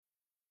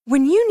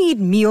When you need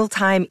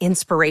mealtime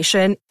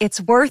inspiration,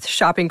 it's worth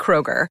shopping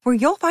Kroger, where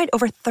you'll find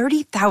over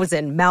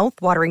 30,000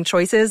 mouth-watering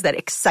choices that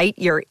excite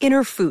your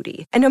inner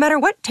foodie. And no matter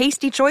what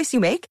tasty choice you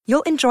make,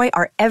 you'll enjoy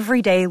our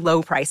everyday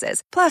low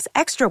prices, plus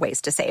extra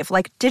ways to save,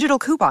 like digital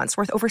coupons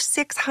worth over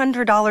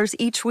 $600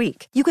 each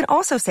week. You can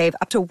also save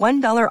up to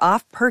 $1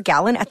 off per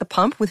gallon at the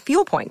pump with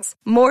fuel points.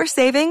 More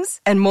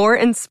savings and more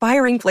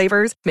inspiring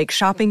flavors make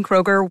shopping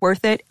Kroger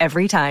worth it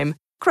every time.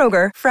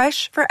 Kroger,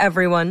 fresh for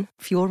everyone.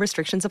 Fuel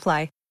restrictions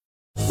apply.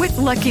 With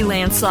Lucky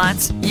Land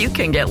Slots, you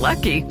can get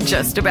lucky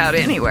just about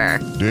anywhere.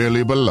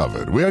 Dearly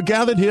beloved, we are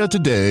gathered here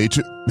today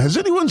to... Has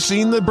anyone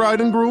seen the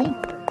bride and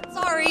groom?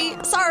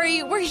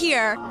 Sorry, we're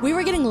here. We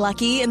were getting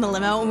lucky in the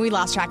limo and we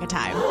lost track of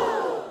time.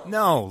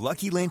 No,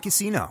 Lucky Land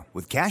Casino,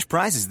 with cash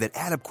prizes that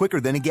add up quicker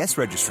than a guest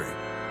registry.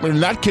 In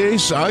that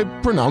case, I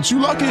pronounce you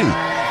lucky.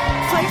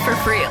 Play for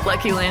free at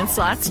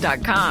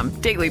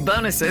LuckyLandSlots.com. Daily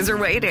bonuses are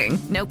waiting.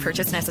 No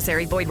purchase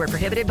necessary. Void where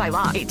prohibited by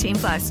law.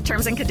 18+.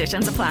 Terms and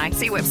conditions apply.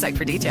 See website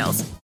for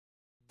details.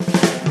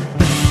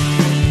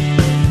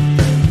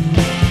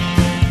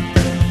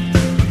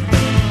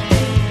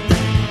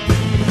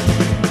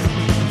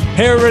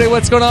 Hey everybody,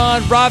 what's going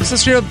on? Rob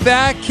Cesternino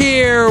back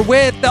here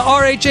with the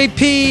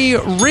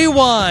RHAP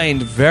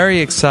Rewind. Very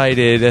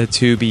excited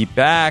to be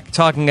back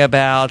talking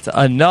about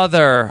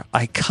another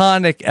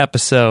iconic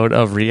episode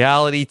of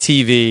reality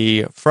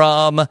TV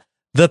from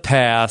the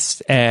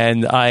past.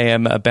 And I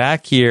am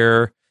back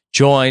here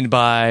joined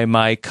by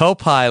my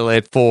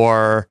co-pilot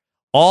for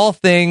all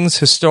things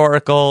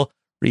historical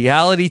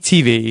reality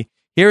TV.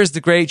 Here is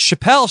the great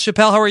Chappelle.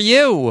 Chappelle, how are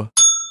you?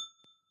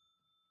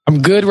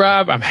 I'm good,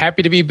 Rob. I'm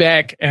happy to be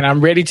back, and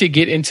I'm ready to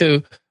get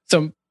into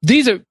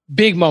these are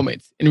big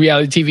moments in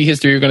reality TV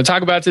history we're going to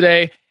talk about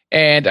today.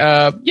 And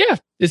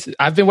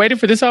I've been waiting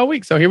for this all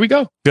week, so here we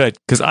go. Good,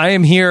 because I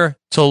am here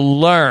to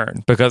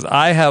learn, because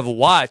I have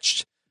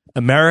watched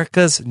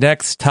America's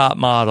Next Top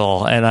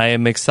Model, and I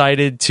am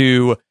excited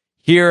to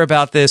hear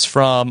about this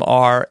from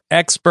our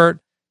expert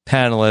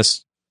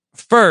panelists.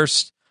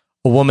 First,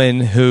 a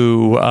woman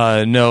who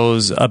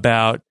knows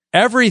about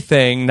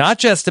everything, not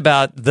just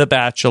about The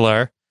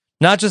Bachelor,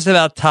 not just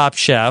about Top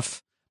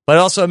Chef, but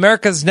also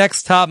America's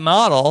Next Top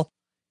Model.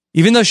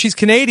 Even though she's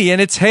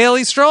Canadian, it's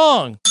Haley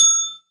Strong.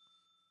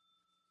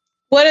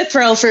 What a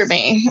thrill for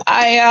me.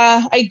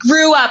 I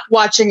grew up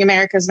watching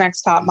America's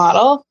Next Top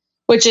Model,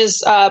 which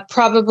is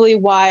probably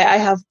why I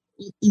have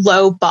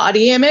low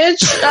body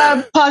image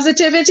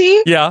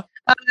positivity. Yeah.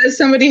 As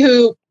somebody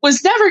who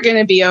was never going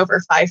to be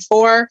over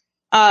 5'4",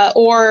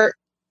 or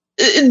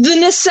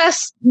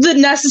the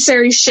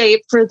necessary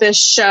shape for this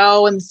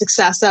show and the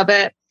success of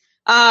it.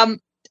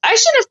 I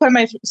shouldn't have put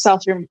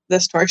myself through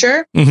this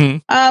torture.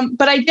 Mm-hmm.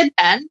 But I did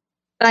then, and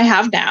I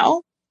have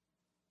now.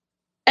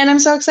 And I'm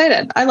so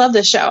excited. I love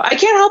this show. I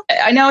can't help it.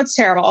 I know it's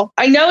terrible,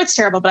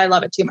 but I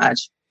love it too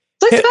much.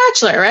 It's like The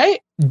Bachelor,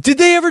 right? Did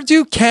they ever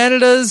do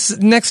Canada's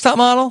Next Top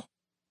Model?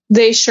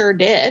 They sure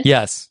did.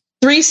 Yes.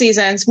 3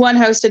 seasons, one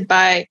hosted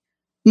by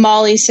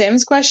Molly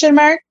Sims, ? 2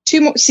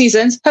 more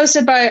seasons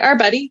hosted by our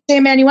buddy, Jay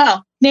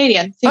Manuel,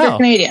 Canadian,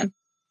 Canadian.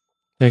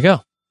 There you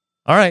go.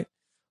 All right.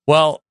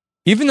 Well,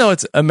 even though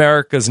it's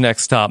America's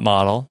Next Top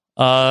Model,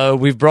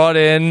 we've brought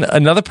in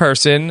another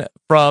person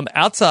from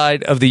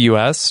outside of the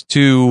U.S.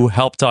 to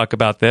help talk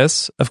about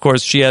this. Of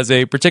course, she has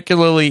a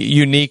particularly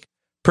unique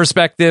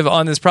perspective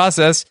on this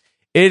process.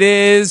 It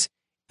is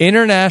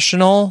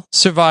International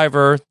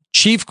Survivor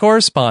Chief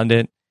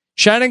Correspondent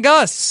Shannon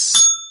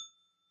Guss.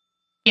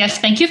 Yes,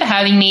 thank you for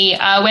having me.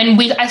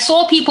 I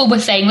saw people were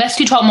saying, let's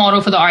do Top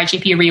Model for the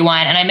RHAP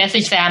Rewind, and I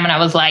messaged Sam and I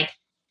was like,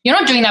 you're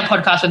not doing that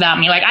podcast without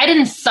me. Like, I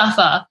didn't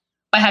suffer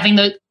by having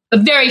a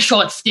very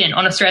short stint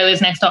on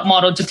Australia's Next Top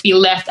Model just to be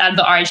left out of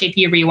the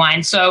RHAP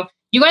Rewind. So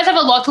you guys have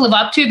a lot to live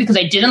up to because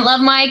I didn't love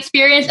my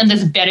experience, and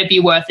this better be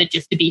worth it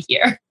just to be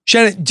here.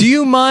 Shannon, do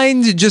you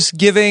mind just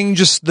giving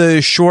just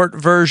the short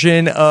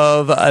version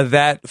of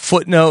that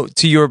footnote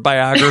to your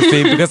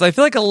biography? Because I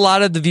feel like a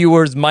lot of the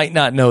viewers might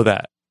not know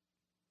that.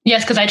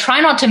 Yes, because I try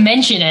not to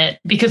mention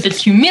it because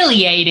it's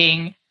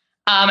humiliating.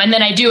 And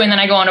then I do, and then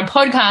I go on a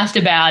podcast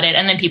about it,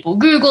 and then people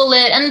Google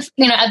it. And,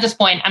 at this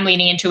point, I'm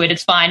leaning into it.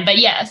 It's fine. But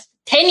yes,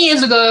 10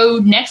 years ago,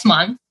 next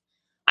month,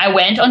 I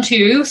went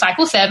onto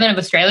Cycle 7 of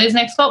Australia's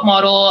Next Top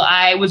Model.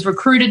 I was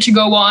recruited to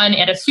go on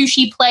at a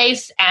sushi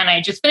place, and I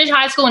just finished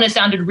high school, and it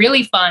sounded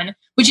really fun,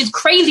 which is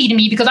crazy to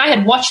me because I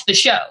had watched the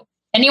show.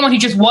 Anyone who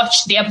just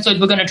watched the episode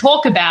we're going to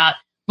talk about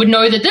would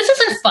know that this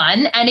isn't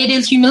fun, and it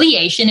is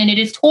humiliation, and it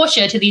is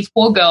torture to these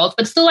poor girls.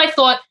 But still, I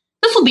thought,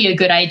 this will be a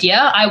good idea.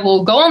 I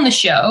will go on the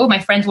show. My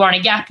friends were on a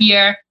gap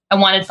year. I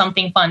wanted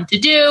something fun to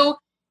do.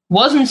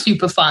 Wasn't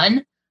super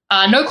fun.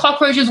 No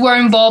cockroaches were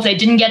involved. I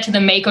didn't get to the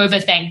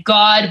makeover, thank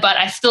God, but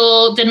I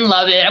still didn't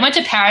love it. I went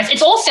to Paris.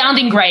 It's all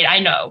sounding great, I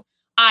know.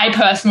 I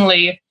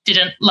personally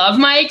didn't love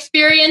my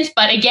experience,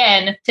 but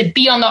again, to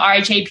be on the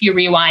RHAP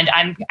Rewind,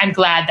 I'm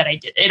glad that I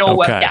did it. It all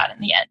worked out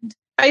in the end.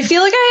 I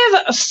feel like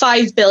I have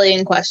 5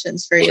 billion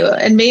questions for you,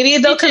 and maybe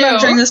they'll come up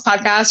during this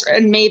podcast,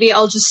 and maybe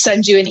I'll just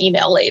send you an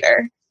email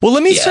later. Well,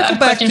 let me circle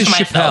back to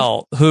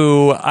Chappelle,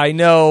 who I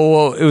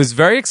know was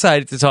very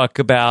excited to talk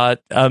about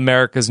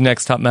America's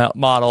Next Top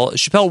Model.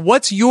 Chappelle,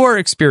 what's your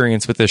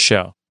experience with this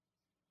show?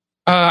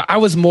 I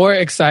was more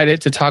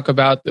excited to talk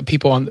about the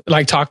people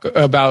talk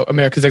about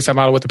America's Next Top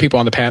Model with the people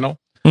on the panel.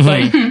 Mm-hmm.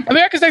 Like,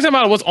 America's Next Top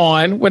Model was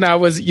on when I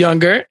was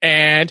younger,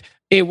 and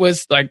it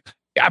was like,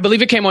 I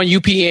believe it came on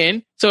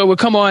UPN, so it would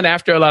come on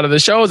after a lot of the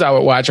shows I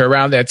would watch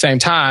around that same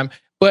time.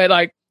 But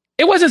like,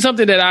 it wasn't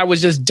something that I was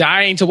just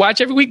dying to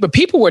watch every week, but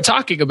people were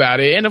talking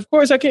about it. And of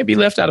course, I can't be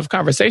left out of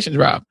conversations,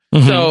 Rob.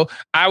 Mm-hmm. So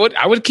I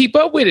would keep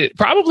up with it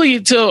probably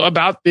till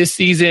about this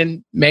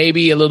season,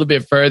 maybe a little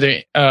bit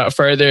further,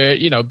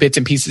 bits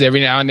and pieces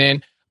every now and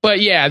then. But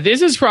yeah,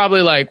 this is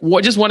probably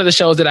just one of the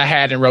shows that I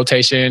had in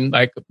rotation,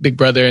 like Big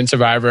Brother and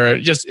Survivor.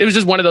 It was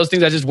just one of those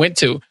things I just went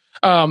to.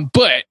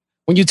 But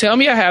when you tell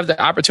me I have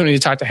the opportunity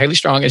to talk to Haley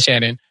Strong and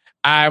Shannon,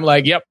 I'm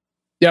like, yep,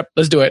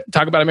 let's do it.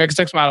 Talk about America's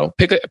Next Model.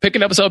 Pick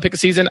an episode, pick a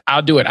season.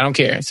 I'll do it. I don't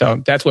care.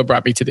 So that's what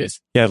brought me to this.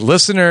 Yeah,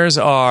 listeners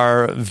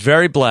are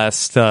very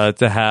blessed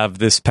to have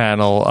this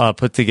panel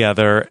put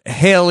together.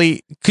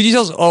 Haley, could you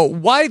tell us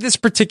why this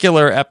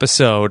particular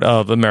episode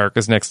of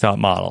America's Next Top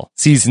Model,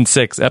 Season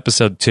 6,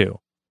 Episode 2?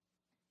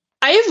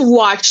 I have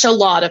watched a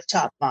lot of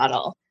Top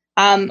Model.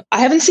 I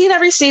haven't seen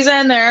every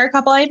season. There are a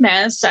couple I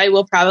missed. I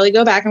will probably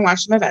go back and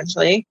watch them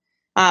eventually.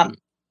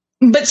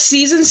 But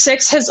season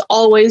 6 has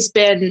always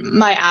been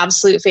my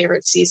absolute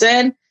favorite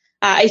season.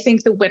 I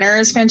think the winner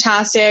is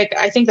fantastic.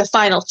 I think the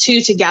final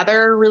 2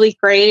 together are really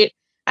great.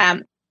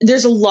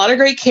 There's a lot of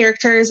great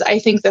characters. I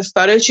think the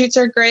photo shoots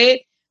are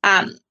great.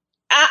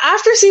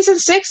 After season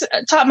 6,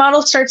 Top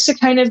Model starts to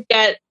kind of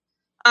get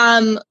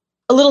a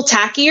little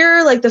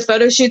tackier. Like the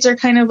photo shoots are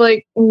kind of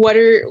like, what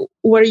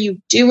are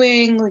you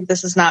doing? Like,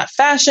 this is not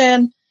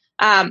fashion.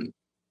 And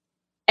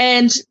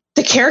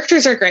the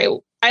characters are great.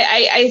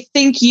 I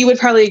think you would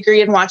probably agree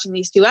in watching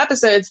these 2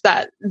 episodes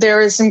that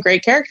there is some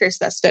great characters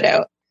that stood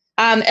out.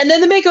 And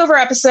then the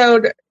makeover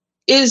episode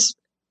is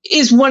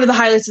one of the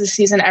highlights of the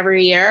season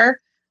every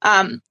year.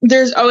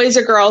 There's always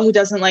a girl who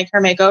doesn't like her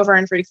makeover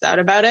and freaks out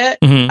about it.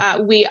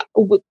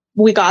 Mm-hmm.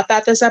 We got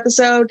that this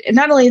episode. And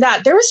not only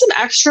that, there was some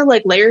extra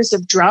layers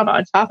of drama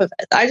on top of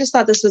it. I just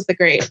thought this was a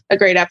great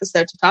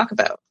episode to talk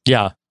about.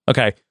 Yeah.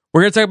 Okay.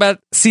 We're going to talk about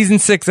season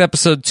 6,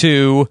 episode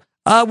 2.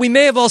 We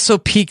may have also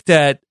peeked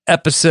at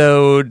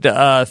episode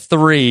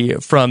 3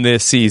 from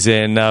this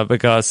season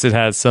because it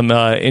has some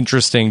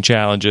interesting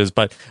challenges,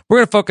 but we're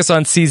going to focus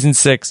on season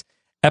 6,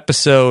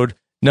 episode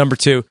number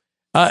 2.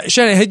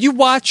 Shannon, had you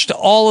watched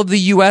all of the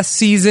U.S.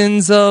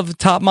 seasons of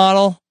Top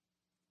Model?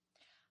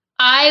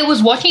 I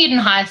was watching it in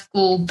high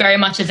school very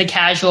much as a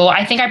casual.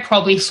 I think I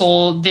probably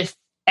saw this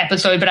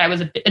episode,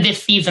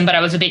 this season, but I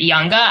was a bit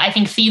younger. I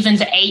think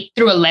seasons 8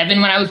 through 11,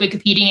 when I was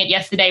Wikipediaing it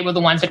yesterday, were the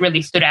ones that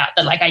really stood out,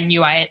 that I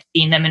knew I had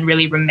seen them and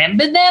really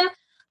remembered them.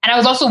 And I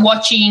was also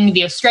watching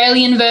the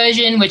Australian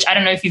version, which I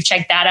don't know if you've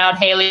checked that out,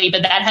 Haley,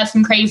 but that has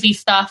some crazy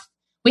stuff.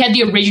 We had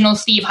the original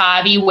Steve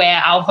Harvey, where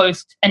our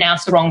host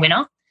announced the wrong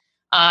winner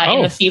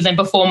in the season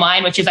before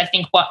mine, which is, I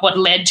think, what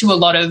led to a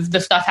lot of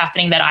the stuff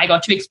happening that I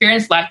got to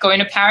experience, like going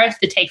to Paris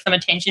to take some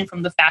attention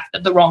from the fact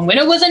that the wrong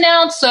winner was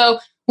announced. So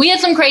we had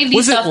some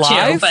crazy stuff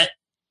too. But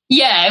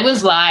yeah, it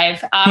was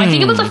live. I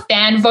think it was a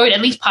fan vote,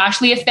 at least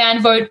partially a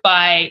fan vote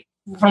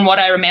from what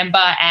I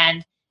remember.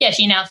 And yeah,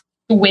 she announced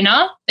the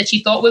winner that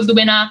she thought was the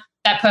winner.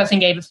 That person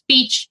gave a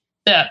speech.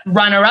 The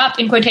runner-up,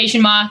 in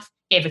quotation marks,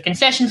 gave a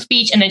concession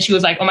speech. And then she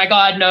was like, oh my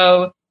God,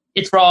 no,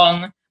 it's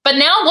wrong. But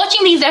now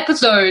watching these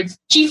episodes,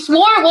 she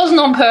swore it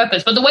wasn't on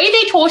purpose. But the way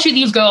they torture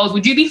these girls,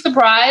 would you be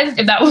surprised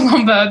if that was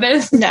on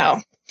purpose?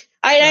 No.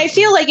 I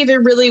feel like if it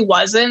really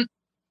wasn't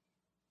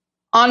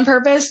on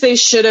purpose, they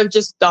should have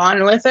just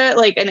gone with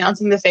it,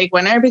 announcing the fake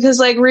winner,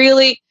 because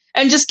really,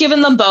 and just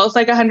given them both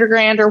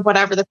 $100,000 or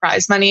whatever the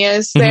prize money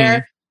is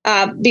there.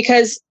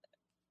 Because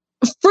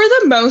for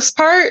the most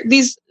part,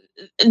 these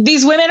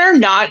women are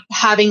not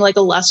having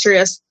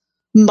illustrious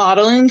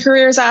modeling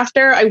careers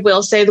after. I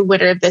will say the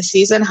winner of this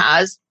season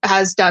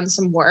has done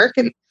some work,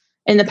 and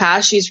in the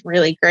past she's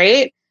really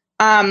great.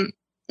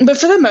 But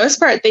for the most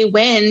part, they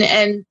win,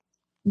 and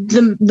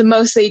the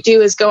most they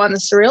do is go on The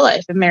Surreal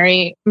Life and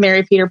marry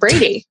Peter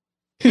Brady.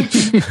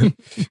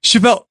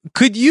 Chappelle,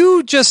 could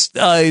you just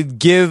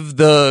give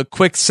the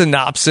quick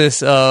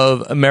synopsis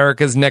of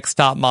America's Next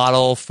Top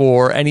Model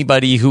for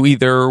anybody who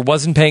either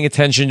wasn't paying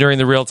attention during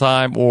the real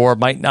time or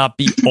might not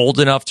be old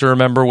enough to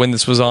remember when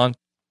this was on?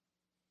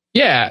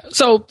 Yeah.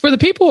 So for the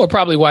people who are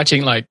probably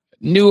watching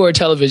newer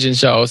television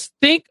shows,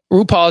 think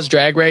RuPaul's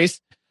Drag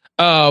Race.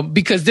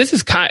 Because this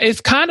is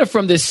it's kind of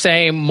from this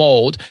same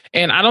mold,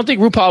 and I don't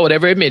think RuPaul would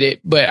ever admit it,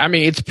 but I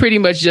mean, it's pretty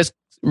much just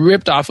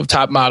ripped off of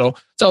Top Model.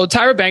 So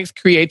Tyra Banks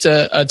creates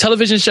a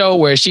television show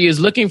where she is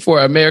looking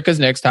for America's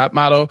Next Top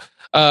Model.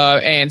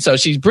 And so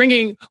she's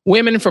bringing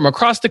women from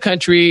across the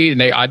country, and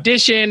they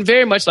audition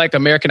very much like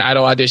American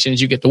Idol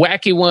auditions. You get the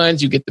wacky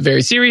ones, you get the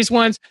very serious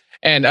ones,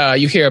 and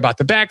you hear about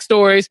the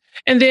backstories.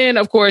 And then,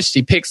 of course,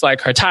 she picks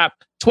her top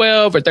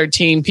 12 or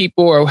 13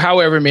 people or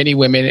however many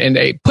women, and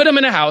they put them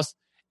in a house.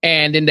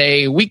 And then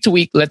they, week to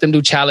week, let them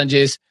do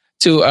challenges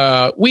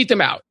to weed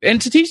them out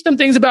and to teach them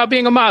things about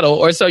being a model,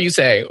 or so you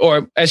say,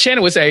 or as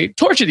Shannon would say,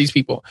 torture these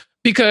people,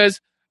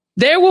 because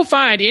they will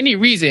find any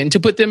reason to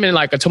put them in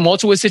like a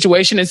tumultuous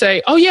situation and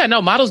say, oh yeah,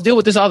 no, models deal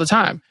with this all the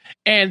time.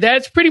 And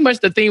that's pretty much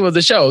the theme of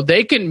the show.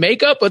 They can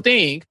make up a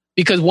thing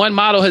because one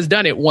model has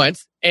done it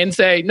once and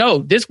say, no,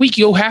 this week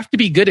you'll have to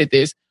be good at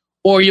this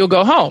or you'll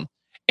go home.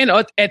 And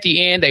at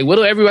the end, they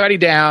whittle everybody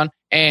down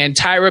and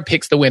Tyra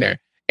picks the winner.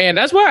 And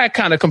that's why I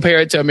kind of compare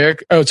it to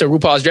to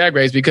RuPaul's Drag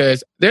Race,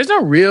 because there's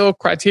no real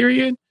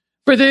criterion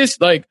for this.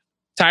 Like,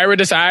 Tyra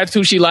decides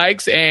who she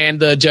likes and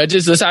the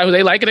judges decide who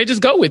they like and they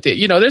just go with it.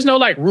 You know, there's no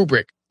like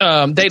rubric.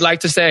 They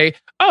like to say,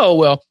 oh,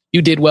 well,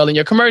 you did well in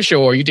your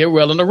commercial, or you did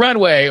well on the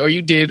runway, or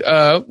you did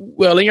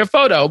well in your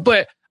photo.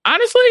 But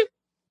honestly,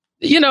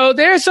 you know,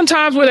 there are some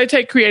times where they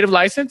take creative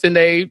license and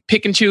they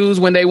pick and choose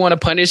when they want to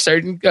punish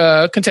certain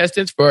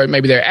contestants for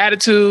maybe their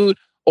attitude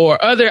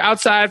or other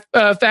outside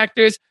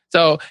factors.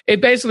 So it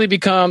basically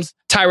becomes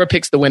Tyra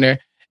picks the winner.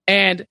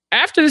 And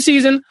after the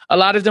season, a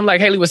lot of them,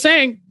 like Haley was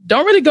saying,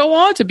 don't really go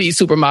on to be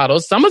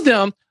supermodels. Some of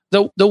them,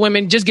 the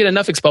women just get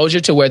enough exposure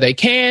to where they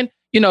can,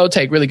 you know,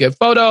 take really good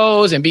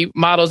photos and be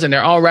models in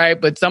their own right.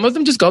 But some of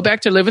them just go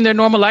back to living their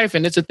normal life.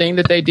 And it's a thing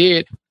that they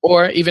did,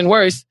 or even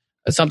worse,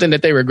 something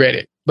that they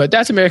regretted. But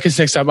that's America's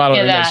Next Top Model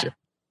next year.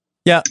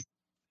 Yeah.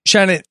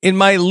 Shannon, in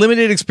my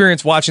limited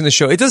experience watching the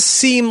show, it does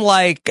seem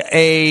like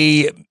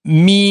a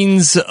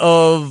means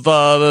of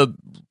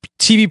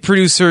TV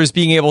producers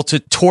being able to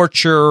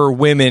torture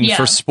women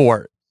for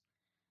sport.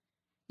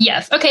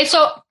 Yes. Okay,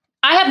 so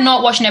I have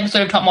not watched an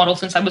episode of Top Model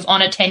since I was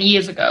on it 10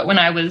 years ago when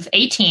I was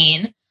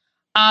 18.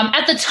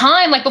 At the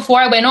time, like before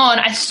I went on,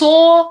 I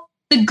saw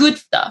the good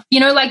stuff. You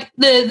know, like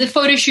the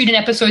photo shoot in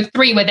episode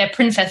 3 where they're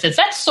princesses.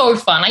 That's so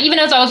fun. Like, even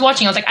as I was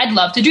watching, I was like, I'd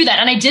love to do that.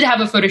 And I did have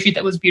a photo shoot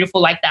that was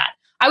beautiful like that.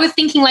 I was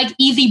thinking like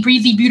easy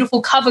breezy,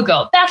 beautiful cover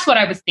girl. That's what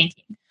I was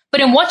thinking.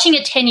 But in watching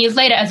it 10 years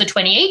later as a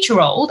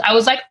 28-year-old, I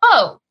was like,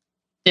 oh,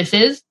 this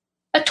is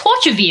a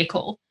torture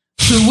vehicle.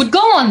 Who would go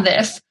on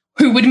this?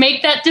 Who would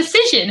make that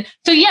decision?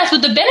 So yes,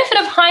 with the benefit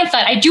of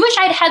hindsight, I do wish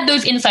I'd had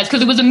those insights,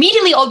 because it was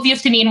immediately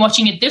obvious to me in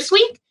watching it this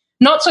week,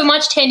 not so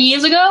much 10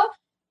 years ago.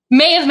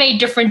 May have made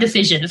different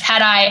decisions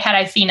had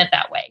I seen it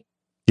that way.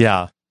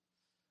 Yeah.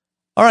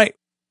 All right.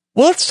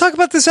 Well, let's talk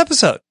about this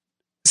episode.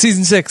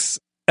 Season 6,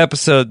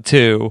 episode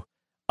 2.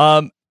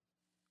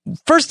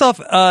 First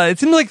off, it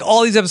seems like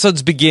all these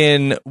episodes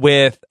begin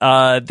with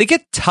they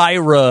get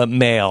Tyra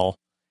mail.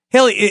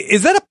 Haley,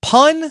 is that a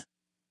pun?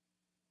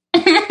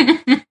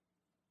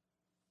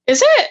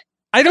 Is it?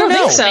 I don't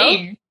know. Think so.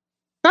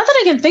 Not that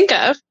I can think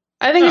of.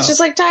 I think it's just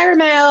like Tyra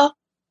mail.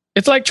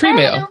 It's like tree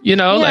mail, you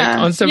know, like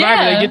on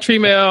Survivor, they get tree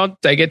mail,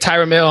 they get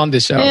Tyra mail on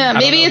this show. Yeah,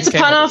 maybe it's a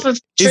pun off of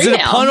tree mail. Is it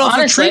a pun off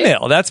of tree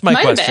mail? That's my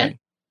question.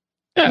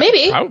 Yeah,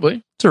 maybe.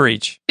 Probably. To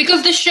reach.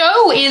 Because the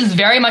show is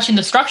very much in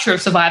the structure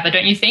of Survivor,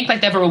 don't you think?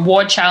 Like, they have a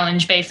reward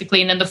challenge,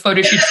 basically, and then the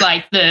photo shoot's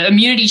like the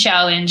immunity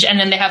challenge, and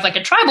then they have like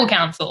a tribal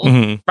council,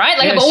 right?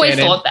 Like, I've always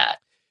thought that.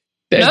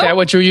 Is that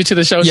what drew you to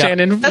the show,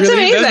 Shannon? That's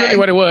amazing. That's really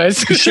what it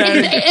was. Is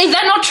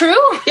that not true?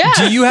 Yeah.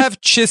 Do you have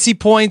Chissy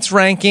Points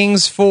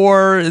rankings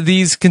for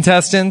these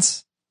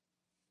contestants?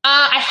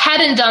 I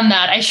hadn't done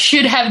that. I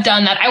should have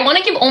done that. I want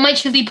to give all my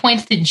Chissy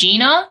Points to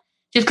Gina,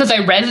 just because I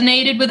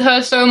resonated with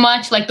her so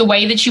much. Like, the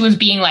way that she was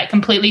being like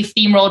completely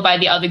steamrolled by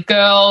the other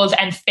girls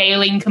and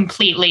failing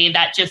completely,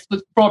 that just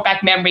brought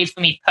back memories for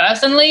me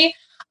personally.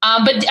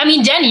 But I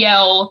mean,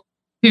 Danielle,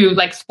 who,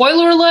 like,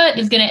 spoiler alert,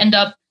 is going to end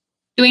up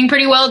doing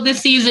pretty well this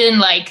season.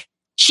 Like,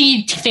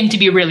 she seemed to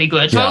be really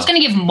good. So I was going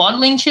to give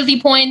modeling Chissy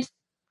Points.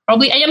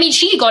 Probably. I mean,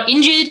 she got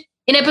injured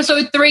in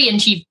episode 3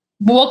 and she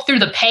walked through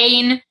the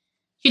pain.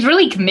 She's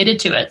really committed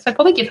to it. So I'd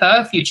probably give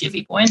her a few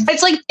Chissy Points.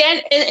 It's like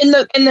in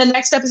the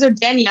next episode,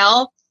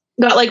 Danielle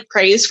got like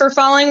praised for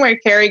falling, where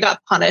Carrie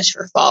got punished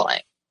for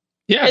falling.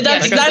 Yeah,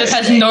 that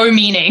has no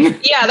meaning.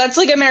 Yeah, that's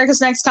like America's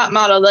Next Top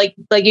Model. Like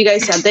you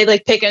guys said, they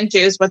like pick and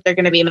choose what they're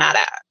going to be mad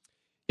at.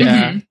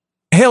 Yeah.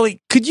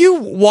 Haley, could you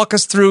walk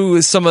us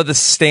through some of the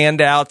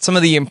standouts, some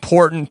of the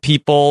important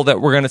people that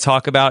we're going to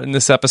talk about in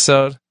this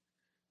episode?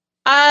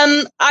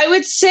 I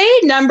would say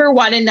number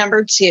 1 and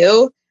number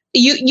 2.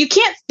 You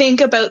can't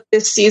think about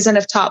this season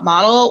of Top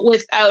Model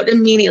without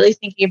immediately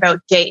thinking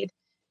about Jade.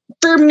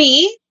 For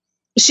me,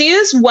 she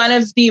is one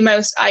of the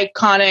most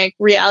iconic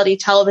reality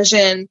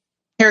television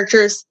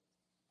characters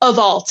of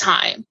all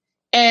time.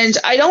 And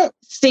I don't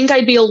think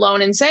I'd be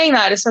alone in saying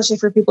that, especially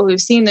for people who've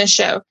seen this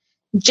show.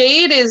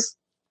 Jade is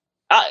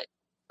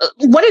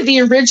one of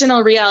the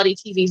original reality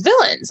TV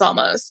villains,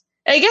 almost.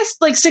 I guess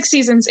like 6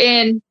 seasons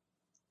in,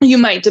 you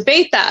might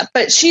debate that,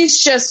 but she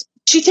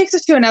takes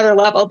it to another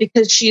level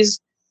because she's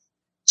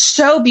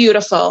so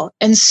beautiful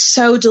and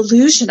so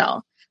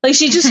delusional. Like,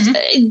 she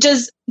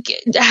just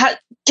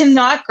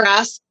cannot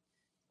grasp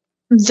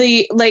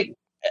the, like,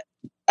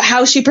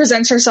 how she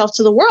presents herself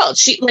to the world.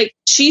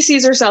 She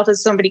sees herself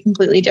as somebody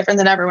completely different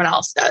than everyone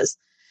else does.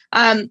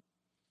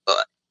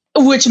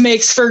 Which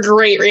makes for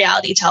great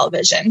reality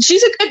television.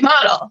 She's a good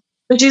model,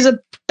 but she's a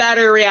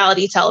better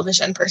reality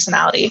television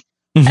personality.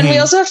 And we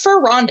also have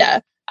for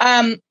Rhonda.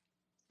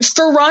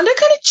 Ferranda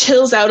kind of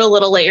chills out a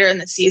little later in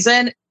the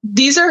season.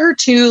 These are her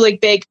two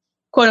like big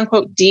quote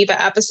unquote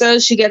diva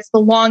episodes. She gets the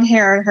long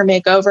hair in her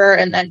makeover,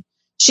 and then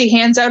she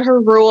hands out her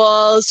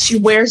rules. She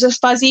wears a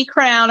fuzzy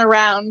crown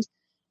around,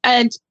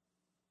 and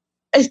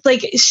it's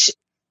like,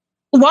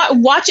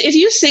 watch, if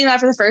you've seen that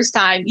for the first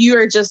time, you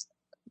are just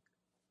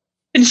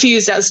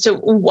confused as to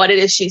what it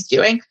is she's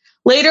doing.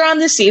 Later on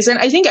this season,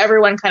 I think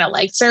everyone kind of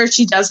likes her.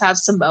 She does have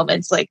some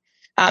moments, like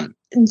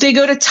they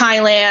go to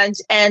Thailand,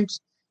 and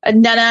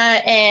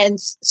Nena and,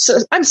 so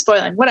I'm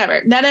spoiling,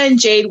 whatever. Nena and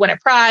Jade win a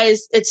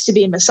prize. It's to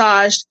be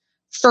massaged.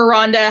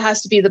 Ferranda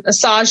has to be the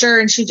massager,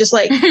 and she just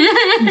like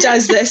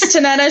does this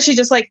to Nena. She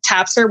just like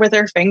taps her with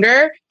her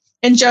finger.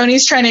 And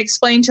Joni's trying to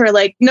explain to her,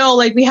 like, no,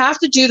 like we have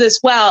to do this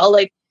well.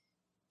 Like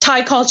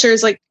Thai culture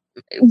is like,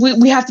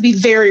 we have to be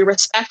very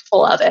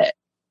respectful of it.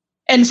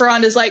 And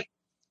Ferranda's like,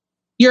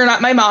 you're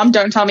not my mom.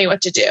 Don't tell me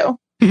what to do.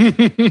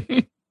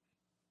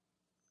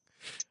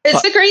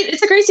 It's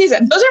a great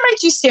season. Those are my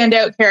two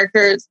standout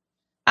characters.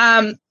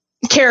 I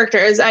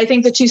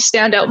think the two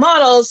standout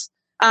models,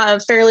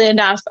 fairly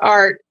enough,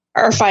 are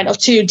our final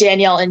two,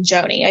 Danielle and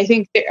Joni. I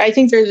think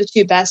they're the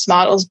two best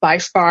models by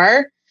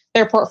far.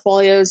 Their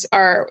portfolios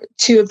are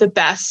two of the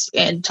best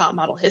in top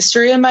model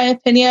history, in my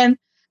opinion.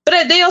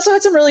 But they also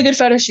had some really good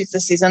photo shoots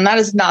this season. That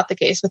is not the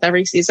case with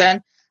every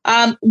season.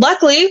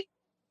 Luckily,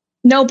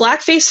 no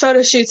blackface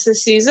photo shoots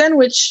this season,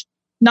 which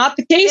not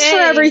the case for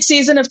every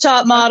season of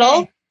Top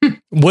Model. Okay.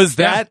 Was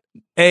that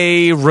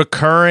a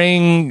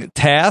recurring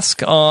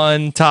task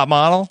on Top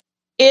Model?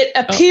 It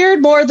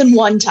appeared more than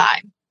one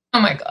time. Oh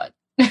my God.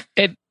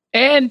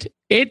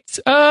 It's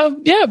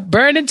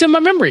burned into my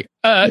memory.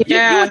 You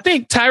would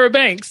think Tyra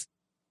Banks,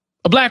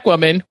 a black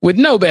woman, would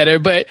know better,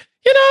 but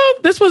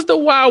this was the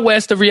Wild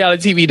West of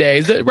reality TV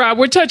days. Rob,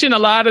 we're touching a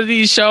lot of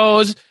these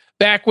shows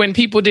back when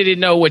people didn't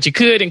know what you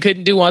could and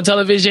couldn't do on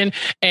television.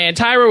 And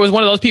Tyra was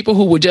one of those people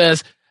who would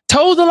just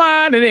toe the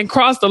line and then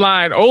cross the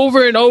line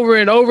over and over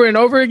and over and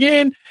over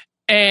again.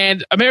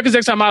 And America's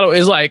Next Top Model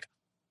is like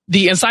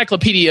the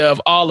encyclopedia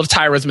of all of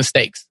Tyra's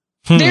mistakes.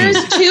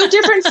 There's two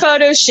different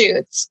photo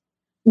shoots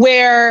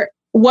where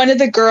one of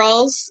the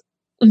girls,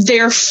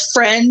 their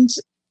friend,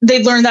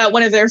 they learned that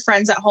one of their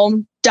friends at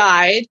home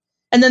died.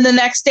 And then the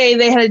next day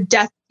they had a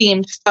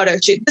death-themed photo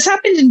shoot. This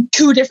happened in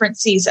two different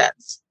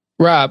seasons.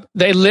 Rob,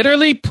 they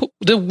literally,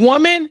 the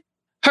woman,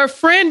 her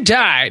friend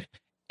died.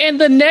 And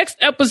the next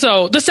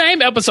episode, the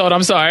same episode,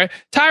 I'm sorry,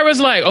 Tyra's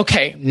like,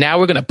 okay, now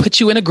we're going to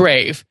put you in a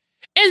grave.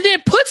 And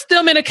then puts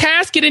them in a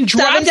casket and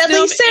drops them into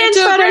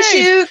a grave.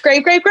 Shoot,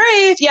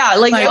 grave. Yeah,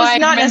 like it was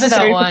not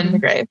necessary to put them in the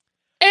grave.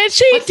 And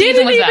she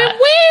didn't even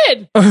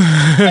win.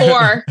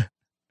 Or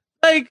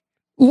like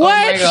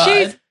what? Oh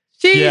she's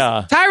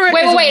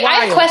Tyra. Wait.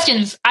 I have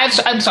questions.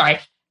 I'm sorry.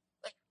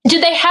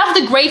 Did they have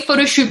the grave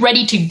photo shoot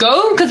ready to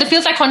go? Because it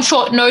feels like on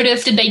short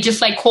notice, did they just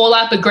like call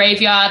up a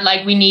graveyard?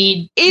 Like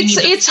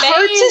it's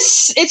hard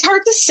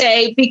to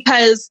say,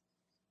 because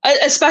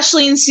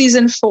especially in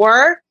season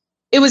 4,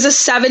 it was a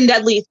 7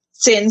 Deadly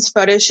Sins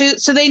photo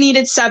shoot. So they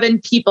needed 7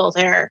 people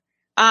there.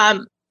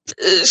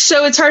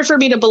 So it's hard for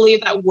me to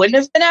believe that wouldn't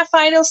have been at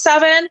Final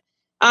 7.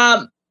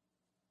 But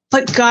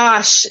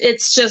gosh,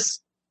 it's a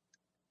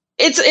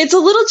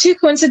little too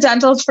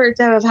coincidental for it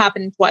to have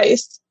happened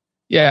twice.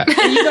 Yeah.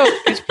 And,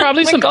 it's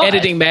probably some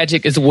editing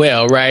magic as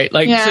well, right?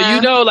 Like,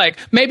 so like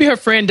maybe her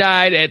friend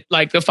died at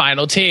like the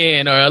final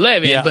 10 or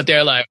 11, but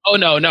they're like, oh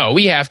no,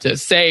 we have to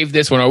save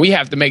this one, or we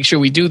have to make sure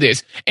we do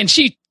this. And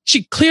she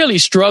clearly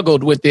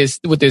struggled with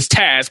this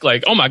task.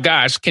 Like, oh my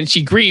gosh, can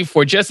she grieve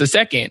for just a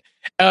second?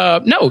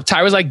 No,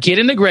 Tyra's like, get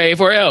in the grave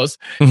or else.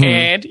 Mm-hmm.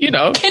 And,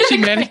 she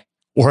managed.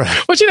 Well,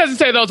 she doesn't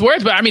say those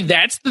words, but I mean,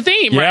 that's the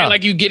theme, right?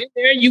 Like you get in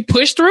there, you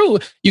push through.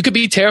 You could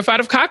be terrified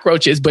of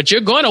cockroaches, but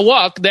you're going to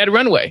walk that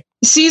runway.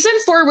 Season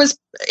 4 was,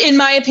 in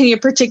my opinion,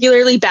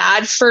 particularly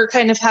bad for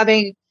kind of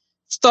having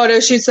photo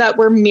shoots that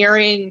were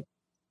mirroring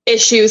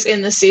issues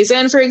in the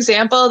season. For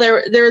example,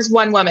 there was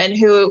one woman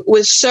who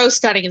was so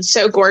stunning and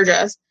so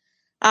gorgeous,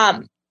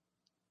 but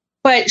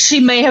she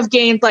may have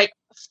gained like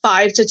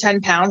 5 to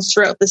 10 pounds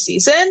throughout the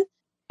season.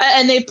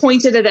 And they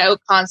pointed it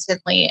out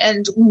constantly.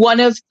 And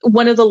one of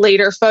the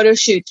later photo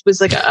shoots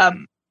was like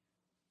Lubriderm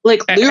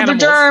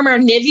or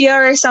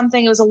Nivea or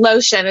something. It was a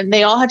lotion, and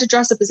they all had to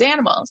dress up as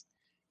animals.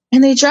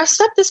 And they dressed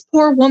up this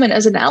poor woman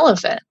as an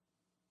elephant.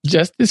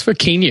 Justice for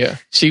Kenya.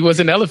 She was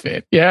an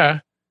elephant.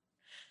 Yeah.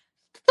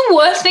 The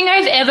worst thing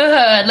I've ever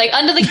heard. Like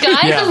under the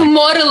guise of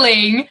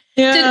modeling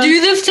to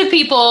do this to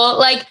people.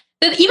 Like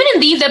even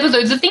in these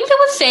episodes, the things I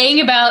was saying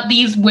about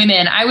these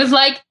women, I was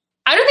like,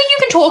 I don't think you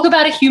can talk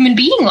about a human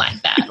being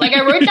like that. Like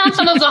I wrote down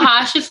some of the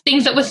harshest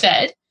things that were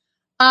said.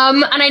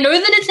 And I know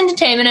that it's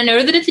entertainment. I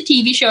know that it's a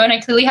TV show, and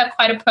I clearly have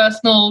quite a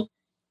personal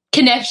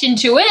connection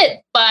to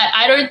it. But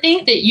I don't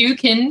think that you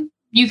can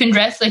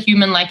dress a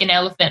human like an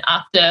elephant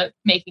after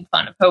making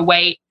fun of her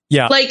weight.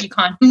 Yeah. Like you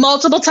can't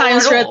multiple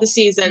times throughout the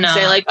season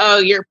say like, oh,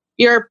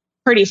 you're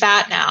pretty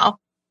fat now.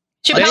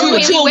 Where were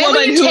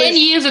you 10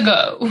 years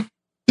ago?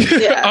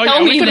 Yeah.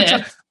 Tell me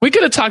this. We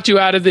could have talked you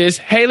out of this.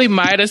 Haley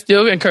might have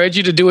still encouraged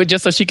you to do it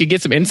just so she could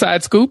get some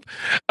inside scoop.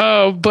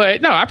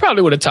 But no, I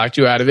probably would have talked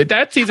you out of it.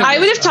 That season, I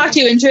would have talked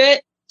you into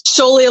it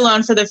solely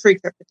alone for the free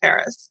trip to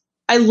Paris.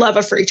 I love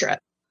a free trip.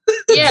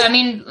 Yeah, I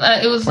mean,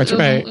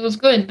 it was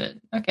good,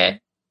 but okay.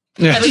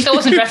 Yeah. At least I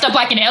wasn't dressed up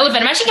like an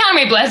elephant. I'm actually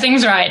counting my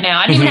blessings right now.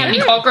 I didn't even have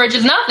any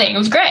cockroaches, nothing. It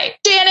was great.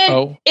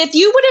 Shannon, if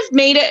you would have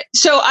made it,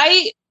 so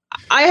I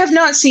have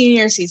not seen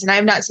your season. I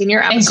have not seen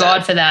your episode. Thank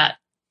God for that.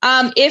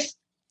 If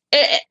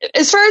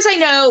as far as I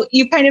know,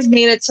 you kind of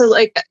made it to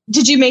like,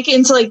 did you make it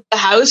into like the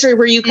house, or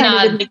were you kind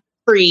of in the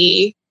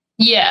free?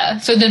 Yeah.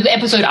 So the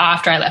episode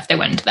after I left, I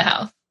went into the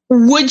house.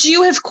 Would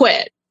you have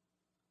quit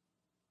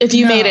if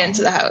you made it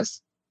into the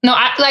house? No,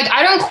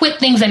 I don't quit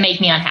things that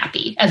make me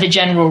unhappy as a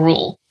general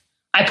rule.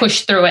 I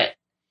push through it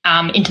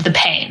into the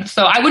pain.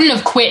 So I wouldn't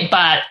have quit,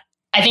 but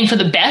I think for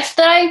the best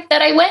that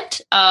I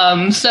went.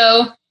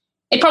 So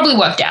it probably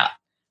worked out.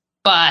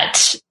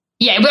 But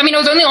yeah, I mean, I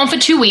was only on for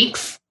 2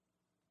 weeks,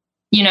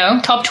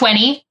 top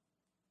 20.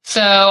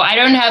 So I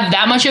don't have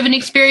that much of an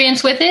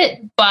experience with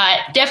it, but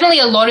definitely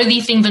a lot of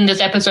these things in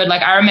this episode,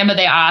 like I remember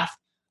they asked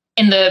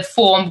in the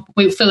form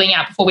we were filling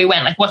out before we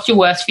went, like, what's your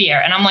worst fear?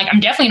 And I'm like, I'm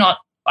definitely not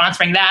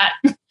answering that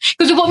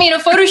because it put me in a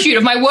photo shoot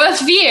of my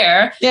worst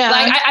fear. Yeah.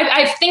 Like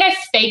I think I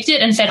faked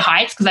it and said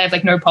heights because I have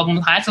like no problem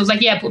with heights. I was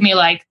like, yeah, put me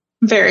like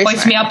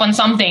hoist me up on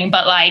something,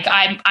 but like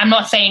I'm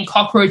not saying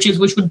cockroaches,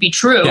 which would be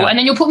true. Yeah. And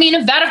then you'll put me in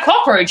a vat of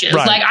cockroaches.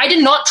 Right. Like I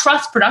did not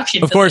trust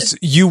production. Of course,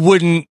 you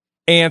wouldn't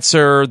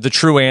answer the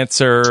true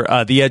answer,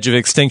 the edge of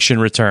extinction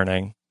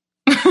returning.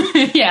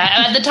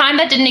 Yeah, at the time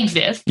that didn't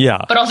exist. Yeah.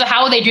 But also,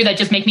 how would they do that?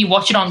 Just make me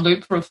watch it on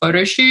loop for a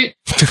photo shoot?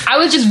 I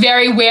was just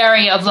very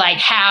wary of like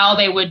how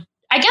they would.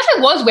 I guess I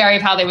was wary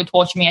of how they would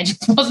torture me. I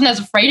just wasn't as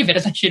afraid of it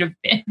as I should have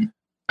been.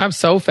 I'm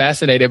so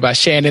fascinated by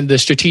Shannon, the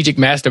strategic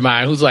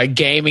mastermind, who's like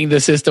gaming the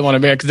system on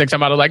America's Next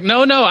Top Model. Like,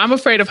 no, I'm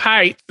afraid of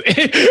heights.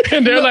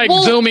 And they're like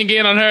zooming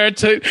in on her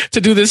to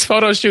do this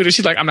photo shoot. And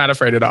she's like, I'm not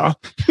afraid at all.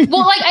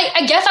 Well, like,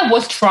 I guess I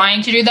was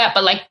trying to do that.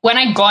 But like when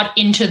I got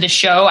into the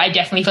show, I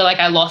definitely feel like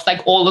I lost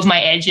like all of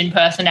my edge and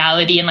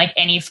personality and like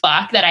any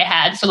spark that I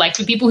had. So like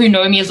for people who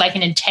know me as like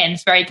an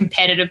intense, very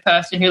competitive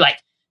person who like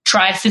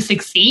tries to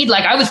succeed,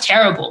 like I was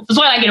terrible. That's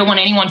why I don't want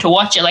anyone to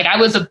watch it. Like I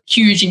was a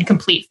huge and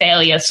complete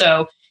failure.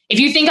 So if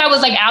you think I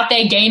was like out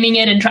there gaming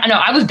it and no,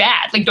 I was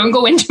bad. Like don't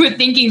go into it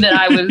thinking that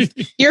I was.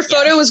 Your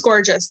photo was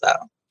gorgeous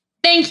though.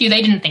 Thank you.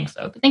 They didn't think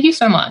so, but thank you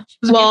so much.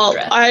 Well,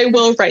 I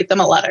will write them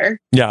a letter.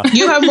 Yeah.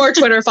 You have more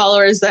Twitter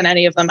followers than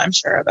any of them, I'm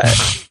sure of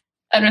it.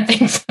 I don't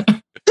think so. I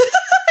can't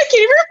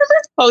even remember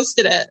who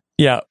posted it.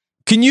 Yeah.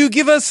 Can you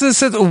give us a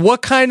sense of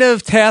what kind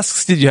of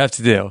tasks did you have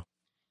to do?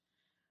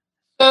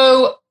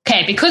 So,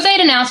 okay, because they had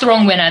announced the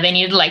wrong winner, they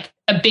needed like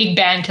a big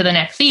bang to the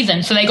next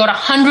season. So they got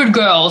 100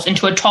 girls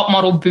into a top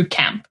model boot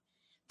camp.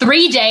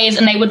 3 days,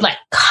 and they would like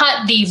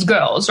cut these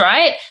girls,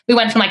 right? We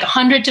went from like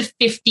 100 to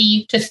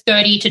 50 to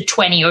 30 to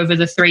 20 over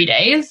the 3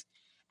 days.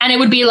 And it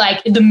would be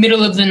like in the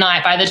middle of the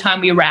night by the time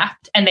we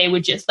wrapped, and they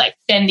would just like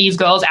send these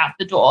girls out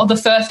the door. The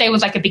first day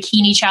was like a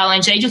bikini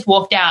challenge. They just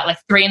walked out like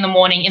 3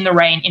 a.m. in the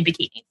rain in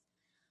bikinis.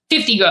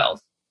 50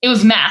 girls. It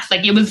was mass.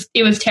 Like it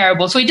was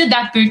terrible. So we did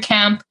that boot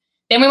camp.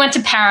 Then we went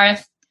to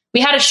Paris.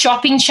 We had a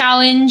shopping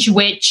challenge,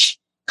 which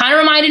kind of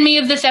reminded me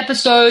of this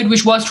episode,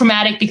 which was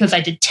traumatic because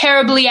I did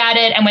terribly at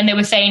it. And when they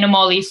were saying to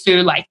Molly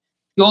Sue, like,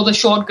 you're the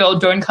short girl,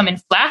 don't come in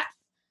flats.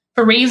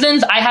 For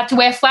reasons, I had to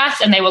wear flats,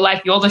 and they were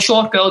like, you're the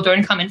short girl,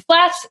 don't come in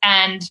flats.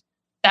 And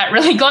that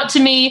really got to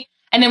me.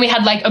 And then we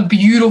had like a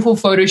beautiful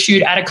photo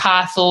shoot at a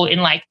castle in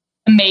like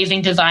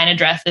amazing designer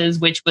dresses,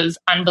 which was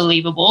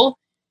unbelievable.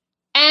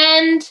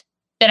 And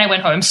then I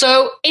went home.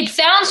 So it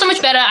sounds so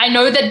much better. I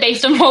know that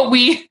based on what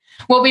we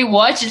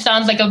watched, it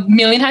sounds like a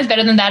million times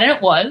better than that, and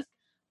it was.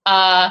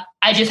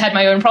 I just had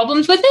my own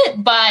problems with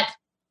it, but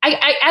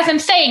I as I'm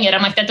saying it,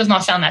 I'm like, that does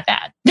not sound that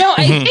bad. No,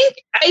 I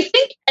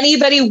think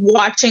anybody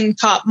watching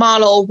Top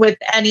Model with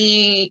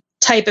any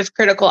type of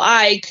critical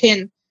eye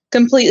can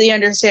completely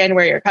understand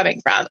where you're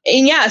coming from.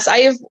 And yes,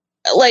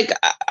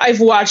 I've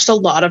watched a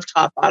lot of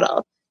Top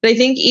Model, but I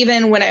think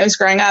even when I was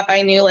growing up,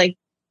 I knew like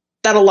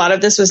that a lot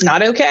of this was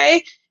not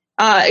okay.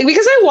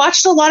 Because I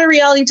watched a lot of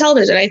reality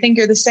television. I think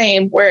you're the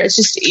same, where it's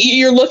just,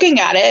 you're looking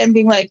at it and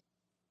being like,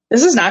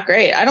 this is not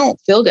great. I don't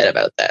feel good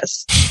about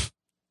this,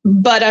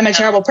 but I'm a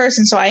terrible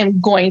person, so I am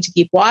going to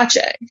keep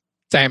watching.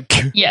 Same.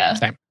 Yeah.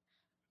 Same.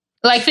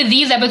 Like for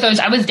these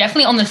episodes, I was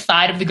definitely on the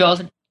side of the girls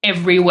in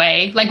every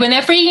way. Like when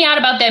they're freaking out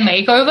about their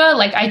makeover,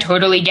 like I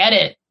totally get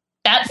it.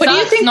 That what do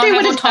you think they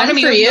would have done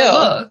for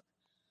you?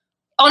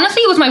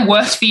 Honestly, it was my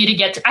worst fear to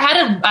get to. I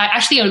had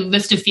actually a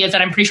list of fears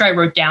that I'm pretty sure I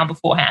wrote down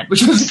beforehand,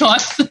 which was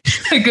not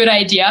a good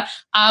idea.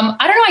 I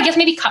don't know. I guess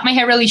maybe cut my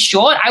hair really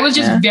short. I was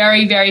just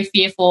very, very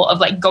fearful of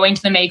like going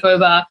to the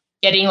makeover,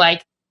 getting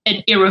like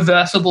an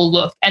irreversible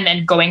look, and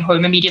then going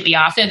home immediately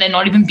after, and then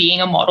not even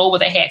being a model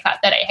with a haircut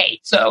that I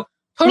hate. So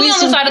totally on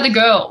the side of the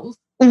girls.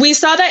 We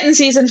saw that in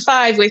season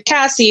 5 with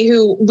Cassie,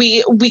 who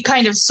we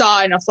kind of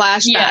saw in a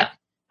flashback.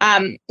 Yeah.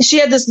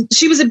 She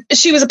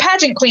was a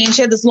pageant queen.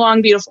 She had this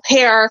long, beautiful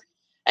hair.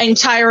 And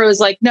Tyra was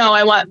like, no,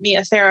 I want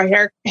Mia Farrow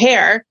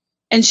hair.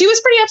 And she was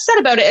pretty upset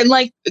about it. And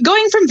like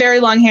going from very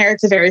long hair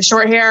to very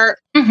short hair,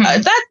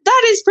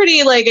 that is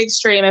pretty like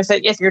extreme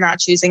if you're not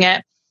choosing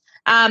it.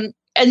 And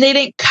they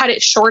didn't cut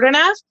it short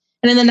enough.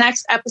 And in the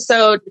next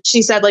episode,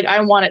 she said like,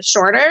 I want it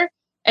shorter.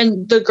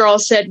 And the girl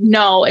said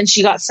no. And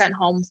she got sent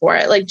home for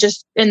it, like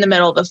just in the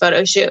middle of the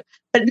photo shoot.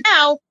 But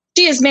now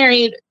she is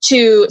married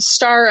to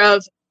star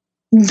of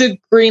the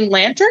Green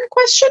Lantern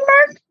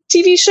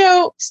TV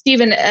show,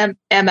 Stephen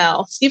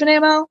Amell. Stephen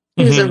Amell?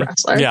 He was a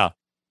wrestler. Yeah.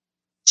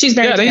 She's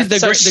married to him,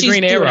 the she's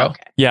Green Arrow.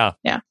 Okay. Yeah.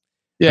 Yeah.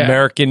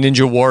 American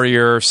Ninja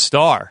Warrior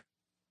star.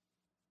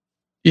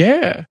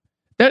 Yeah.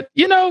 That,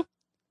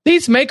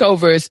 these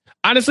makeovers,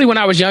 honestly, when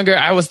I was younger,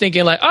 I was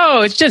thinking like,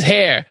 oh, it's just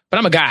hair, but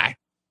I'm a guy.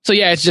 So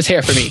yeah, it's just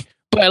hair for me.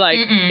 But like,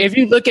 if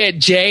you look at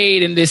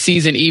Jade in this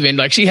season, even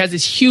like she has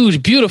this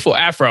huge, beautiful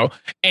afro,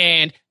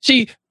 and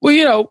Jade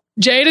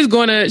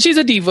is she's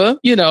a diva,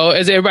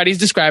 as everybody's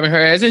describing her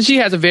as, and she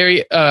has a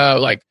very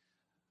like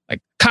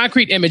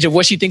concrete image of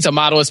what she thinks a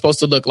model is supposed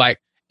to look like.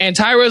 And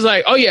Tyra's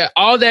like, oh yeah,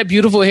 all that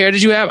beautiful hair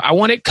that you have, I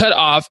want it cut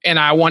off and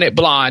I want it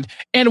blonde.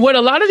 And what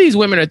a lot of these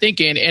women are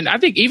thinking, and I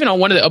think even on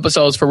one of the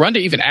episodes, Ferrunda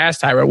even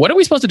asked Tyra, what are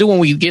we supposed to do when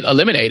we get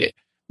eliminated?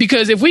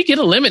 Because if we get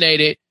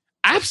eliminated,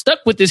 I'm stuck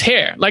with this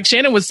hair. Like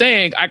Shannon was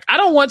saying, I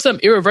don't want some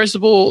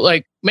irreversible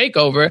like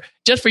makeover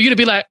just for you to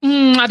be like,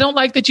 I don't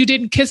like that you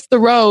didn't kiss the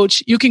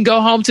roach. You can go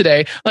home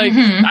today. Like,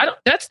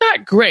 that's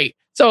not great.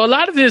 So a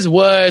lot of this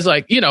was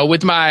like,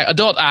 with my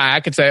adult eye, I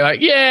could say like,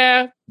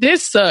 yeah,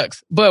 this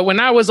sucks. But when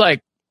I was like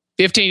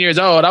 15 years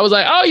old, I was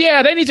like, oh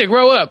yeah, they need to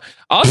grow up.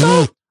 Also, a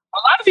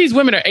lot of these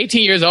women are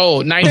 18 years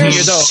old, 19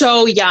 years old.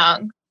 So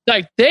young.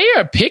 Like they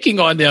are picking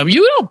on them.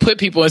 You don't put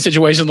people in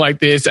situations like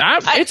this.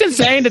 It's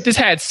insane that this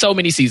had so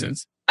many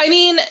seasons. I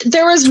mean,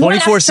 there was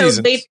 24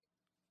 seasons.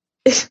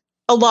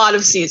 A lot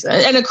of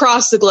seasons and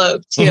across the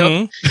globe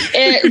too.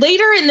 And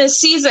later in this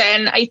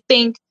season, I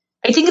think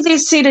they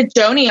say to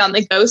Joni on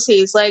the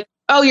Go-Sees, like,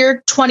 oh,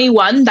 you're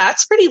 21.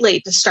 That's pretty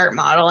late to start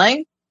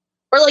modeling.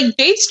 Or like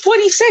Jade's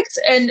 26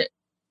 and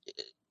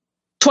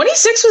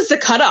 26 was the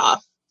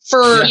cutoff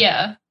for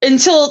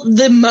until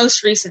the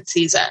most recent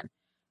season.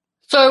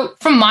 So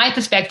from my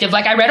perspective,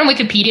 like I read on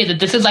Wikipedia that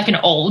this is like an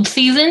old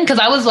season because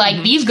I was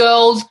like, these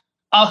girls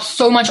are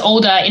so much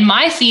older. In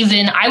my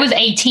season, I was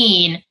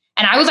 18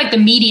 and I was like the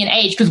median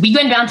age because we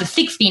went down to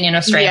 16 in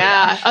Australia.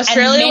 Yeah,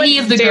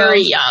 Australia was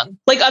very young,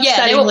 like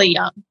upsettingly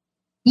young.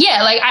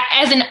 Yeah, like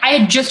I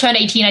had just turned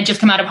 18. I'd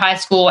just come out of high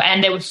school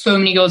and there were so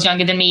many girls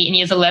younger than me in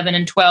years 11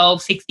 and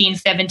 12, 16,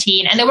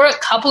 17. And there were a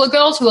couple of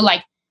girls who were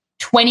like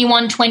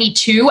 21,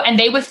 22 and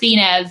they were seen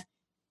as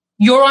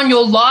you're on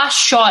your last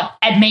shot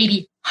at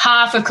maybe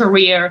half a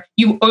career,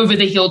 you over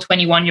the hill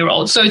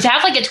 21-year-old. So to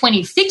have like a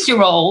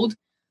 26-year-old,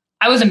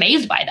 I was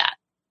amazed by that.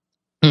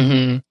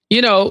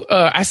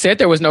 I said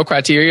there was no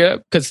criteria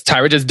because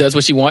Tyra just does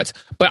what she wants.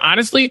 But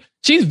honestly,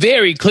 she's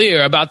very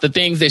clear about the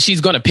things that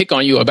she's going to pick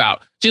on you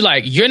about. She's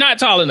like, you're not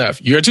tall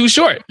enough. You're too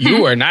short.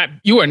 You are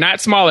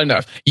not small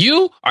enough.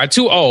 You are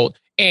too old.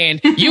 And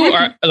you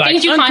are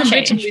like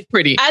unconventionally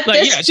pretty. At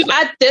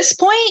this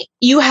point,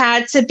 you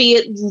had to be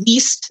at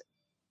least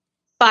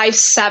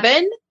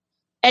 5'7".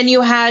 And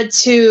you had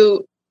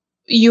to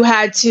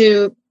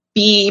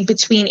be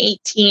between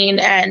 18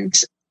 and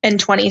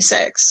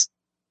 26.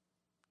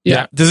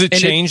 Yeah. Does it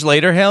change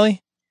later,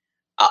 Haley?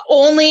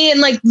 Only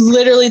in like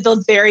literally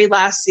the very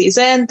last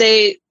season,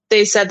 they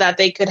said that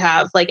they could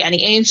have like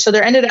any age. So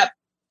there ended up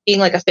being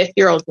like a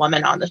 50-year-old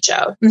woman on the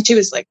show, and she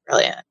was like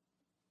brilliant.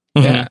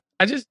 Yeah.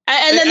 And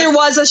then there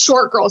was a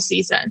short girl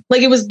season.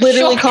 Like it was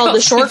literally called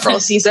the short girl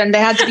season. They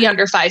had to be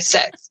under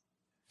 5'6".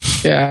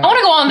 Yeah. I want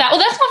to go on that. Well,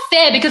 that's not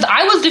fair because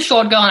I was the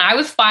short girl and I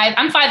was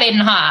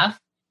 5'8.5",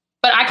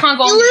 but I can't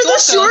go on the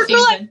short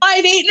girl at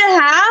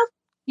 5'8.5"?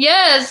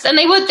 Yes, and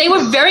they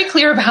were very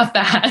clear about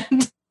that.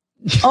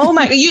 Oh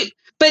my!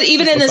 But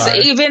even in this,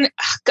 even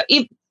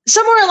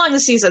somewhere along the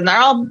season, they're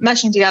all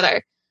meshing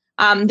together.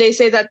 They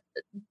say that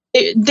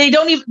they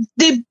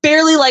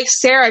barely like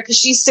Sarah because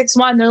she's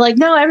 6'1". They're like,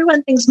 no,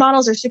 everyone thinks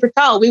models are super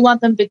tall. We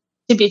want them to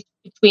be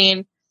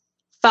between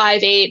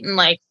 5'8" and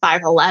like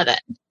 5'11".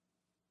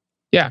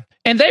 Yeah.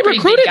 And they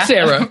recruited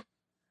Sarah.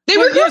 They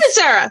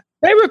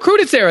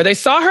recruited Sarah. They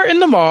saw her in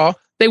the mall.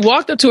 They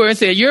walked up to her and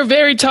said, you're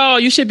very tall.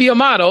 You should be a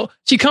model.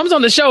 She comes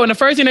on the show. And the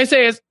first thing they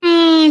say is,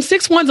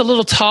 6'1's a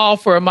little tall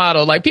for a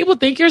model. Like people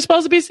think you're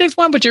supposed to be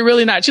 6'1, but you're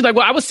really not. She's like,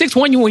 well, I was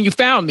 6'1 when you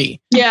found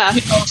me. Yeah.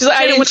 She's like,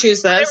 I didn't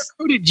choose this.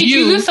 Did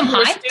you lose some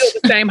height?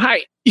 Still the same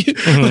height.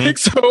 Like,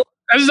 so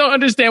I just don't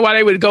understand why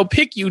they would go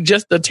pick you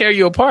just to tear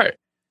you apart.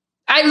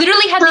 I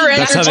literally had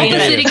the exact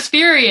opposite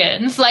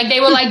experience. Like they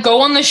were like,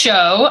 go on the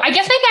show. I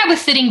guess maybe I was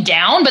sitting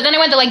down, but then I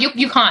went to like,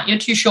 you can't, you're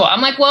too short. I'm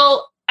like,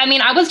 well, I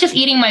mean, I was just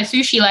eating my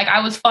sushi. Like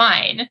I was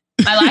fine.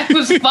 My life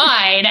was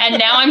fine. And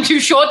now I'm too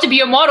short to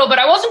be a model, but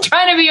I wasn't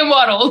trying to be a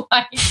model.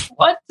 Like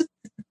what?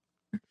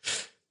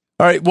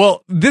 All right.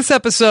 Well, this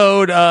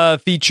episode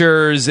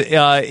features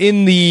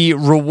in the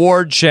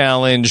reward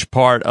challenge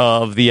part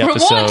of the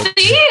episode. Reward?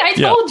 See? I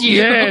told you.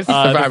 Yes,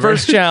 the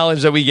first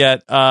challenge that we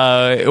get,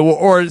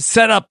 or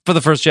set up for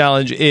the first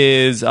challenge,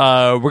 is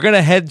we're going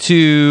to head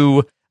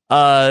to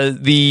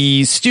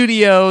the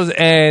studios,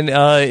 and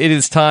it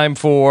is time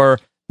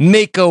for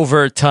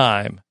makeover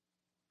time.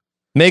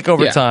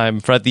 Makeover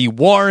time for the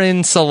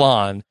Warren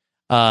Salon,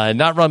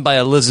 not run by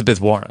Elizabeth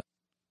Warren.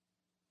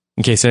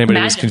 In case anybody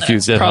was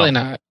confused, probably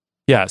not.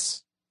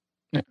 Yes.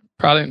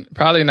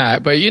 Probably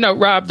not. But,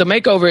 Rob, the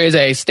makeover is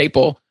a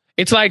staple.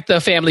 It's like the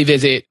family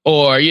visit,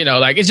 or,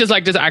 it's just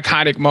like this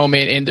iconic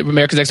moment in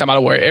America's Next Top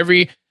Model where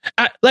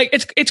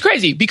it's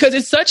crazy because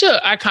it's such an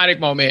iconic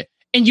moment,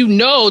 and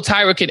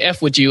Tyra can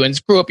F with you and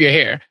screw up your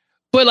hair.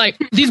 But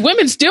these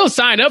women still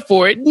sign up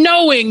for it,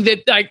 knowing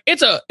that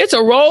it's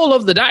a roll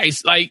of the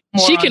dice.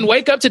 She can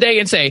wake up today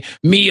and say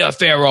Mia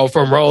Farrow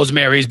from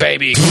Rosemary's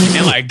Baby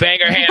and bang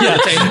her hand on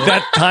the table.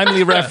 That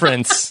timely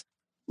reference.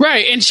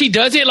 Right, and she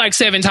does it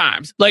 7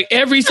 times,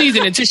 every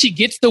season until she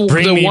gets the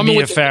woman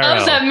with Farrow.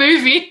 Loves that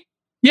movie.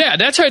 Yeah,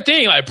 that's her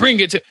thing. Bring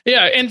it to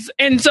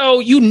and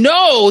so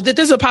that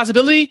there's a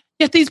possibility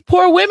that these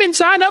poor women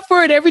sign up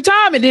for it every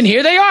time, and then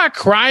here they are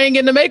crying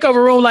in the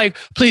makeover room,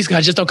 please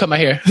God, just don't cut my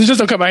hair, just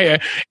don't cut my hair,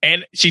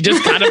 and she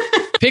just kind of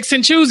picks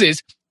and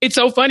chooses. It's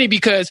so funny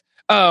because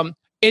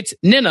it's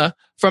Nina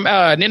from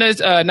Nina's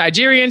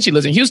Nigerian. She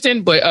lives in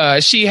Houston,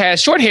 but she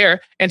has short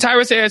hair, and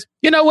Tyra says,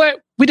 "You know what?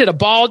 We did a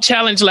bald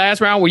challenge last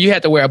round where you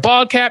had to wear a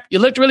bald cap. You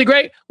looked really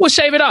great. We'll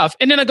shave it off."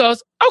 And Nina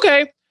goes,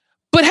 "Okay."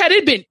 But had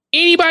it been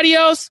anybody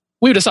else,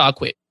 we would have saw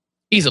quit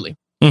easily.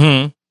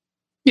 Mm-hmm.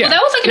 Yeah. Well,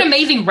 that was an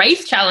amazing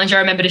race challenge. I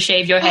remember, to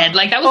shave your head.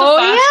 That was a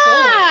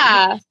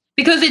fast forward.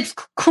 Because it's a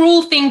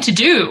cruel thing to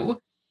do.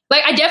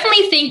 I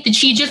definitely think that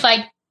she just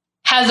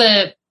has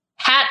a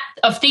hat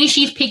of things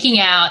she's picking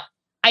out.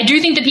 I do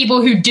think the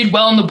people who did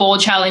well in the bald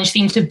challenge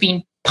seem to have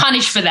been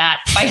punished for that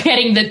by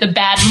getting the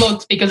bad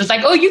looks, because it's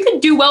oh, you can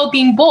do well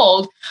being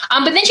bald.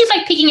 But then she's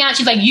picking out,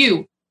 she's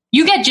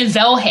you get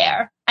Giselle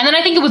hair. And then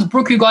I think it was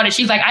Brooke who got it.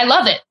 She's I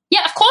love it.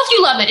 Yeah, of course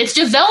you love it. It's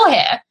Giselle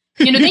hair.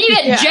 Then you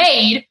get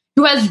Jade,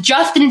 who has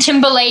Justin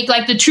Timberlake,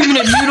 the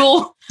 2-minute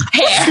noodle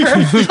hair.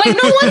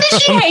 No wonder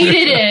she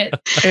hated it.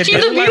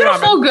 She's a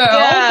beautiful girl.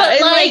 Yeah,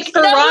 but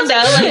for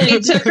Rhonda, they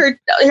took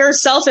her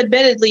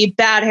self-admittedly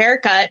bad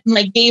haircut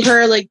and gave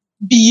her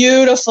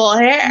beautiful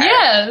hair.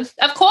 Yes,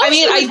 of course.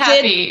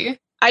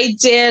 I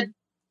did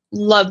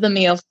love the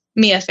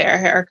Mia Farrow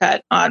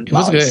haircut on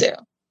Molly Sue.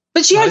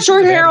 But she had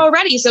short hair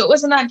already, so it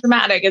wasn't that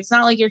dramatic. It's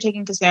not like you're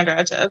taking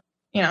Cassandra to,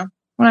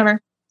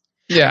 whatever.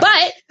 Yeah.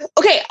 But,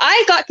 okay,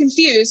 I got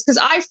confused because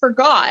I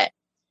forgot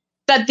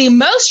that the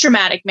most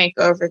dramatic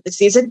makeover this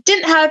season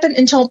didn't happen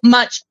until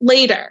much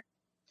later,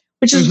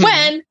 which is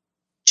when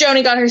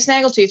Joni got her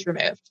snaggletooth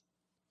removed.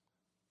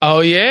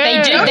 Oh,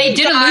 yeah. They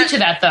did allude to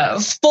that, though.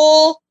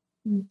 Full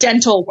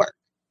dental work.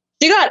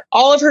 She got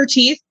all of her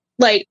teeth,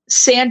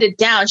 sanded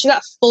down. She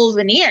got full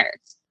veneers.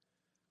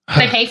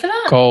 They pay for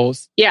that?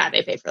 Coles. Yeah,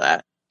 they pay for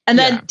that. And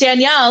then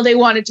Danielle, they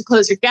wanted to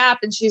close her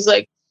gap, and she's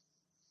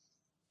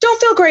don't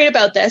feel great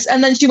about this.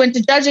 And then she went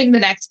to judging the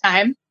next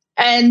time,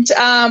 and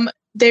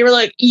they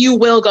were you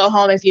will go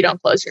home if you don't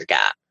close your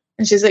gap.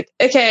 And she's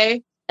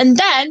okay. And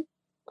then,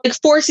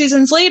 4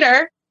 seasons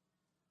later,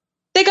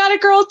 they got a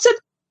girl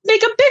to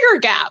make a bigger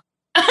gap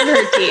in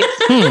her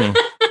teeth.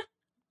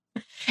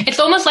 It's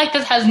almost like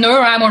this has no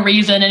rhyme or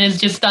reason and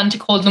is just done to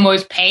cause the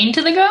most pain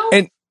to the girl.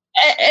 And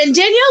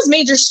Danielle's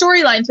major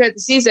storyline throughout the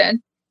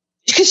season,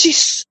 because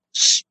she's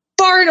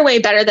far and away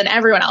better than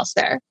everyone else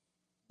there.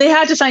 They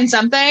had to find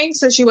something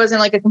so she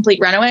wasn't a complete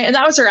runaway. And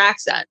that was her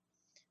accent.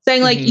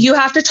 Saying you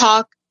have to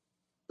talk,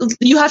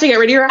 you have to get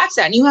rid of your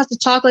accent. You have to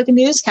talk like a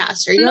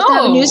newscaster. You have to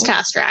have a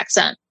newscaster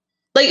accent.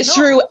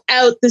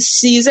 Throughout the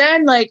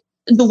season,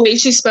 the way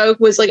she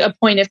spoke was a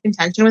point of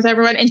contention with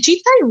everyone. And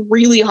she tried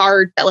really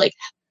hard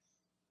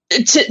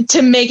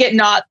to make it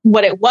not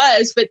what it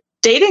was, but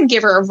they didn't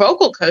give her a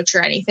vocal coach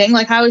or anything.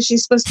 How is she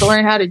supposed to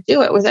learn how to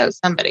do it without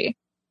somebody?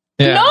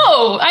 Yeah.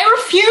 No, I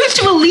refuse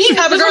to believe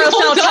have a girl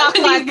talk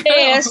like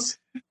this.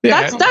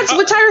 Yeah. That's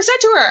what Tyra said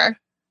to her.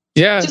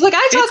 Yeah, she's I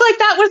talk like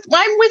that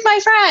I'm with my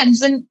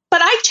friends,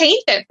 but I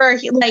changed it for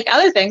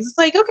other things.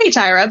 It's okay,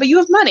 Tyra, but you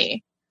have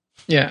money.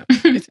 Yeah,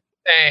 it's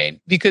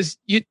insane because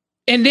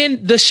and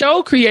then the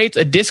show creates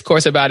a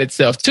discourse about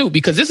itself too,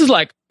 because this is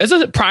a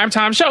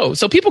primetime show.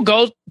 So people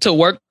go to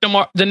work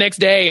the next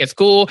day at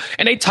school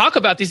and they talk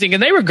about these things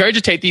and they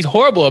regurgitate these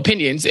horrible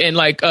opinions and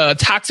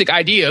toxic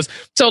ideas.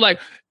 So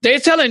they're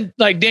telling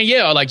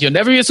Danielle, you'll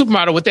never be a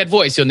supermodel with that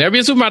voice. You'll never be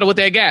a supermodel with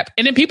that gap.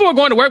 And then people are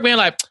going to work being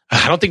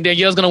I don't think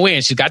Danielle's going to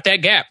win. She's got that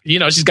gap.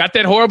 She's got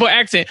that horrible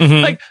accent.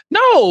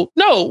 No,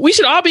 we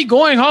should all be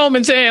going home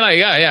and saying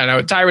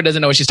no, Tyra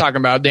doesn't know what she's talking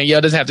about.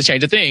 Danielle doesn't have to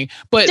change a thing.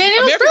 But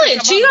Danielle's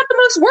brilliant. She got the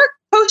most work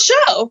post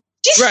show.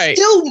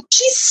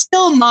 She's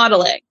still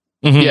modeling.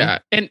 Mhm. Yeah.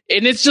 And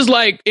it's just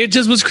like, it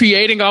just was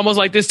creating almost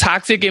like this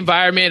toxic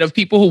environment of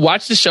people who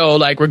watch the show,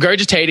 like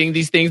regurgitating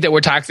these things that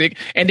were toxic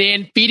and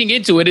then feeding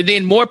into it. And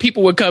then more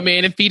people would come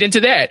in and feed into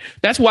that.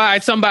 That's why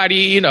somebody,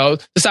 you know,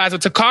 the size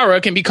of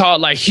Takara can be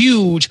called like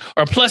huge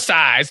or plus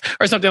size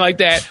or something like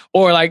that.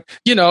 Or like,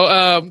 you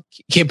know,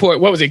 what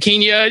was it?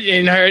 Kenya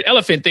and her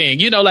elephant thing,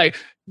 you know, like,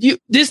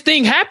 this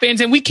thing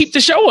happens and we keep the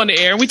show on the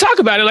air and we talk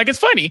about it like it's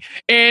funny.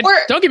 And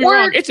don't get me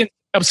wrong, it's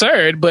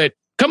absurd, but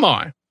come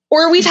on.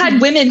 Or we've had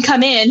women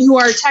come in who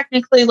are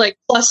technically like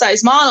plus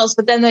size models,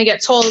 but then they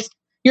get told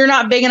you're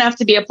not big enough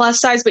to be a plus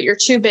size, but you're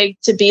too big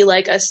to be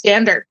like a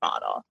standard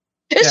model.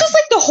 It's just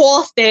like the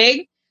whole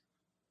thing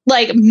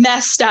like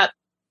messed up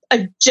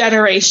a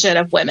generation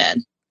of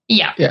women.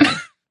 Yeah.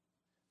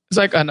 It's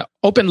like an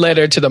open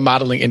letter to the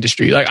modeling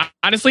industry. Like,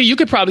 honestly, you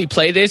could probably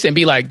play this and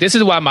be like, this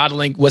is why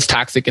modeling was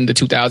toxic in the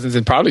 2000s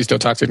and probably still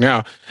toxic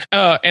now.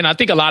 And I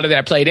think a lot of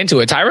that played into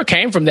it. Tyra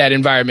came from that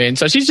environment.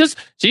 So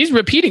she's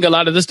repeating a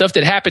lot of the stuff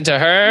that happened to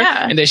her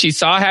and that she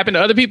saw happen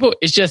to other people.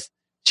 It's just,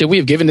 should we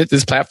have given it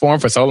this platform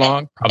for so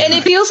long? Probably and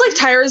not. It feels like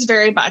Tyra's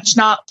very much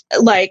not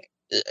like,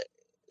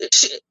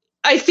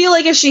 I feel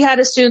like if she had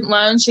a student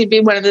loan, she'd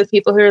be one of the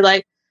people who are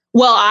like,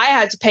 well, I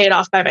had to pay it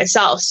off by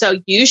myself, so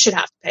you should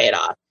have to pay it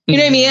off. You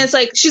know what I mean? It's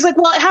like, she's like,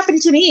 well, it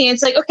happened to me.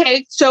 It's like,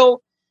 okay,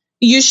 so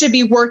you should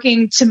be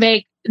working to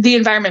make the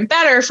environment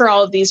better for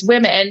all of these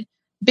women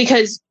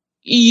because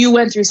you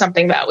went through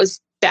something that was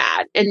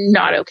bad and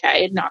not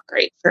okay and not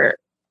great for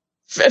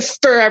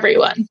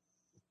everyone.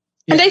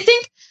 Yeah. And I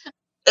think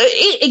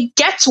it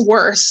gets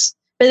worse,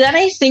 but then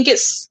I think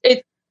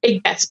it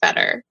gets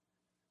better.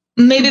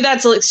 Maybe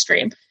that's a little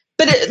extreme,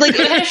 but it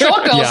had a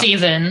short girl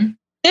season.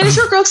 It was a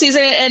short girl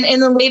season, and in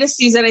the latest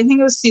season, I think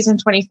it was season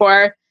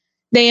 24.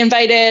 They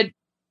invited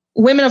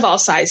women of all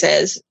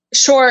sizes,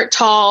 short,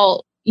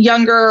 tall,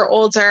 younger,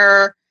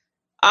 older.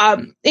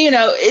 You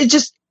know,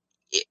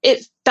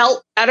 it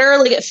felt better.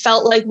 Like it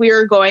felt like we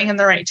were going in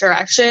the right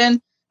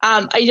direction.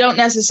 I don't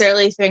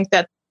necessarily think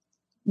that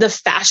the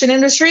fashion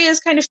industry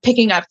is kind of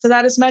picking up to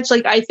that as much.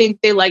 Like, I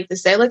think they like to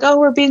say like, oh,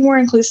 we're being more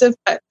inclusive.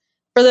 But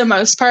for the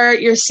most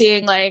part, you're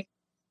seeing like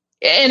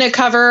in a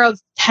cover of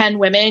 10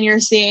 women, you're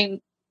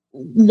seeing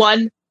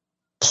one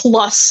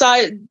plus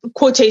size,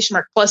 quotation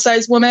mark, plus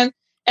size woman.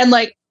 And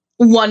like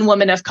one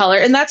woman of color,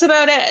 and that's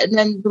about it. And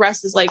then the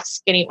rest is like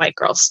skinny white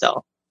girls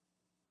still.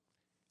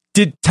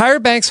 Did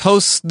Tyra Banks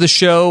host the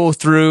show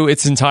through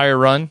its entire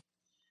run?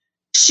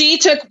 She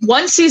took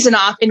one season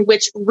off in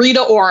which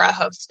Rita Ora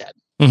hosted.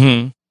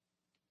 Mm-hmm.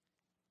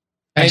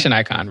 Fashion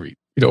icon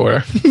Rita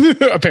Ora,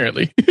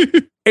 apparently.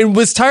 And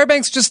was Tyra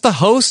Banks just the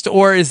host,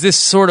 or is this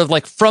sort of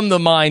like from the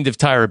mind of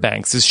Tyra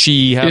Banks? Does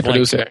she have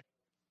producer?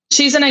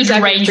 She's an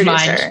executive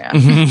producer. Yeah.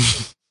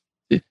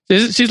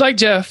 Mm-hmm. She's like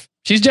Jeff.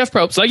 She's Jeff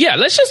Probst. Like, yeah,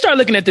 let's just start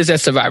looking at this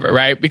as Survivor,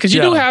 right? Because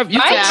you do have,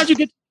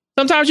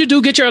 sometimes you do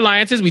get your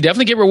alliances. We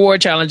definitely get reward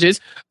challenges.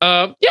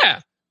 Yeah.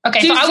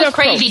 Okay, so I was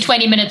crazy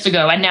 20 minutes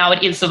ago, and now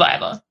it is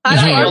Survivor.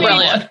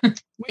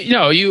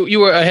 You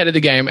were ahead of the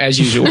game as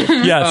usual.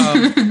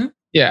 Yes.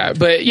 Yeah,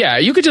 but yeah,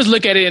 you could just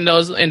look at it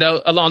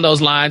along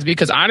those lines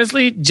because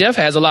honestly, Jeff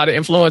has a lot of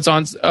influence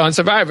on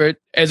Survivor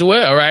as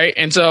well, right?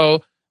 And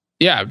so,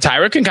 yeah,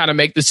 Tyra can kind of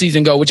make the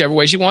season go whichever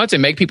way she wants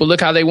and make people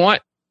look how they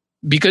want.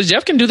 Because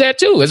Jeff can do that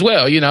too, as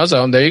well, you know.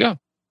 So there you go.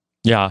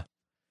 Yeah.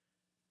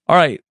 All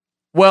right.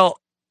 Well,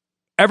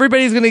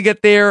 everybody's going to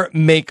get their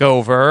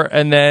makeover,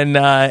 and then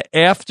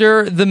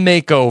after the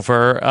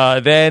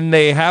makeover, then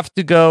they have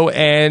to go.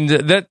 And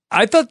that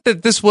I thought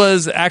that this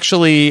was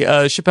actually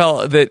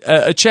Chappelle, that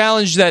a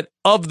challenge that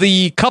of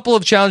the couple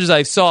of challenges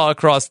I saw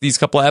across these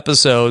couple of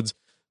episodes,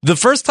 the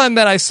first time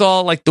that I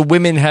saw like the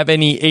women have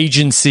any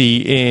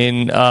agency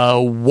in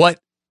what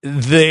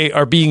they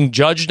are being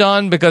judged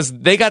on, because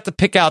they got to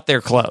pick out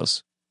their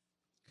clothes.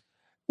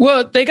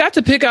 Well, they got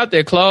to pick out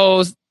their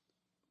clothes,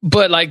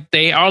 but like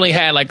they only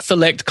had like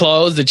select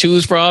clothes to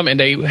choose from, and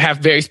they have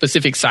very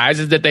specific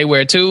sizes that they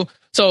wear too.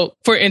 So,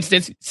 for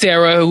instance,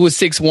 Sarah, who is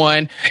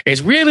 6'1",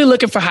 is really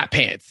looking for hot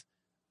pants.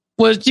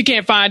 Well, you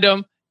can't find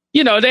them.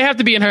 You know, they have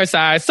to be in her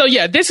size. So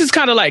yeah, this is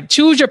kind of like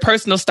choose your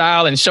personal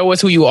style and show us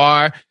who you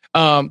are.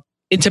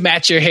 And to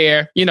match your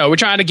hair, you know, we're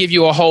trying to give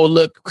you a whole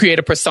look, create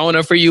a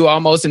persona for you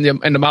almost in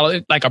the model,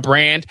 like a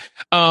brand.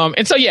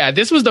 And so, yeah,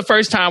 this was the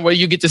first time where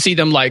you get to see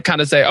them like kind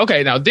of say,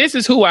 okay, now this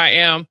is who I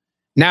am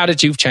now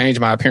that you've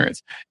changed my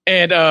appearance.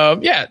 And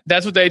yeah,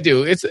 that's what they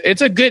do.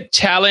 It's a good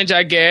challenge,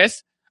 I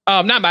guess.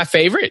 Not my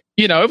favorite.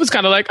 You know, it was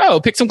kind of like, oh,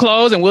 pick some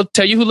clothes and we'll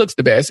tell you who looks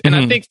the best. And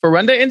I think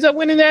Farunda ends up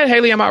winning that.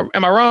 Haley, am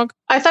I wrong?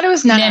 I thought it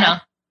was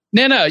Nana.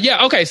 Nana,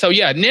 yeah, okay, so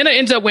yeah, Nana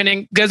ends up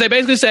winning because they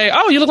basically say,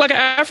 oh, you look like an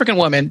African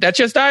woman. That's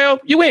your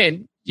style. You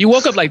win. You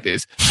woke up like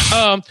this.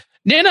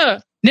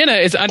 Nana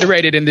is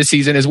underrated in this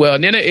season as well.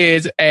 Nana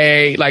is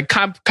a like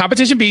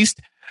competition beast.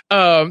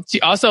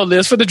 She also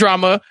lives for the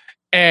drama,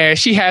 and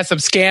she has some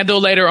scandal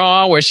later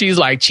on where she's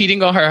like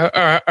cheating on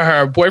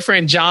her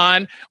boyfriend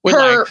John with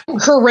her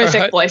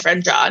horrific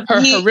boyfriend John.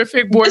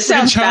 Horrific boyfriend. This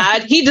sounds John.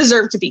 bad. He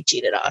deserved to be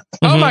cheated on.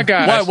 Oh my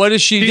god! What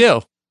does she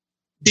do?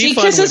 She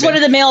kisses one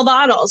of the male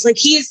models. Like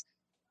he's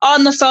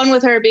on the phone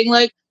with her being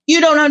like, you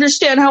don't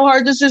understand how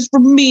hard this is for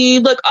me.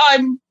 Like,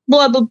 I'm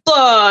blah, blah,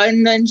 blah.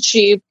 And then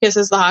she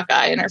kisses the hot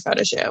guy in her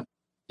photo shoot.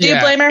 Do you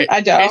blame her?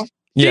 I don't.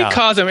 She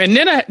calls him, and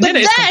Nina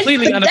is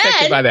completely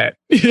unaffected by that.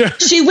 Yeah.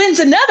 She wins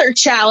another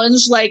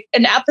challenge, like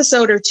an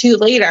episode or two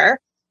later,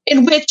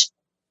 in which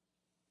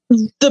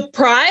the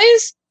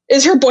prize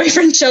is her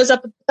boyfriend shows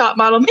up at the top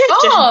model mansion.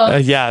 Oh,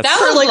 yes. That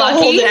for was like lucky.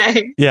 a whole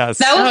day. Yes.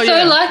 That was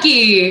so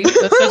lucky.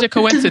 That's such a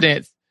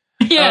coincidence.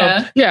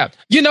 Yeah.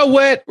 You know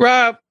what,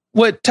 Rob?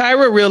 What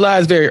Tyra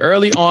realized very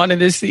early on in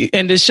this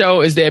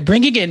show is that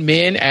bringing in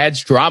men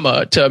adds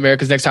drama to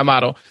America's Next Top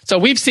Model. So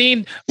we've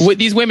seen with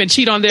these women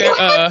cheat on their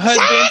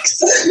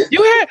husbands.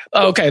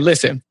 Okay,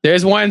 listen.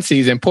 There's one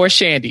season. Poor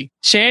Shandy.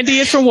 Shandy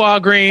is from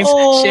Walgreens.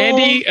 Oh.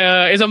 Shandy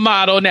is a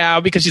model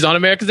now because she's on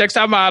America's Next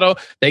Top Model.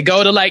 They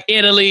go to like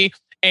Italy,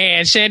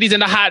 and Shandy's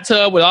in the hot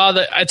tub with all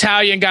the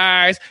Italian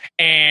guys,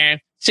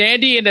 and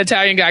Shandy and the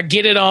Italian guy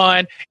get it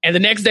on, and the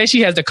next day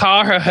she has to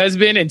call her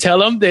husband and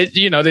tell him that,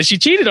 that she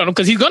cheated on him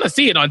because he's going to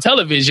see it on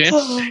television.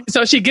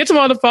 So she gets him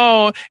on the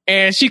phone,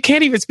 and she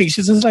can't even speak.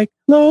 She's just like,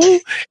 "Hello,"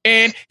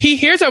 and he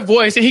hears her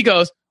voice, and he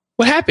goes,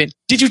 "What happened?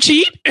 Did you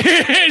cheat?"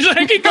 It's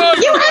like he goes,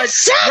 You had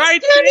sex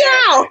right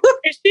now.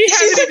 And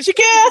she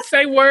can't even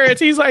say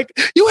words. He's like,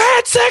 "You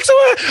had sex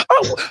with her?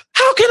 Oh,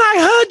 how can I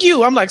hug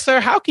you?" I'm like,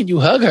 "Sir, how can you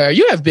hug her?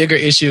 You have bigger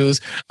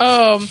issues."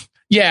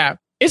 Yeah.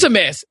 It's a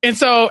mess. And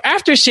so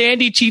after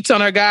Shandy cheats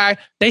on her guy,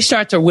 they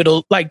start to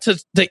whittle, like to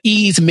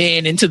ease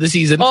men into the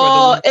season.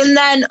 And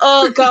then,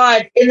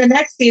 God, in the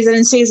next season,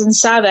 in season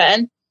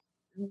 7,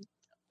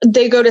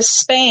 they go to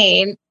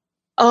Spain.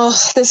 Oh,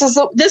 this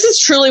is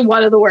truly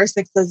one of the worst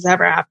things that's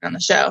ever happened on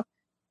the show.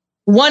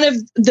 One of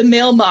the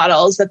male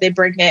models that they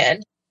bring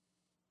in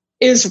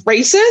is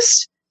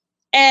racist.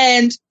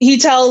 And he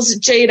tells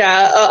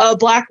Jada, a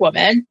black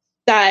woman,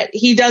 that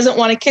he doesn't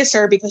want to kiss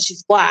her because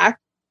she's black.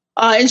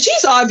 And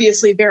she's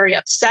obviously very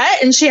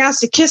upset, and she has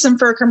to kiss him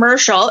for a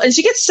commercial, and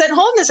she gets sent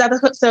home this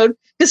episode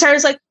because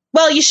Tyra's like,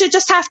 "Well, you should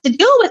just have to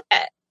deal with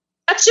it.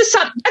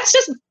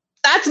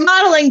 That's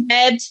modeling,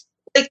 babes."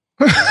 Like,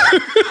 are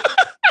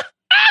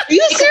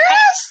you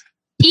serious?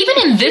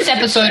 Even in this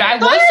episode, I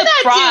was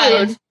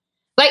surprised.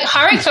 Like,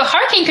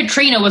 Hurricane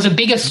Katrina was a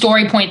bigger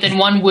story point than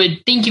one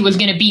would think it was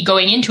going to be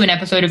going into an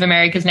episode of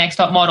America's Next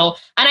Top Model.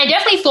 And I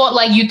definitely thought,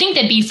 like, you'd think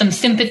there'd be some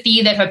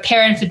sympathy that her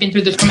parents had been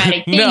through this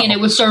traumatic thing and it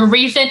was so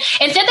recent.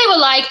 Instead, they were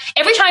like,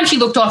 every time she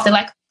looked off, they're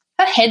like,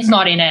 her head's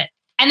not in it.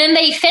 And then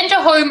they sent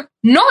her home,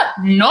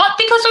 not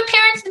because her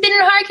parents had been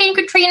in Hurricane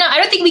Katrina.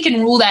 I don't think we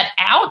can rule that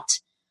out.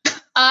 And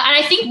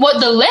I think what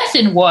the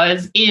lesson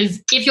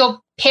is if your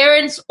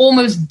parents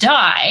almost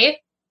die,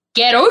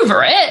 get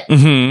over it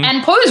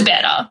and pose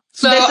better.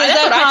 So this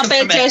is a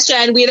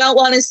competition. We don't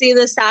want to see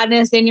the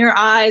sadness in your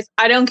eyes.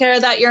 I don't care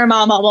that your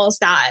mom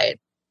almost died.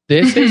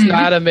 This is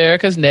not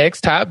America's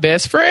Next Top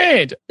Best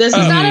Friend. This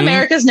is not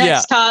America's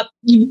Next Top.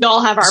 You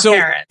all have our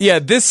parents. Yeah,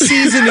 this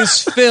season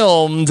is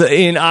filmed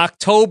in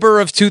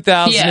October of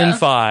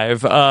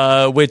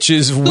 2005, which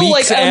is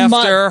weeks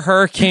after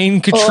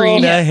Hurricane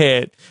Katrina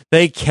hit.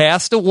 They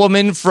cast a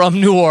woman from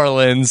New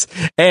Orleans,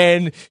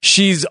 and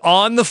she's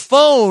on the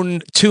phone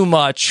too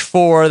much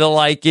for the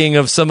liking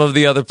of some of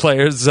the other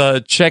players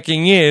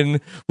checking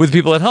in with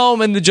people at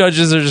home, and the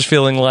judges are just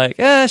feeling like,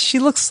 she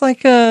looks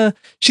like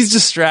she's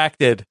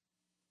distracted.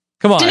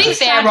 Come on. To be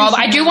fair, Rob,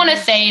 I do want to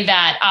say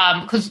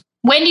that because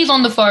Wendy's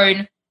on the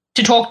phone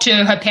to talk to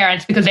her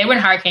parents because they were in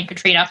Hurricane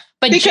Katrina.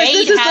 But because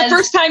Jade this is the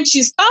first time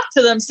she's talked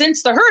to them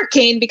since the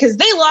hurricane because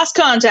they lost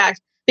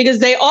contact because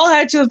they all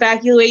had to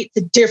evacuate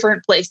to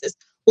different places.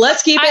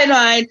 Let's keep in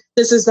mind,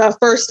 this is the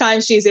first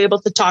time she's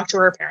able to talk to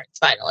her parents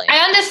finally. I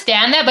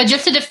understand that, but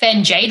just to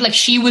defend Jade, like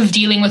she was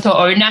dealing with her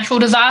own natural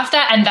disaster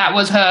and that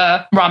was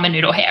her ramen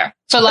noodle hair.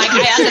 So like I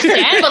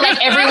understand, but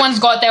like everyone's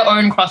got their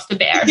own cross to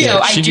bear. Yeah, so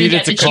I do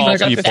get to that call she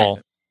was people.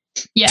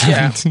 upset.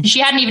 Yeah. She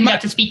hadn't even got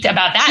to speak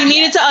about that. She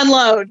needed to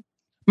unload.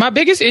 My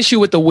biggest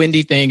issue with the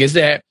Wendy thing is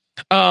that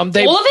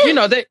they, all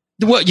of it?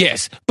 Well,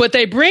 yes, but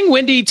they bring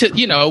Wendy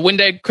to, when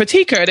they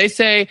critique her, they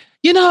say,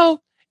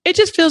 it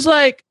just feels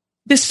like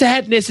this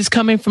sadness is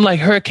coming from like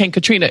Hurricane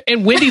Katrina.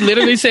 And Wendy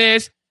literally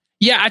says,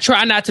 yeah, I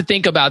try not to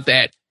think about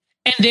that.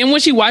 And then when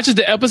she watches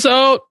the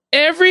episode,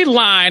 every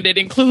line that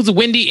includes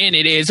Wendy in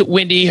it is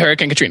Wendy,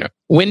 Hurricane Katrina.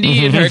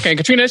 Wendy and Hurricane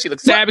Katrina. She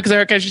looks sad because of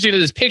Hurricane Katrina.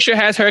 This picture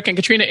has Hurricane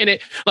Katrina in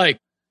it. Like,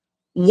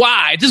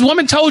 why? This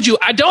woman told you,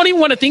 I don't even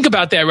want to think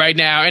about that right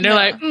now. And they're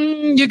like,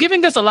 you're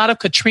giving us a lot of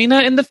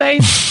Katrina in the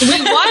face.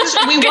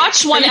 We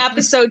watched one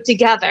episode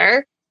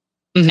together.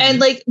 And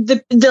like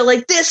the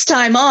like this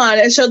time on,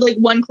 it showed like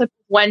one clip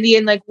of Wendy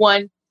and like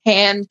one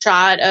hand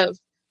shot of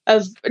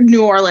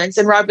New Orleans.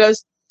 And Rob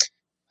goes,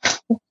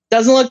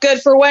 doesn't look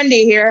good for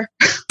Wendy here.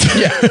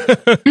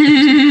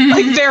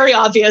 Like very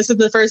obvious in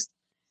the first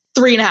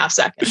 3.5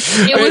 seconds.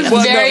 It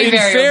was very, in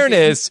very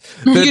fairness,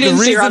 the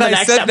reason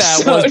I said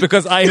that was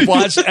because I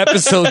watched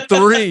episode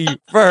 3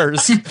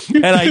 first,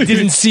 and I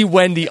didn't see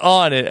Wendy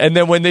on it. And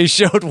then when they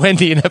showed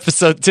Wendy in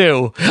episode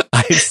 2,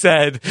 I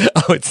said,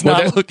 "Oh, it's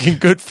not looking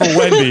good for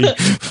Wendy,"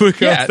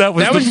 because that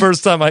was the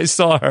first time I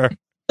saw her.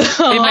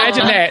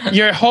 Imagine that.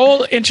 Your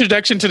whole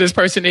introduction to this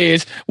person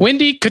is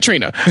Wendy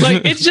Katrina.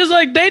 Like, it's just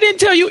like they didn't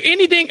tell you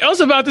anything else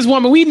about this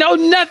woman. We know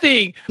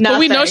nothing. But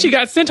we know she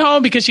got sent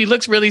home because she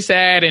looks really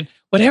sad, and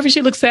whatever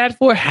she looks sad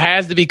for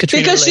has to be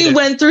Katrina because related. she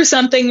went through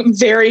something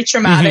very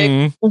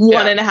traumatic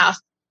 1.5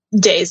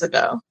 days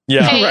ago.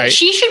 Yeah, hey, right.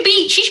 She should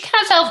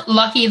count herself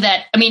lucky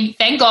that, I mean,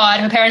 thank God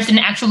her parents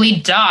didn't actually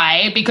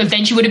die, because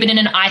then she would have been in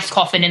an ice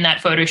coffin in that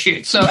photo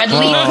shoot. So at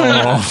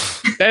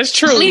least that's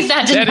true. At least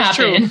that didn't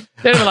happen. True.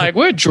 They're like,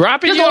 we're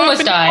dropping you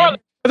off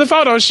for the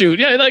photo shoot.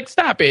 Yeah, like,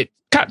 stop it.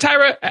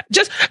 Tyra, I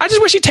just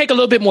wish you'd take a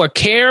little bit more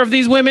care of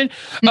these women.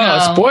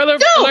 Spoiler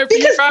alert,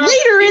 because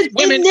later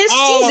in this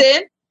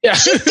season,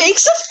 she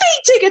fakes a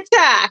fainting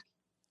attack.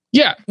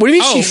 Yeah. What do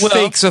you mean she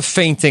fakes a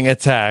fainting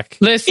attack?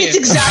 Listen. It's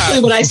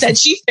exactly what I said.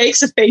 She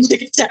fakes a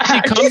fainting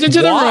attack. She comes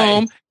into the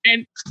room,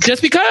 and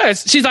just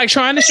because she's like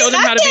trying to show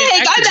them how to be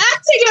an actor. I'm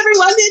acting,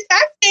 everyone. It's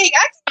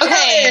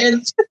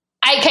acting.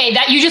 Okay,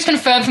 that you just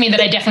confirmed for me that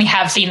I definitely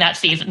have seen this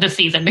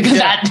season, because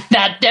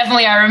that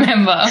definitely I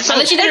remember.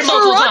 Unless she did it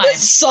multiple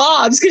times.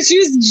 Sobs because she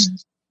was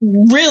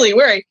really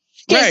worried.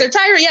 Okay, so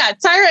Tyra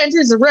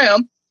enters the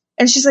room,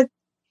 and she's like,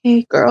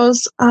 "Hey,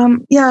 girls,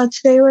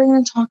 today we're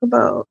going to talk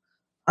about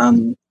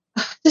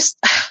just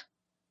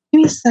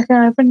give me a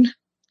second.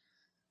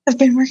 I've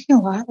been working a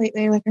lot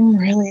lately. Like, I'm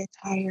really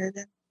tired.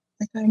 And,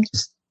 like, I'm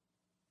just..."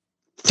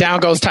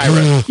 Down goes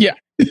Tyra. Yeah.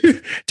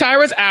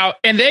 Tyra's out,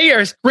 and they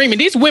are screaming.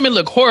 These women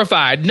look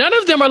horrified. None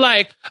of them are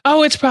like,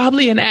 "Oh, it's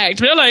probably an act."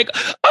 They're like,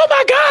 "Oh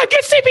my God,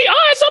 get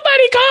CPR!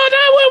 Somebody call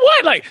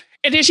 911!" Like,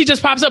 and then she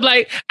just pops up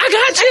like, "I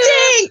got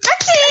you."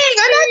 Acting.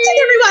 I'm acting,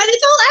 everyone.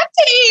 It's all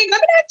acting.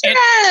 I'm an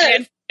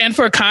actress. And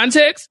for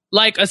context,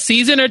 like a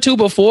season or two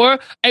before,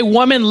 a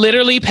woman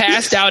literally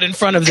passed out in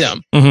front of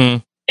them. Mm-hmm.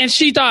 And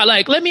she thought,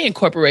 like, let me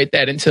incorporate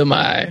that into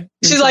my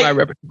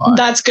repertoire.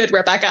 That's good,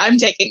 Rebecca. I'm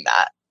taking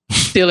that.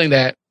 Stealing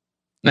that.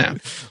 No.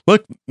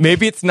 Look,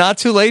 maybe it's not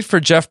too late for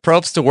Jeff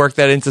Probst to work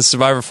that into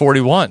Survivor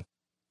 41.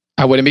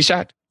 I wouldn't be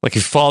shocked. Like, he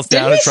falls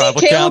down Didn't at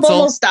Tribal Caleb Council.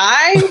 Almost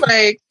die?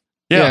 Like,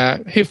 yeah,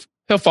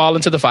 he'll fall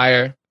into the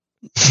fire.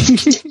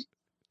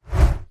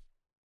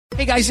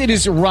 Hey guys, it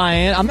is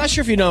Ryan. I'm not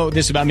sure if you know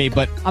this about me,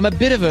 but I'm a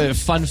bit of a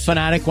fun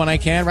fanatic when I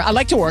can. I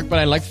like to work, but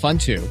I like fun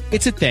too.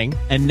 It's a thing.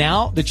 And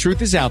now the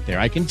truth is out there.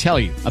 I can tell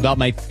you about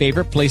my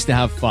favorite place to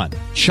have fun.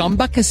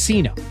 Chumba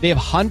Casino. They have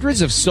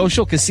hundreds of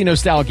social casino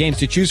style games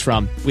to choose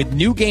from with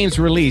new games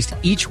released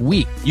each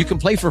week. You can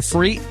play for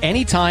free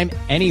anytime,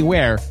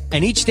 anywhere.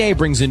 And each day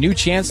brings a new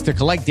chance to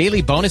collect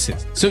daily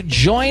bonuses. So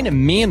join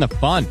me in the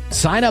fun.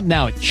 Sign up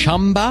now at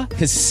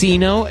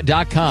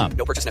ChumbaCasino.com.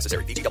 No purchase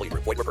necessary. VGW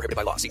Group. Void where prohibited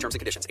by law. See terms and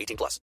conditions.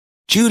 18+.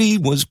 Judy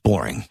was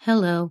boring.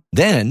 Hello.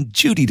 Then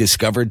Judy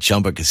discovered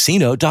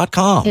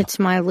ChumbaCasino.com. It's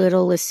my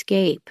little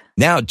escape.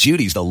 Now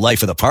Judy's the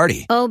life of the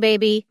party. Oh,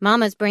 baby,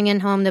 mama's bringing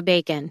home the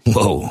bacon.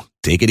 Whoa,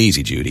 take it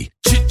easy, Judy.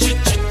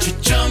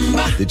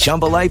 The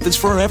Chumba life is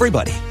for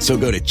everybody. So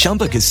go to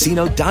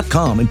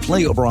ChumbaCasino.com and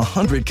play over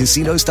 100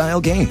 casino-style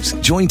games.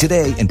 Join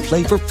today and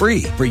play for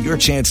free for your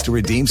chance to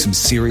redeem some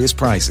serious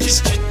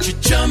prizes.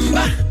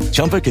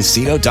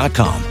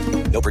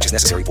 ChumbaCasino.com. No purchase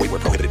necessary. Void where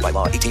prohibited by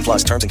law.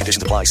 18+. Terms and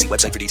conditions apply. See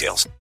website for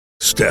details.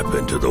 Step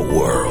into the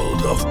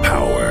world of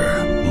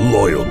power,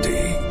 loyalty,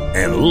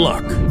 and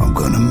luck. I'm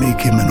going to make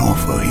him an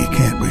offer he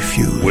can't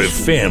refuse. With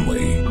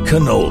family,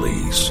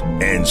 cannolis,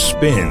 and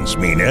spins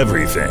mean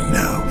everything.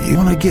 Now, you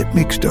want to get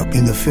mixed up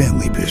in the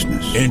family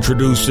business.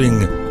 Introducing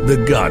The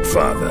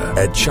Godfather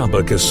at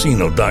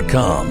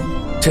ChumbaCasino.com.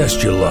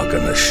 Test your luck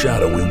in the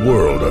shadowy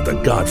world of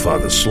The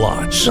Godfather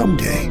slot.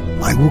 Someday,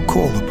 I will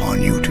call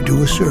upon you to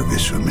do a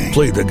service for me.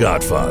 Play The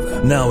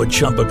Godfather now at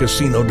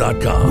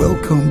ChumbaCasino.com.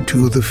 Welcome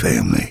to the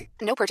family.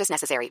 No purchase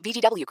necessary.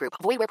 VGW Group.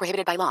 Void where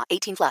prohibited by law.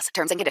 18+.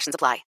 Terms and conditions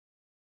apply.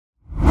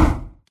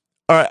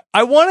 All right.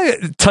 I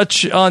want to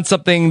touch on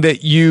something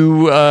that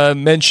you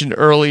mentioned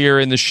earlier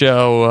in the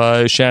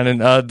show, Shannon.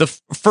 The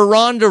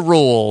Ferranda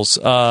rules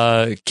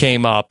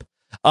came up.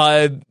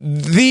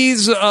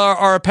 These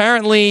are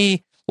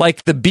apparently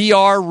like the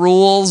BR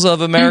rules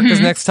of America's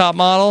Next Top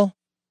Model.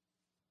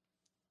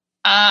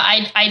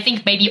 I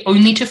think maybe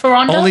only to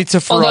Ferranda. Only to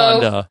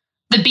Ferranda. Although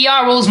the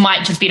BR rules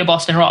might just be to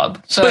Boston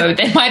Rob. So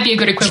there might be a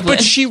good equivalent.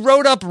 But she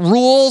wrote up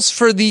rules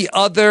for the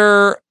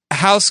other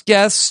house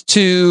guests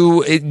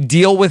to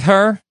deal with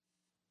her?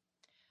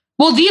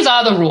 Well, these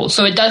are the rules.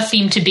 So it does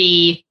seem to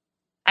be,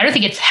 I don't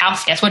think it's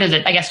house guests. What is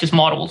it? I guess just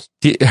models.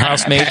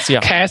 Housemates, yeah.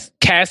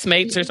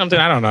 Castmates or something.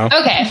 I don't know.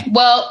 Okay.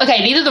 Well,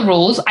 these are the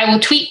rules. I will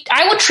treat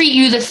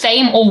you the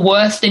same or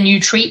worse than you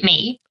treat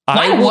me.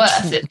 I will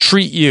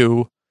treat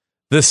you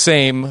the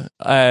same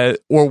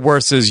or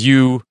worse as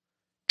you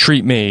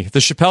treat me. The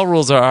Chappelle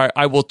rules are,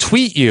 I will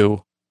tweet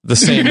you the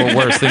same or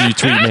worse than you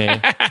tweet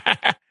me.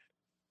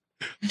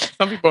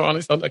 Some people are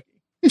only so lucky.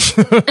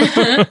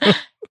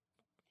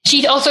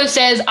 She also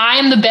says, I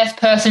am the best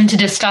person to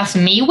discuss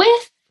me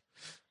with.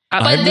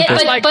 But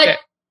I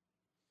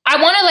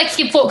want to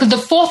skip forward because the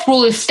fourth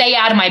rule is stay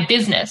out of my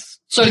business.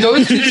 So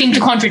those two seem to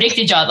contradict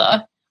each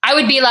other. I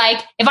would be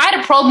like, if I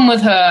had a problem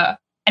with her,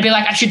 I'd be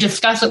like, I should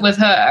discuss it with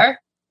her.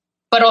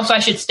 but also I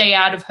should stay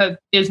out of her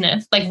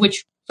business. Like,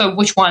 which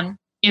one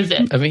is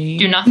it? I mean,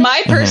 do nothing.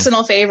 My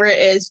personal favorite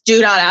is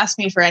do not ask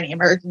me for any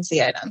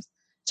emergency items.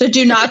 So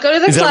do not go to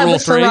the club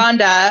with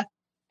Ferranda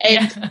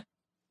and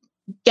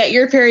get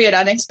your period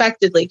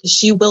unexpectedly, because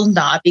she will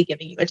not be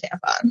giving you a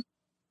tampon.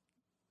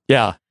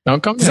 Yeah.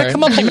 Don't come. Does that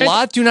come up a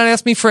lot? Do not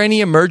ask me for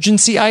any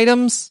emergency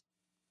items.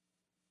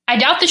 I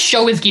doubt the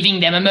show is giving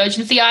them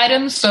emergency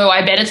items, so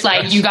I bet it's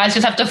like you guys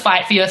just have to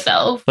fight for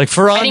yourself. Like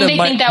Ferranda, I think they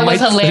think that was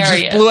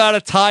hilarious. Just blew out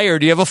a tire.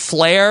 Do you have a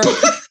flare?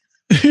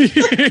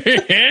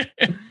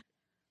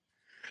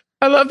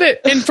 I love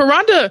it. And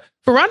Ferranda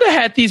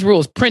had these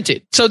rules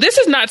printed. So this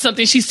is not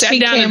something she sat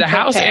down in the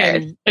house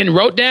and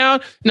wrote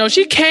down. No,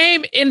 she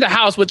came in the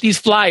house with these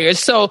flyers.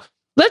 So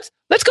let's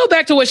go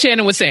back to what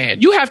Shannon was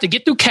saying. You have to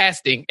get through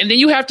casting, and then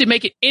you have to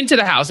make it into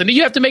the house, and then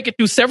you have to make it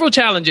through several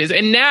challenges.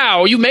 And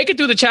now you make it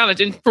through the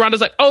challenge, and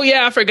Ferranda's like, oh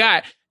yeah, I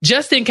forgot.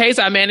 Just in case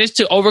I manage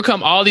to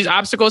overcome all these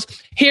obstacles,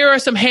 here are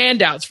some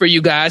handouts for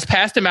you guys.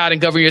 Pass them out and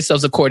govern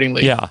yourselves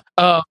accordingly. Yeah.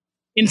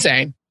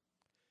 Insane.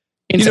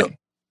 You know,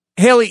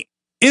 Haley,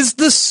 is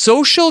the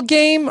social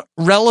game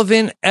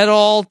relevant at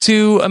all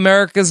to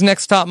America's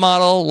Next Top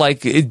Model? Like,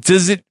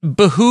 does it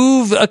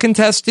behoove a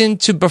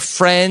contestant to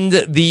befriend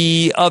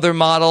the other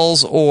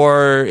models,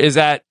 or is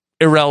that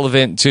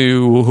irrelevant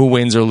to who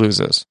wins or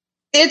loses?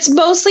 It's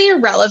mostly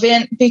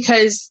irrelevant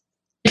because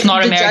it's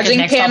not America's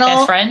Next Top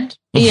Best Friend.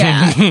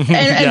 Yeah.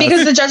 And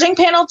because the judging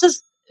panel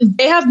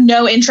they have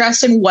no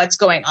interest in what's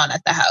going on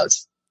at the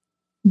house.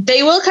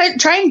 They will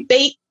try and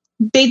bait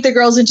the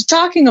girls into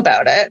talking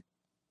about it,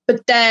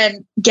 but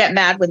then get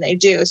mad when they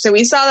do. So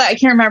we saw that. I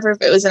can't remember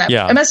if it was it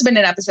must have been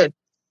in episode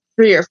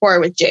 3 or 4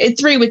 with Jade,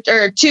 2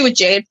 with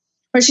Jade,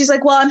 where she's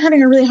like, well, I'm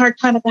having a really hard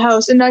time at the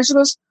house. And Nigel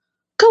goes,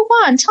 go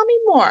on, tell me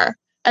more.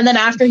 And then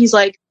after he's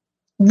like,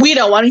 we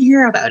don't want to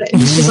hear about it.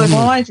 And she's like,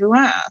 well, why'd you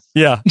laugh?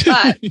 Yeah.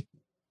 But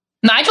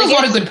Nigel's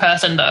not a good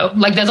person though.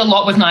 Like, there's a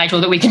lot with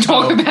Nigel that we can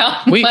talk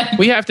about.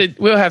 We'll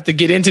have to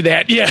get into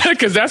that. Yeah.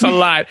 Cause that's a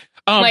lot.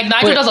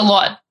 Nigel does a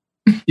lot.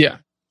 Yeah.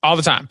 All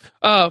the time.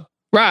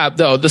 Rob,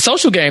 though, the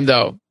social game,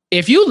 though,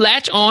 if you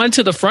latch on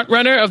to the front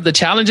runner of the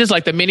challenges,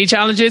 like the mini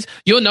challenges,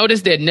 you'll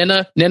notice that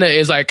Nina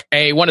is like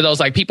one of those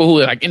like people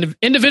who are like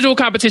individual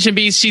competition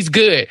beasts. She's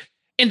good.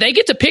 And they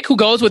get to pick who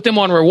goes with them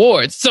on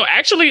rewards. So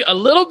actually a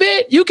little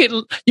bit,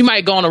 you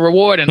might go on a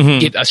reward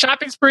and get a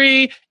shopping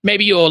spree.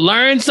 Maybe you'll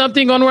learn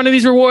something on one of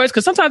these rewards,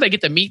 because sometimes they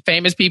get to meet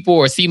famous people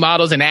or see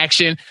models in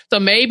action. So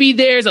maybe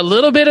there's a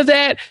little bit of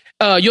that.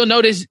 You'll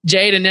notice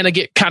Jade and Nina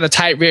get kind of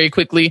tight very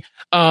quickly.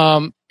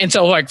 And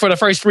so like for the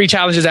first 3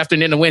 challenges after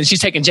Nina wins, she's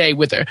taking Jade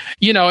with her,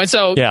 and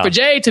so for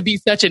Jade to be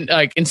such an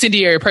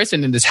incendiary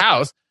person in this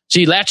house,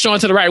 she latched on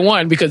to the right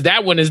one, because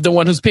that one is the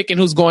one who's picking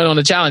who's going on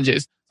the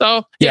challenges.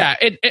 So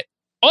it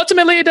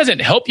ultimately it doesn't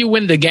help you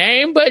win the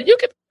game, but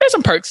there's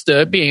some perks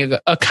to being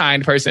a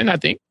kind person, I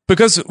think.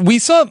 Because we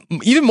saw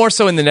even more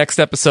so in the next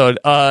episode,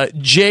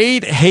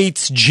 Jade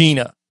hates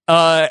Gina.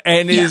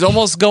 And is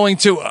almost going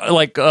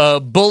to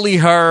bully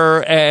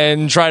her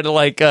and try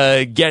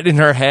to get in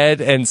her head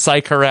and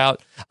psych her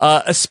out,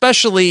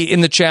 especially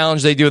in the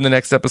challenge they do in the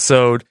next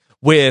episode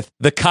with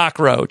the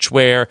cockroach,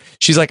 where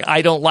she's like,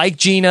 I don't like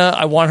Gina,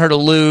 I want her to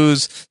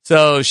lose,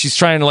 so she's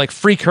trying to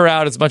freak her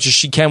out as much as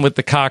she can with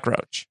the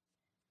cockroach.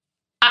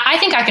 I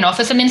think I can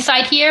offer some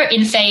insight here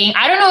in saying,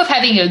 I don't know if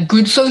having a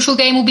good social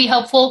game will be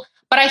helpful,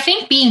 but I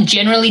think being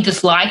generally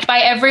disliked by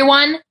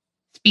everyone,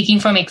 speaking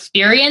from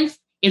experience,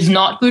 is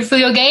not good for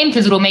your game,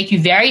 because it'll make you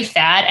very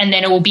sad. And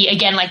then it will be,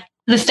 again, like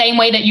the same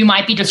way that you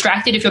might be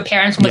distracted if your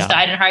parents almost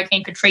died in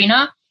Hurricane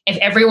Katrina. If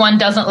everyone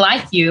doesn't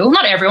like you,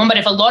 not everyone, but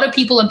if a lot of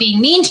people are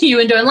being mean to you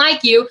and don't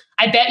like you,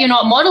 I bet you're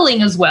not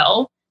modeling as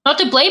well. Not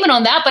to blame it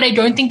on that, but I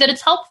don't think that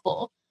it's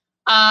helpful.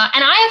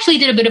 And I actually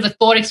did a bit of a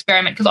thought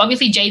experiment, because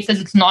obviously Jade says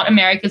it's not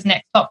America's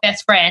Next Top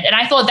Best Friend. And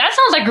I thought that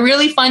sounds like a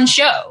really fun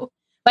show.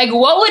 Like,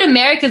 what would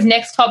America's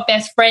Next Top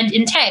Best Friend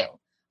entail?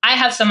 I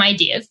have some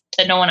ideas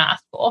that no one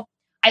asked for.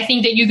 I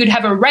think that you could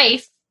have a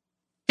race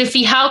to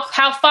see how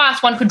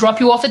fast one could drop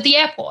you off at the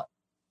airport.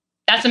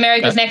 That's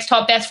America's Next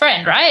Top Best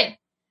Friend, right?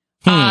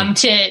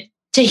 To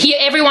hear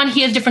everyone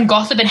hears different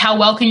gossip and how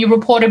well can you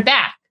report it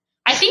back.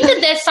 I think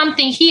that there's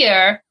something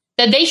here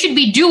that they should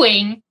be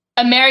doing.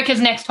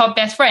 America's Next Top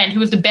Best Friend,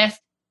 who is the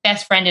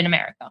best friend in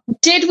America.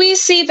 Did we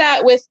see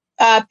that with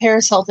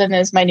Paris Hilton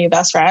as my new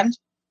best friend?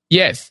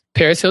 Yes,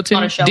 Paris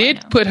Hilton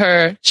did put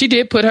her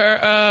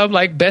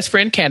best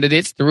friend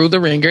candidates through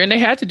the ringer, and they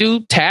had to do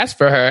tasks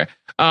for her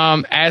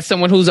as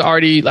someone who's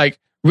already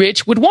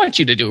rich would want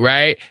you to do,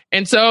 right?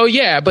 And so,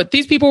 but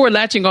these people were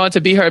latching on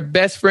to be her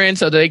best friend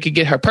so that they could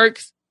get her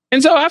perks.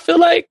 And so I feel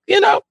like,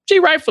 she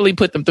rightfully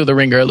put them through the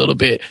ringer a little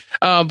bit.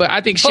 But I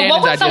think Shannon's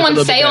what would someone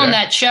say on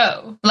that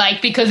show?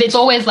 Because it's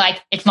always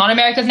it's not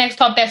America's Next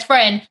Top Best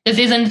Friend. This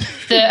isn't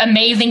the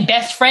amazing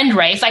best friend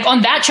race.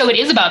 On that show, it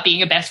is about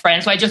being a best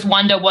friend. So I just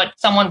wonder what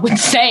someone would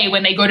say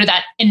when they go to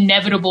that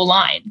inevitable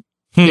line.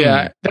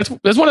 Yeah, that's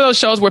one of those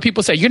shows where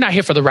people say you're not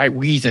here for the right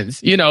reasons.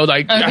 You know,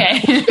 like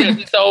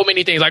okay. So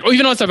many things. Like,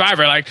 even on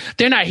Survivor, like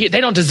they're not here. They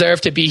don't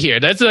deserve to be here.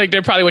 That's like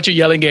they're probably what you're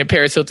yelling at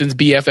Paris Hilton's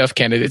BFF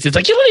candidates. It's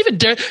like you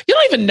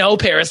don't even know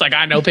Paris. Like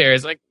I know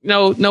Paris. Like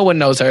no one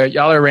knows her.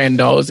 Y'all are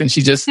randos, and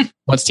she just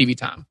wants TV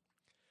time.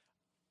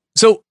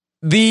 So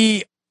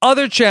the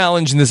other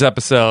challenge in this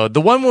episode,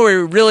 the one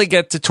where we really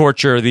get to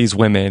torture these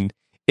women,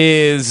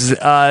 is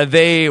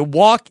they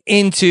walk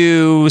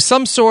into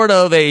some sort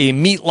of a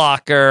meat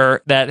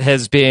locker that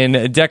has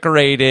been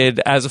decorated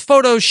as a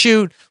photo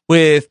shoot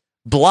with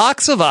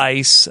blocks of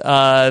ice.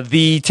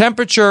 The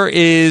temperature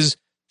is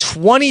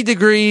 20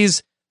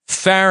 degrees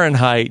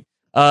Fahrenheit.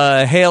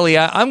 Haley,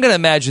 I'm going to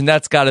imagine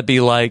that's got to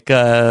be like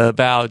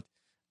about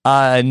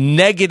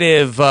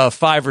negative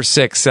 5 or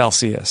 6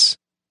 Celsius.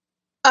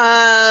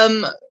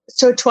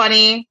 So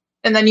 20,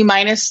 and then you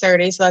minus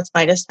 30, so that's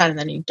minus 10, and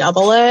then you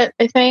double it,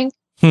 I think.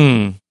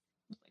 400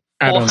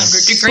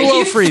 degrees.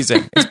 Below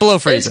freezing. It's below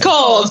freezing. It's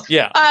cold.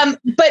 Yeah.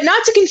 But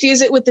not to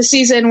confuse it with the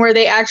season where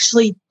they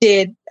actually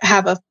did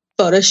have a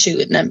photo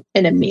shoot in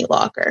a meat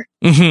locker.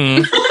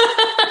 Mm-hmm.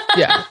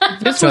 Yeah.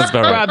 Sounds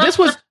about right. Rob,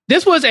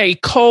 this was a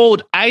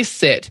cold ice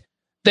set.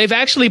 They've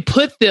actually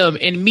put them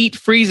in meat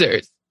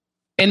freezers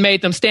and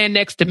made them stand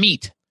next to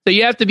meat. So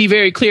you have to be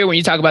very clear when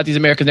you talk about these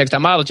America's Next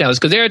Top Model challenges,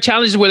 because there are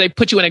challenges where they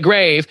put you in a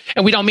grave,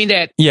 and we don't mean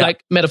that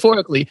like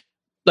metaphorically.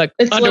 Like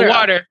it's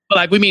underwater, literal. But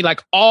like we mean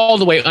like all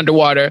the way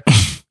underwater,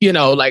 you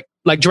know, like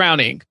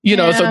drowning, you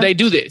know, so they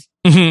do this.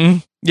 Mm-hmm.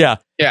 Yeah.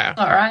 Yeah.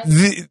 All right.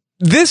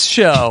 This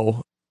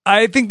show,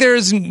 I think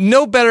there's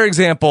no better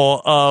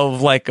example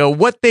of like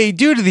what they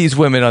do to these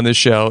women on this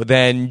show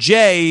than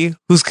Jay,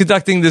 who's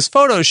conducting this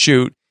photo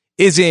shoot,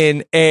 is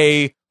in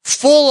a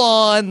full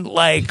on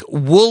like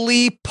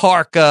woolly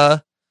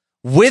parka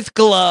with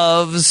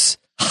gloves,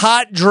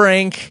 hot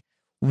drink.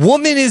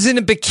 Woman is in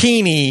a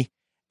bikini.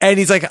 And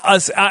he's like,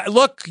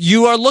 look,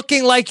 you are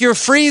looking like you're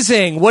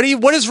freezing. What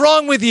is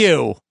wrong with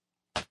you?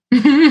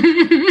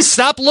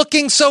 Stop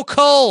looking so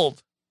cold.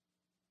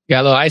 You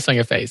got a little ice on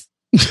your face.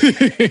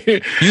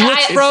 You look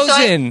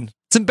frozen.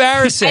 It's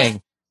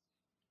embarrassing.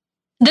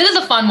 This is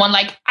a fun one.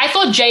 Like, I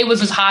thought Jay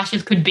was as harsh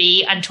as could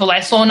be until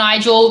I saw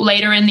Nigel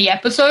later in the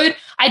episode.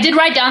 I did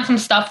write down some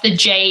stuff that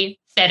Jay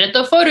said at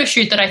the photo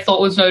shoot that I thought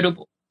was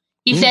notable.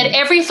 He said,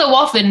 every so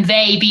often,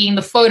 they, being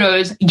the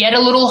photos, get a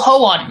little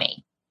hoe on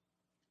me.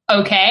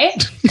 Okay.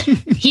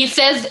 He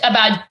says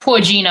about poor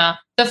Gina,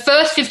 the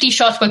first 50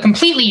 shots were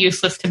completely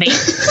useless to me.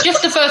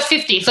 Just the first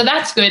 50. So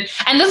that's good.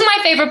 And this is my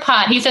favorite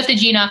part. He says to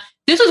Gina,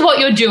 this is what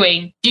you're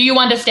doing. Do you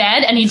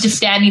understand? And he's just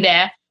standing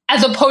there,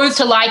 as opposed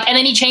to like, and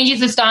then he changes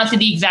his stance to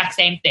the exact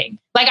same thing.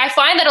 Like, I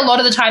find that a lot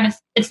of the time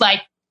it's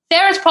like,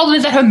 Sarah's problem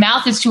is that her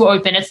mouth is too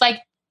open. It's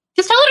like,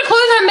 just tell her to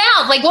close her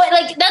mouth. Like, what?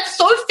 Like, that's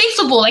so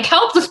fixable. Like,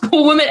 help this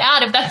poor woman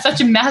out if that's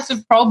such a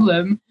massive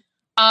problem.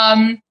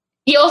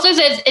 He also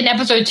says in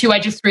episode 2, I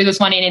just threw this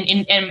one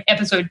in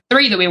episode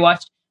 3 that we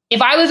watched,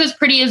 if I was as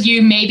pretty as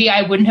you, maybe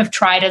I wouldn't have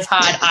tried as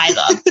hard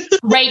either.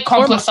 Great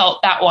compliment,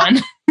 that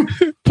one.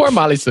 Poor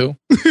Molly Sue.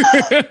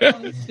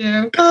 And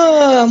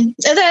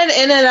then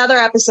in another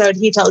episode,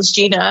 he tells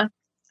Gina,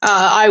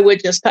 I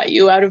would just cut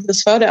you out of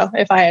this photo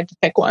if I had to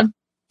pick one.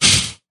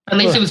 At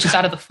least it was just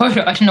out of the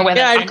photo. I don't know where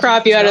that I'd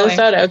crop you out of the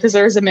photo because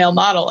there was a male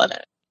model in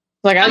it.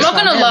 Like, I'm not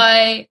going to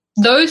lie.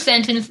 Those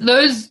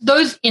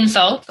those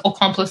insults or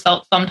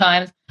complissults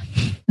sometimes,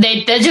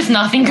 they're just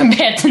nothing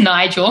compared to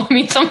Nigel. I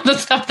mean, some of the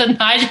stuff that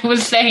Nigel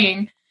was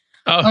saying.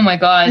 Oh my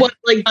God. What,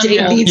 like,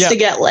 Jay needs to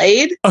get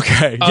laid?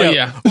 Okay. Oh,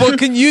 yeah. Well,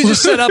 can you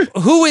just set up,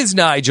 who is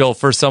Nigel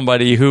for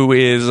somebody who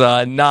is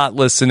not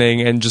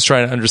listening and just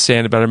trying to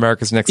understand about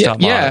America's Next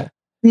Top Model? Yeah.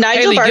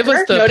 Nigel Haley, Barker, give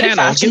us the noted panel.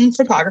 fashion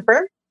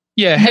photographer.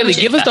 Yeah, Haley,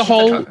 give us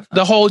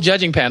the whole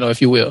judging panel,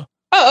 if you will.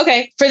 Oh,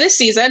 okay. For this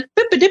season,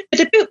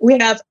 we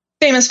have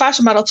famous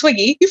fashion model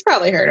Twiggy. You've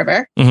probably heard of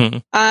her.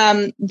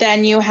 Mm-hmm.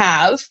 Then you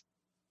have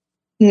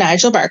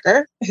Nigel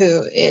Barker,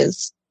 who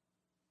is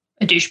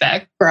a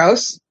douchebag.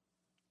 Gross.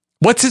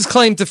 What's his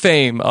claim to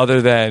fame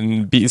other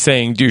than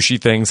saying douchey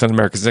things on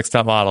America's Next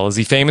Top Model? Is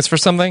he famous for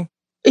something?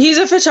 He's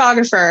a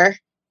photographer.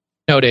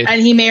 Noted.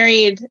 And he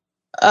married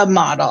a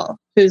model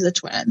who's a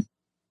twin.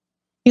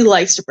 He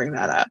likes to bring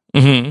that up.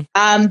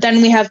 Mm-hmm.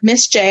 Then we have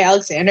Miss J.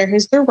 Alexander,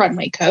 who's the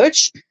runway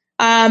coach.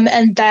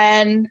 And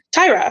then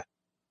Tyra.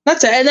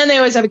 That's it. And then they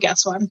always have a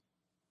guest one.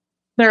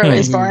 They're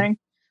always boring.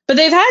 But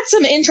they've had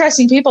some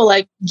interesting people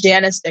like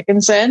Janice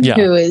Dickinson,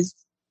 who is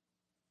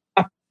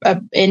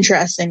a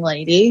interesting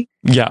lady.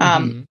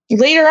 Yeah.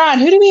 Later on,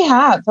 who do we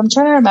have? I'm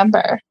trying to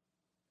remember.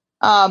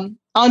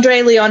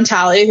 Andre Leon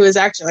Talley, who is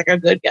actually like a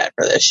good get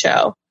for this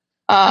show.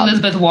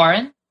 Elizabeth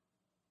Warren.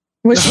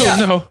 No.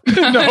 Oh,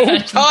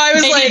 I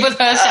was maybe like, with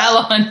her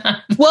salon.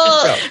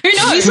 Well, we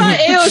saw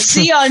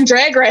AOC on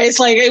Drag Race.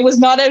 Like, it was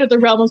not out of the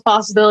realm of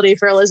possibility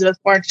for Elizabeth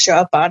Warren to show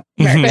up on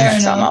America's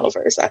Next Top Model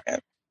for a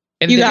second.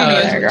 And you then,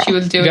 got me there, girl. She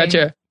was doing.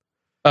 Gotcha.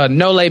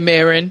 Nole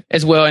Marin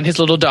as well, and his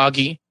little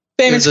doggy.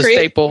 Famous a creep.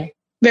 staple.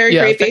 Very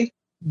creepy.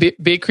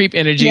 Big creep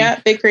energy. Yeah,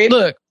 big creep.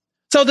 Look,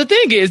 So the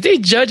thing is, these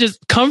judges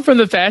come from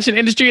the fashion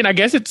industry, and I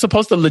guess it's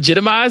supposed to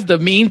legitimize the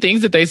mean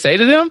things that they say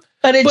to them.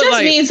 But it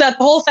just means that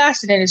the whole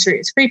fashion industry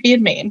is creepy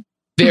and mean.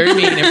 Very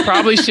mean, and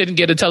probably shouldn't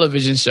get a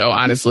television show,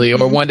 honestly,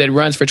 or one that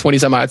runs for 20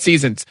 some odd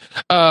seasons.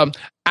 I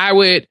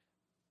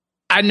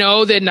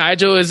know that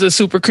Nigel is a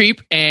super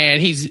creep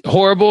and he's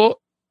horrible,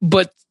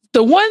 but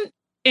the one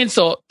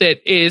insult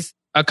that is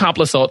a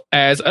complisult,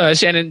 as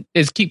Shannon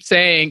keeps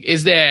saying,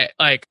 is that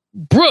like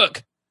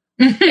Brooke,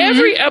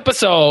 every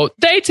episode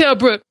they tell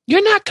Brooke,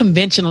 "You're not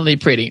conventionally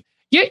pretty.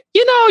 You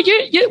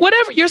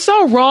whatever. You're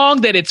so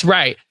wrong that it's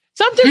right.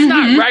 Something's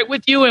not right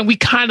with you, and we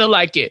kind of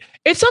like it.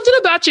 It's something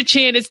about your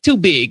chin. It's too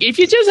big. If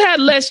you just had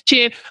less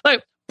chin,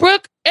 like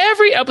Brooke,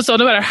 every episode,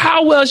 no matter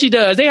how well she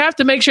does, they have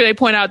to make sure they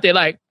point out that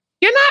like,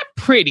 you're not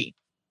pretty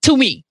to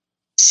me."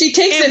 She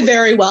takes it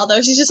very well,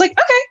 though. She's just like,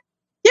 okay,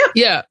 yep.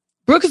 Yeah.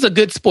 Brooke is a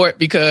good sport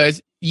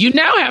because you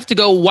now have to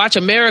go watch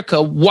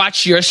America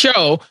watch your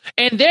show,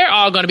 and they're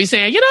all going to be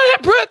saying, you know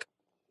that Brooke,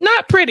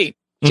 not pretty.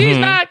 She's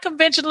not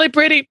conventionally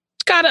pretty.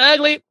 It's kind of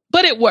ugly,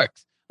 but it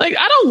works. Like,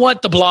 I don't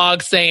want the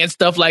blog saying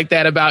stuff like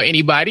that about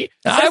anybody.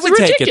 I would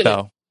ridiculous. take it,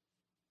 though.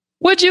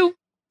 Would you?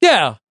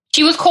 Yeah.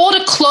 She was called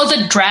a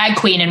closet drag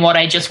queen in what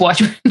I just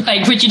watched.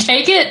 Like, would you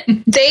take it?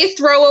 They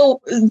throw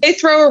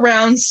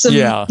around some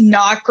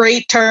not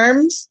great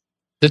terms.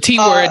 The T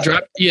word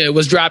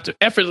was dropped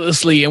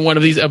effortlessly in one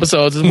of these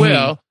episodes as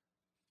well.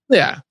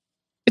 Yeah.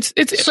 It's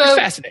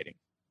fascinating.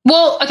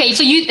 Well,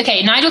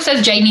 okay, Nigel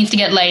says Jade needs to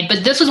get laid,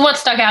 but this was what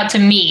stuck out to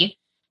me.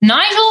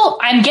 Nigel,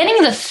 I'm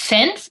getting a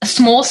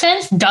small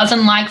sense,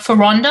 doesn't like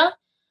Ferronda.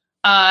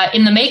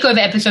 In the makeover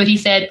episode, he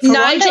said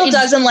Nigel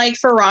doesn't like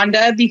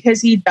Ferronda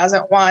because he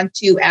doesn't want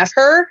to F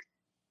her.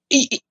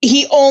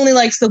 He only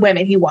likes the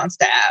women he wants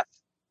to F.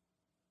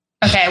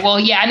 Okay, well,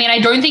 yeah, I mean, I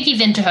don't think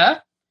he's into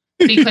her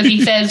because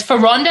he says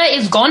Ferronda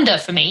is Gonda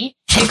for me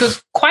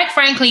because, quite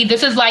frankly,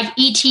 this is like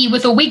E.T.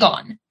 with a wig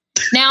on.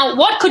 Now,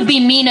 what could be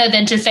meaner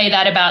than to say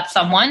that about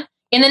someone?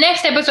 In the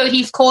next episode,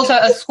 he calls her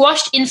a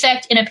squashed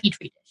insect in a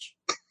petri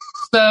dish.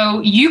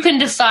 So you can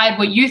decide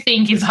what you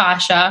think is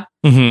harsher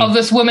of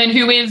this woman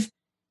who is,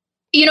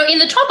 in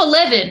the top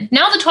 11,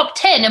 now the top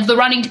 10 of the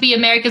running to be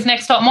America's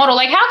Next Top Model.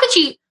 Like, how could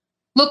she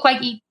look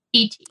like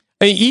E.T.?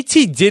 I mean,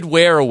 E.T. did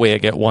wear a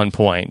wig at one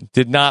point.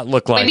 Did not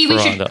look like Maybe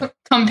Ferronda. We should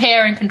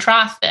compare and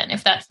contrast then,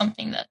 if that's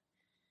something that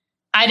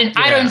I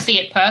don't see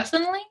it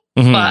personally.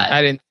 But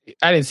I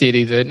didn't see it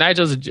either.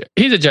 Nigel's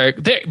he's a jerk.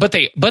 But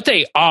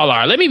they all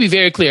are. Let me be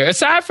very clear.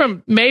 Aside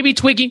from maybe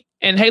Twiggy,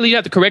 and Haley, you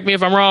have to correct me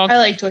if I'm wrong. I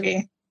like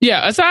Twiggy.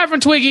 Yeah, aside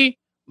from Twiggy,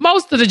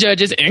 most of the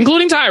judges,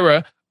 including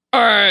Tyra,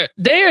 are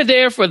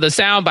there for the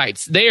sound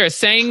bites. They are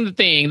saying the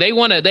thing. They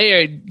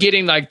are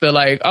getting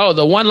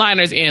the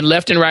one-liners in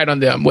left and right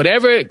on them.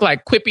 Whatever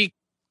like quick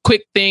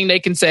thing they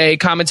can say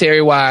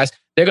commentary wise,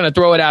 they're going to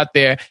throw it out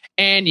there.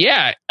 And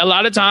yeah, a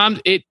lot of times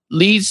it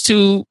leads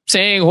to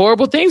saying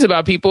horrible things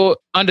about people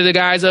under the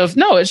guise of,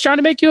 no, it's trying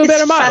to make you a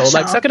better model. Fashion.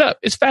 Like, suck it up.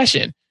 It's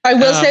fashion. I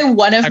will say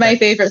one of my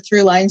favorite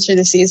through lines for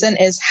the season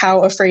is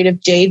how afraid of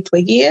Jade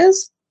Twiggy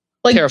is.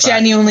 Like, terrified.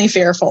 Genuinely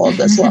fearful of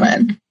this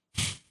woman.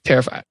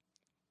 Terrified.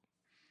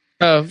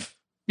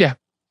 Yeah.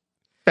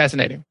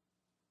 Fascinating.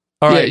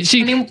 All right.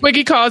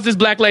 Twiggy calls this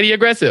black lady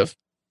aggressive.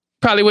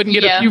 Probably wouldn't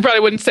you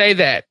probably wouldn't say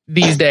that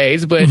these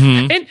days, but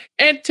and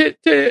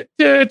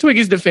to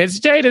Twiggy's defense,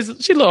 Jade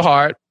she's a little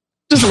hard,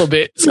 just a little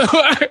bit. So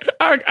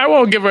I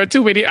won't give her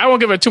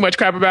too much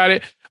crap about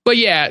it. But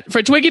yeah,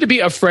 for Twiggy to be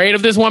afraid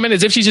of this woman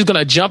as if she's just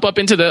gonna jump up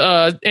into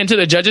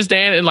the judges'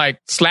 stand and like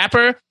slap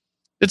her,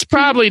 it's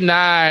probably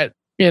not.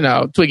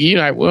 Twiggy, you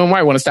might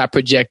want to stop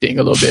projecting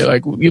a little bit.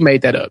 Like, you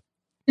made that up.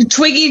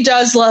 Twiggy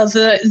does love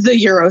the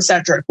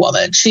Eurocentric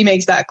woman. She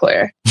makes that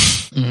clear.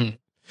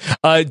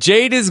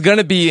 Jade is going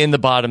to be in the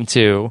bottom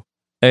 2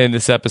 in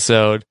this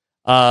episode.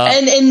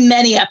 And in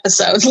many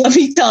episodes, let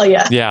me tell you.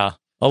 Yeah,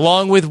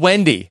 along with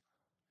Wendy.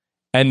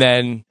 And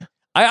then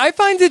I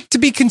find it to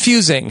be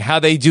confusing how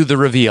they do the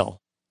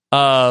reveal.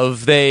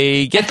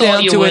 They get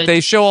down to it, they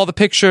show all the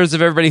pictures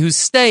of everybody who's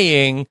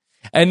staying,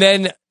 and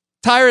then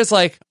Tyra's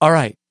like, all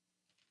right,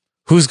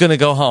 who's going to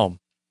go home?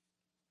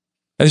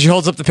 And she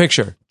holds up the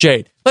picture,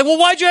 Jade. Like, well,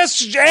 why'd you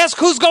ask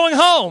who's going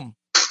home?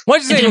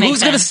 Why'd you say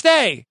who's going to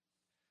stay?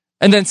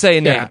 And then say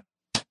a name.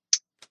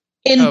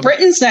 In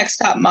Britain's Next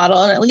Top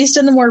Model, and at least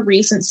in the more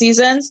recent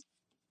seasons,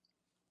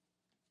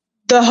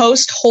 the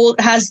host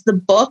has the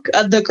book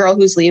of the girl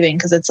who's leaving,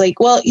 because it's like,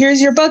 well, here's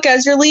your book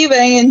as you're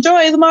leaving.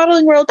 Enjoy the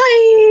modeling world.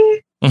 Bye.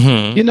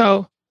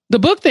 The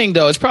book thing,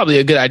 though, is probably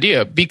a good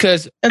idea,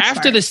 because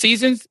after the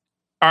seasons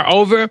are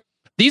over,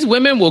 these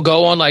women will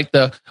go on like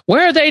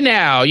where are they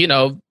now?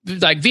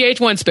 Like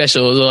VH1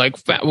 specials, or like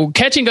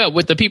catching up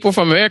with the people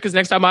from America's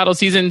Next Top Model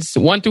seasons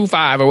 1 through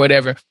 5 or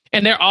whatever.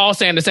 And they're all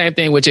saying the same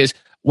thing, which is,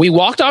 we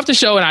walked off the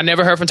show and I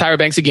never heard from Tyra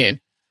Banks again.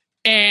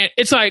 And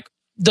it's like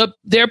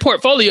their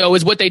portfolio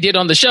is what they did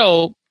on the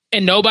show,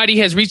 and nobody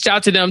has reached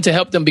out to them to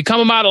help them become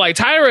a model. Like,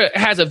 Tyra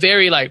has a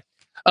very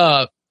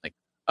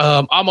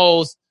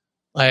almost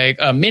like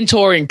a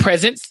mentoring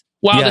presence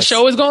while the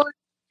show is going.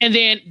 And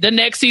then the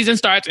next season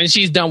starts and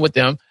she's done with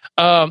them.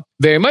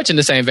 Very much in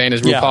the same vein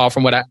as RuPaul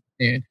from what I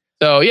understand.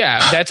 So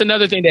yeah, that's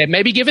another thing that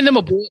maybe giving them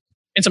a book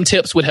and some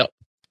tips would help.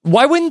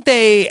 Why wouldn't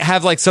they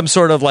have like some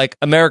sort of like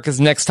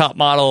America's Next Top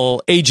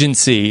Model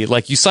agency?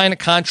 Like you sign a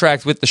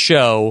contract with the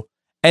show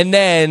and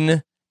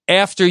then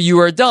after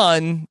you are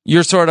done,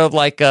 you're sort of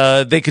like,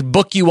 they could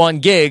book you on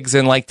gigs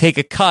and like take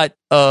a cut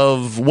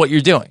of what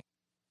you're doing.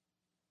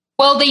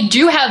 Well, they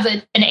do have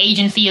an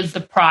agency as the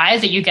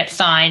prize that you get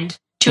signed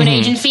to an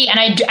agency. And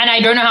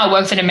I don't know how it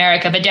works in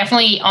America, but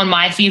definitely on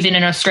my season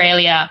in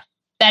Australia,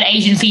 that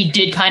agency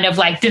did kind of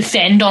like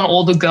descend on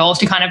all the girls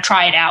to kind of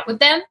try it out with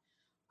them.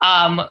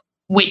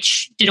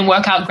 Which didn't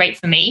work out great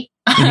for me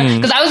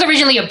because I was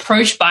originally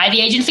approached by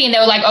the agency and they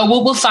were like,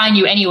 oh, we'll sign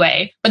you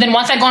anyway. But then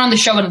once I got on the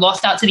show and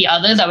lost out to the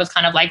others, I was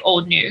kind of like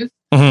old news.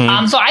 So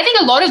I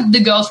think a lot of the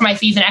girls from my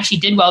season actually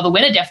did well. The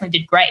winner definitely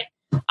did great.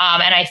 And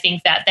I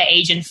think that the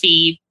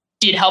agency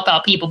did help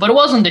out people, but it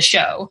wasn't the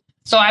show.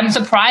 So I'm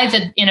surprised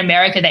that in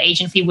America, the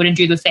agency wouldn't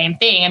do the same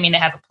thing. I mean, they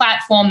have a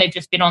platform. They've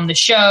just been on the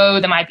show.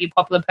 There might be a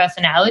popular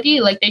personality.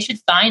 Like they should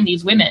sign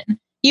these women.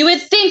 You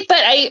would think,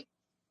 but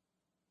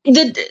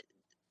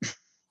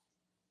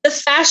the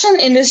fashion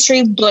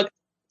industry looked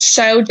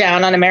so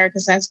down on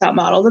America's Next Top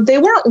Model that they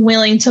weren't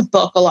willing to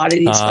book a lot of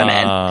these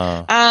women.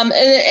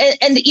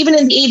 And even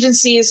in the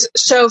agencies.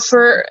 So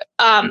for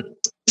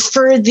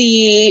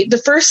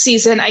the first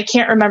season, I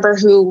can't remember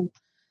who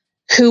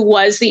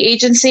was the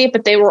agency,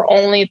 but they were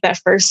only that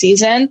first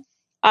season.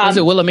 Was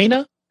it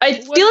Wilhelmina? I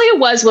feel like it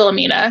was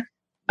Wilhelmina.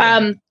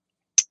 Yeah.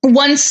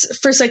 Once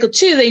for cycle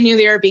 2, they knew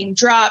they were being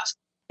dropped.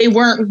 They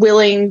weren't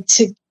willing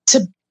to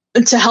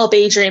help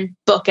Adrienne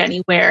book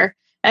anywhere.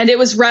 And it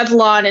was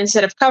Revlon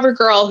instead of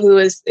CoverGirl, who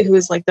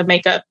was like the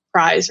makeup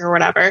prize or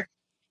whatever.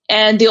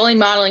 And the only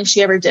modeling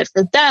she ever did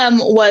for them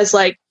was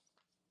like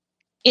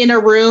in a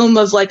room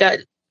of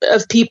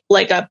people,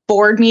 like a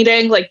board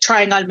meeting, like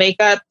trying on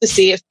makeup to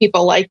see if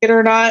people like it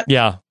or not.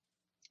 Yeah.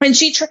 And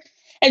she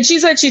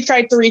said she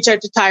tried to reach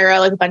out to Tyra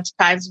like a bunch of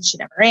times and she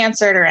never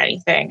answered or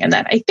anything. And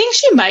then I think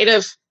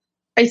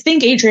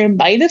Adrienne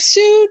might have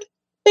sued,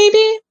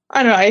 maybe.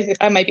 I don't know.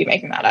 I might be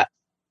making that up.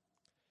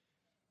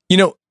 You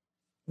know,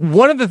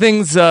 one of the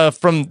things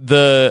from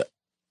the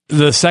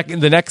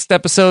next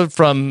episode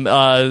from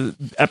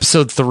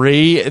episode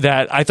 3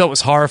 that I thought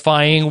was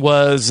horrifying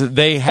was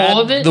they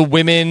had the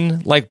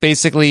women like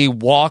basically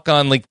walk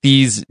on like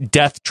these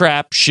death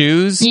trap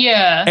shoes.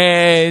 Yeah.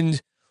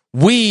 And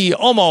we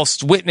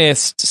almost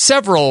witnessed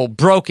several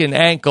broken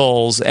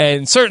ankles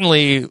and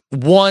certainly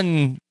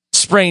one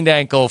sprained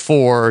ankle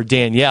for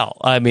Danielle.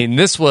 I mean,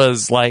 this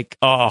was like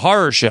a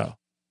horror show.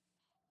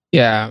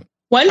 Yeah.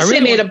 Once they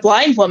made a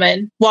blind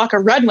woman walk a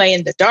runway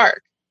in the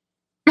dark.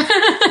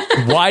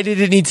 Why did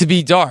it need to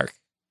be dark?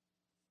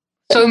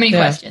 So many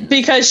questions.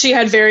 Because she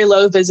had very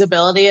low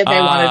visibility and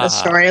they wanted a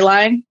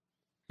storyline.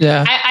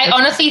 Yeah. I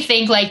honestly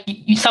think like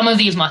some of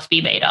these must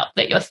be made up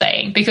that you're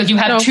saying because you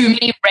have too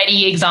many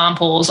ready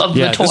examples of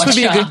the torture. This would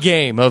be a good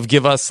game of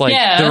give us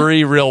like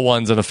 3 real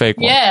ones and a fake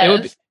one.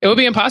 Yeah. It would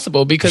be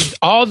impossible because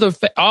all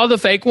the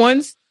fake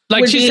ones,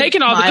 like she's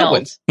taking all the good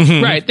ones.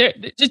 Right. They're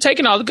just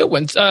taking all the good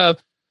ones.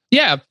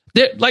 Yeah.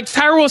 Like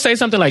Tyra will say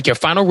something like your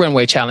final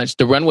runway challenge,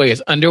 the runway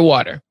is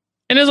underwater.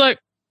 And it's like,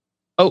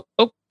 oh,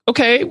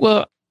 okay,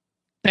 well,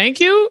 thank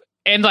you.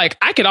 And like,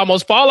 I could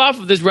almost fall off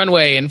of this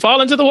runway and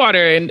fall into the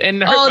water and hurt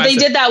myself. They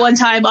did that one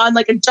time on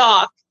like a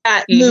dock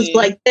that moved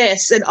like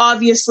this. And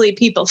obviously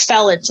people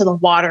fell into the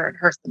water and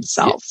hurt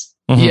themselves.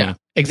 Yeah,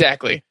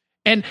 exactly.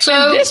 And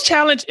this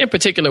challenge in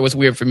particular was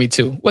weird for me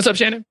too. What's up,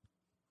 Shannon?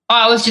 Oh,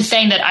 I was just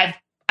saying that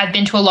I've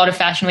been to a lot of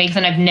fashion weeks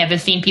and I've never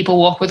seen people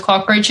walk with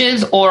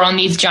cockroaches or on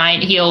these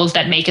giant heels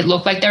that make it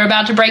look like they're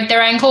about to break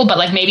their ankle. But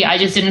like maybe I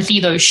just didn't see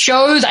those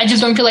shows. I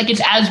just don't feel like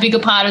it's as big a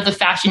part of the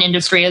fashion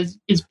industry as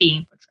is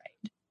being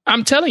portrayed.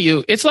 I'm telling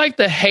you, it's like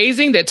the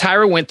hazing that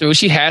Tyra went through.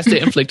 She has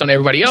to inflict on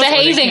everybody else. The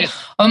hazing.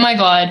 Oh my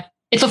God.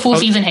 It's a full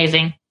season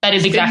hazing. That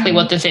is exactly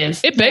what this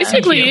is. It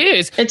basically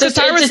is. It's a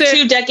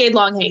 2-decade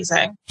long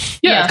hazing.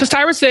 Yeah, because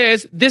Tyra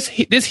says this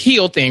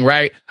heel thing,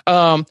 right?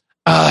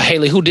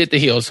 Haley, who did the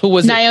heels? Who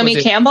was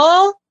Naomi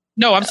Campbell?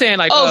 No, I'm saying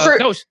like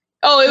it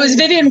was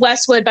Vivienne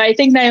Westwood, but I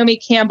think Naomi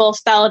Campbell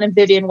fell in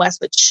Vivienne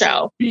Westwood's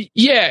show.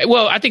 Yeah,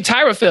 well, I think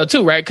Tyra fell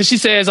too, right? Because she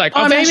says like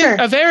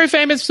a very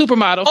famous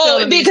supermodel.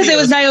 Oh, because it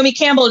was Naomi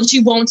Campbell, and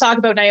she won't talk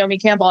about Naomi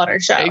Campbell on her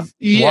show.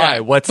 Yeah. Why?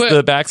 What's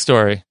the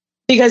backstory?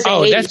 Because they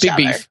hate that's each big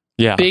other. beef.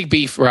 Yeah, big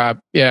beef, Rob.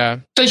 Yeah.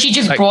 So she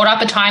just brought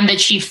up a time that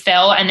she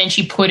fell, and then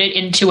she put it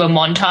into a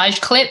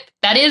montage clip.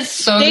 That is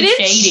so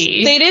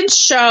shady. They didn't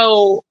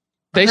show.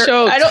 They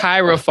showed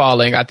Tyra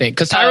falling, I think,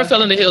 because Tyra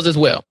fell in the heels as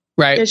well,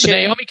 right? But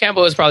Naomi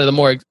Campbell is probably the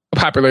more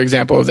popular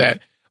example of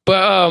that.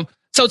 But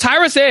so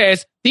Tyra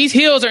says these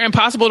heels are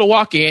impossible to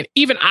walk in.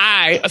 Even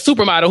I, a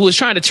supermodel who is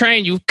trying to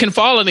train you, can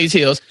fall in these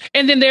heels.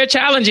 And then their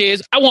challenge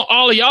is, I want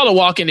all of y'all to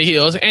walk in the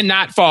heels and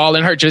not fall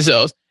and hurt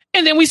yourselves.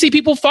 And then we see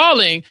people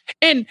falling,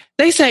 and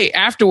they say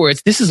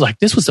afterwards, this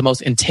was the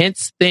most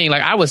intense thing.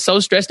 Like I was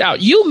so stressed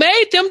out. You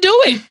made them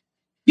do it.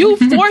 You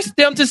forced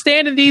them to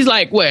stand in these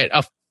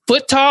a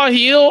foot tall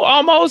heel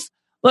almost.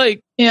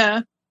 Like,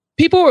 yeah.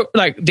 people were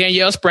like,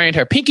 Danielle sprained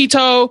her pinky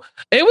toe.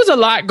 It was a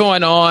lot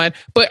going on.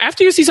 But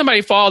after you see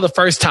somebody fall the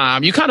first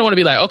time, you kind of want to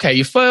be like, okay,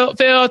 you fell,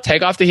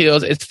 take off the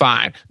heels. It's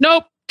fine.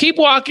 Nope. Keep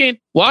walking,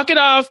 walk it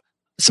off,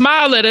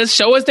 smile at us,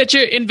 show us that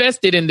you're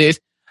invested in this.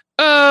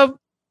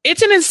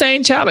 It's an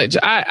insane challenge.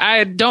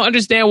 I don't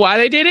understand why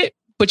they did it.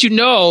 But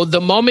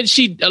the moment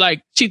she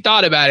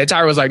thought about it,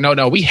 Tyra was like,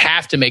 no, we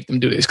have to make them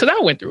do this because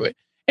I went through it.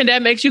 And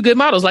that makes you good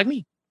models like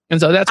me. And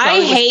so that's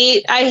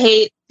why I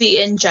hate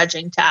the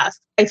in-judging task.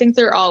 I think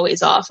they're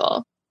always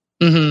awful.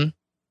 Mm-hmm.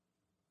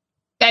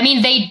 I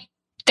mean,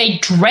 they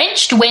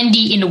drenched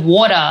Wendy in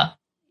water.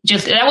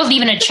 That wasn't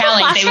even a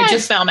challenge. They would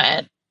just film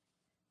it.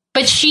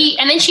 But she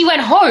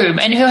went home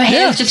and her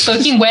hair's just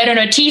soaking wet and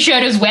her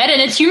t-shirt is wet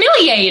and it's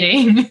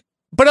humiliating.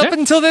 But up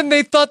until then,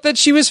 they thought that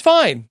she was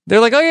fine.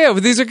 They're like, oh yeah, well,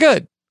 these are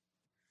good.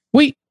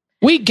 We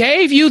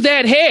gave you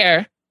that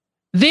hair,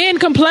 then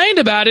complained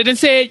about it and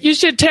said you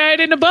should tie it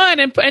in a bun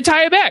and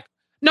tie it back.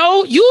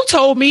 No, you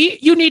told me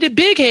you needed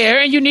big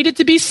hair and you needed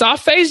to be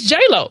soft-faced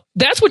J-Lo.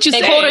 That's what you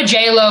said. They called her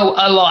J-Lo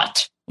a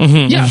lot.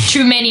 Mm-hmm. Yeah.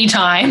 Too many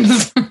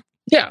times.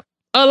 Yeah,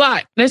 a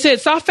lot. They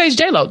said soft-faced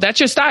J-Lo. That's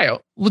your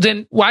style. Well,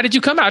 then why did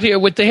you come out here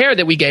with the hair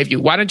that we gave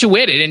you? Why don't you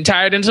wet it and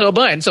tie it into a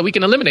bun so we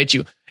can eliminate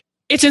you?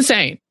 It's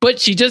insane. But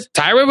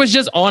Tyra was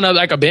just on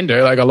a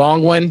bender, like a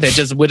long one that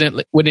just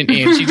wouldn't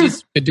end. She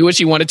just could do what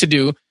she wanted to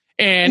do.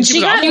 And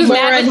she got more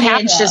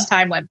unhinged as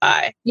time went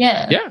by.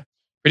 Yeah. Yeah,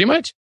 pretty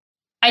much.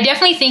 I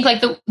definitely think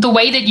like the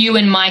way that you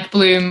and Mike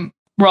Bloom,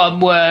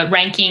 Rob, were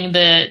ranking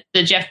the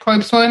Jeff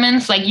Probst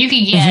moments, like you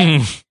could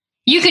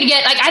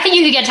get like, I think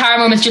you could get Tyra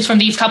moments just from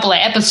these couple of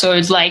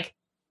episodes. Like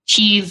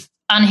she's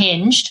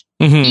unhinged,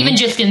 even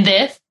just in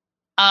this.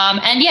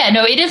 And yeah,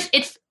 no,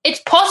 it's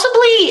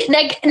possibly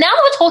like now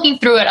that we're talking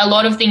through it, a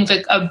lot of things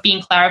are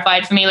being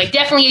clarified for me. Like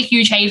definitely a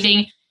huge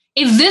hazing.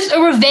 Is this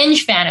a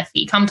revenge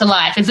fantasy come to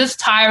life? Is this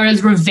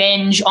Tyra's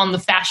revenge on the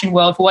fashion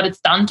world for what it's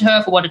done to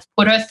her, for what it's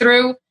put her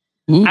through?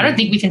 Ooh. I don't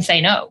think we can say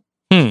no.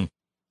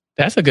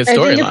 That's a good storyline.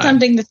 I think it's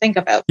something to think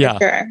about. For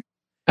sure.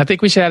 I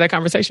think we should have that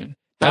conversation.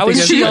 How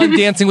is she on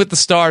Dancing with the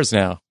Stars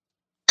now?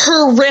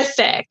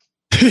 Horrific.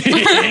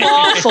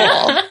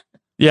 Awful.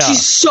 Yeah.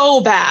 She's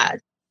so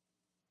bad.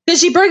 Because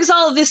she brings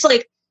all these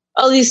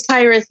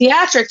Tyra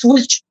theatrics,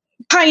 which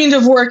kind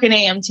of work in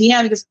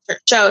AMTM because it's her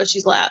show,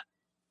 she's loud.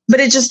 But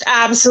it just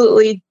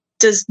absolutely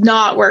does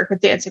not work with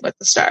Dancing with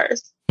the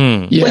Stars.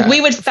 Yeah. Like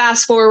we would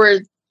fast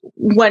forward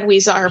when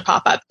we saw her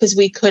pop up because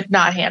we could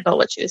not handle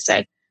what she was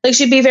saying. Like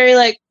she'd be very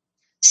like,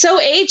 so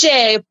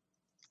AJ,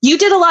 you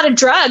did a lot of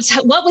drugs.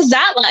 What was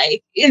that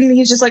like? And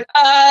he's just like,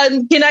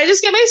 can I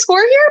just get my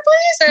score here,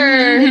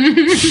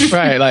 please? Or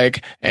right,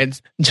 like, and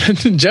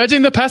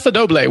judging the Paso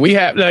Doble, we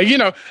have,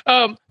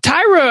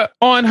 Tyra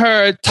on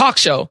her talk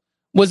show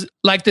was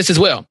like this as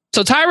well.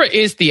 So Tyra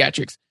is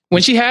theatrics.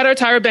 When she had her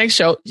Tyra Banks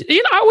show,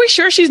 are we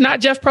sure she's not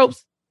Jeff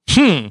Probst?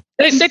 They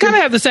kind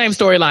of have the same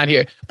storyline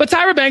here, but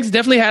Tyra Banks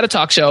definitely had a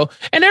talk show,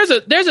 and there's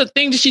a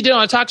thing that she did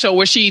on a talk show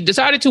where she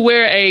decided to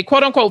wear a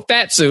quote unquote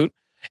fat suit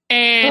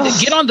and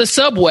get on the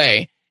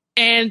subway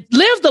and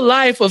live the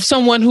life of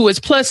someone who is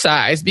plus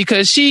size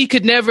because she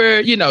could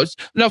never,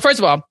 first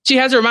of all, she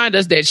has to remind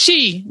us that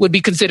she would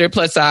be considered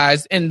plus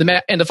size in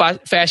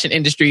the fashion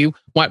industry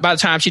by the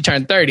time she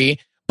turned 30.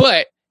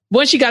 But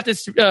when she got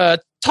this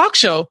talk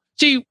show,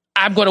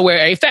 I'm going to wear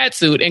a fat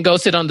suit and go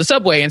sit on the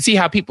subway and see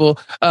how people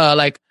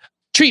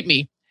treat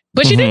me.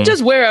 But she didn't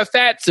just wear a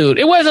fat suit.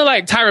 It wasn't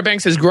like Tyra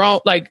Banks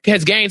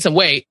has gained some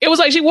weight. It was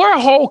like she wore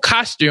a whole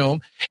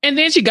costume and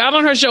then she got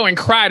on her show and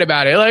cried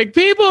about it. Like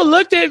people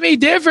looked at me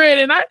different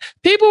and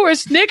people were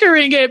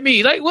snickering at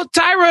me. Like, well,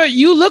 Tyra,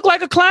 you look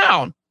like a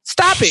clown.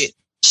 Stop it.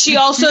 She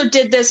also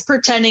did this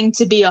pretending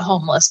to be a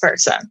homeless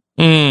person.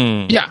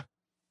 Yeah.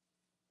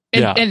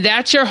 And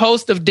that's your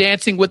host of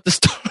Dancing with the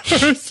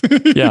Stars.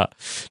 Yeah.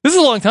 This is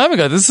a long time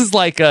ago. This is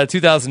like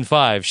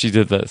 2005 she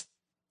did this.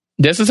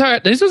 This was her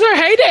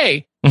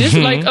heyday. This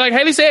like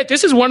Haley said,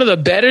 this is one of the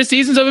better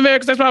seasons of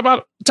America's Next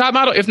Top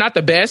Model, if not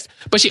the best.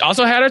 But she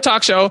also had her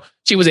talk show.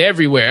 She was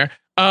everywhere.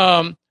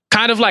 Kind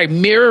of like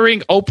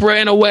mirroring Oprah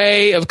in a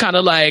way of kind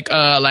of like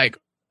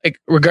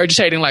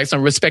regurgitating like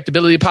some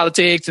respectability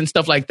politics and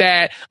stuff like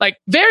that. Like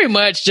very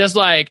much just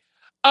like,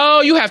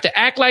 oh, you have to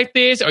act like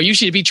this or you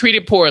should be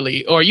treated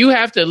poorly, or you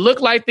have to look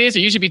like this or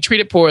you should be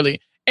treated poorly.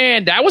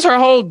 And that was her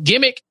whole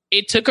gimmick.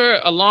 It took her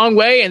a long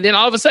way. And then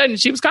all of a sudden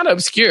she was kind of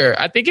obscure.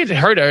 I think it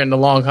hurt her in the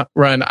long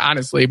run,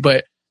 honestly.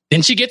 But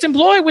then she gets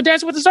employed with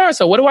Dancing with the Stars.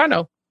 So what do I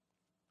know?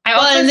 I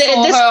also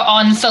saw her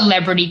on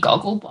Celebrity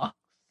Gogglebox.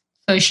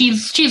 So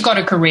she's got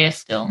a career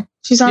still.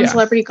 She's on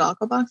Celebrity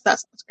Gogglebox? That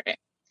sounds great.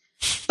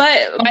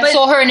 But I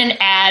saw her in an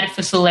ad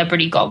for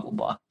Celebrity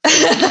Gogglebox.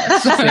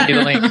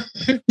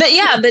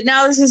 But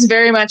now this is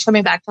very much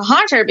coming back to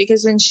haunt her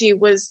because when she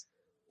was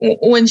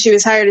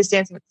hired as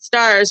Dancing with the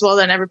Stars, well,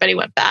 then everybody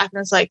went back and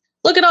was like,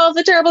 look at all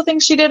the terrible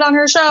things she did on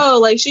her show.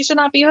 Like, she should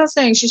not be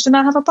hosting. She should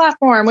not have a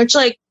platform, which,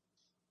 like,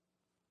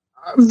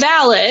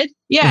 valid.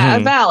 Yeah,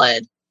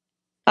 valid.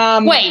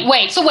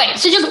 Wait.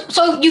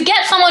 So you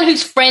get someone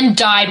whose friend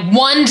died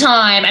one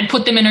time and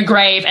put them in a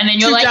grave, and then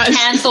you're like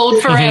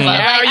canceled forever.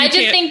 I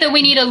just think that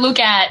we need to look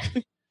at.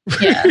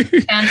 Yeah,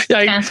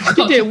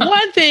 you did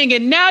one thing,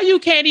 and now you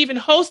can't even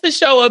host the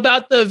show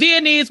about the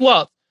Viennese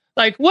waltz.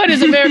 Like, what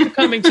is America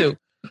coming to?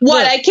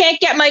 What? I can't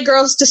get my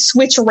girls to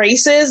switch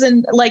races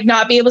and like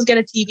not be able to get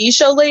a TV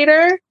show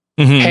later.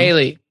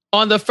 Haley,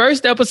 on the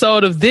first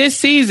episode of this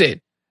season,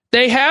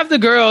 they have the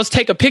girls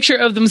take a picture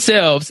of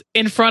themselves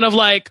in front of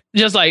like,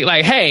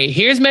 hey,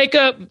 here's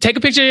makeup. Take a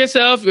picture of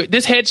yourself.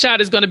 This headshot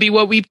is going to be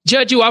what we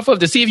judge you off of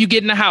to see if you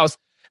get in the house.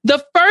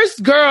 The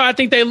first girl I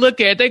think they look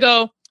at, they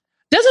go,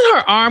 doesn't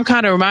her arm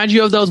kind of remind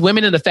you of those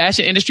women in the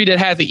fashion industry that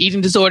have the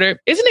eating disorder?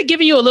 Isn't it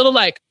giving you a little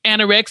like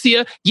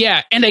anorexia?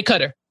 Yeah, and they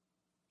cut her.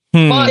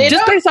 Well,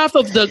 just based off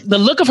of the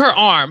look of her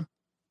arm.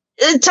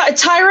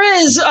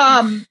 Tyra is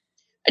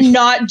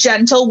not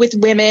gentle with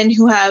women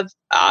who have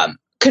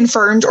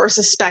confirmed or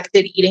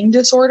suspected eating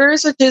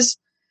disorders, which is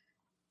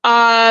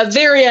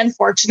very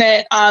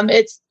unfortunate.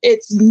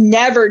 It's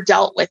never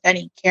dealt with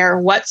any care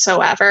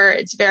whatsoever.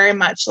 It's very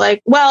much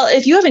like, well,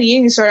 if you have an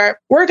eating disorder,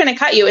 we're going to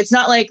cut you. It's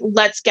not like,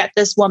 let's get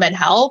this woman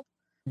help.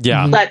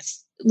 Yeah.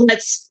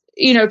 Let's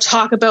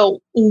talk about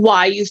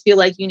why you feel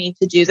like you need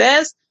to do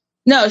this.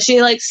 No,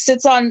 she like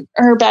sits on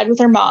her bed with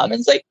her mom and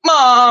is like,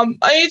 Mom,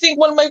 I think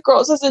one of my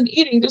girls has an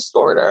eating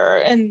disorder.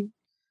 And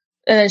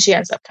then she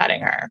ends up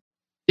cutting her.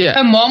 Yeah.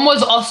 Her mom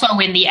was also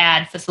in the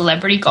ad for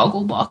Celebrity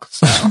Gogglebox.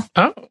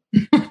 So.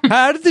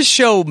 How did the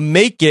show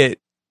make it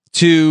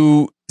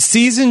to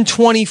season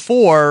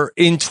 24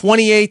 in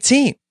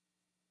 2018?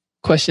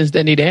 Questions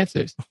that need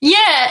answers.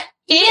 Yeah.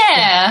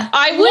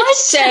 I would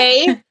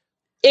say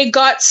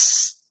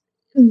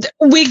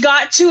we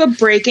got to a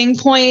breaking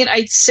point,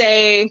 I'd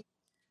say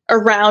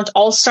around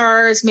All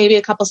Stars, maybe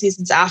a couple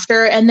seasons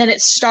after, and then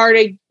it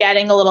started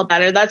getting a little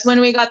better. That's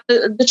when we got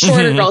the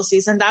shorter girl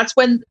season. That's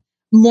when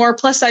more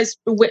plus size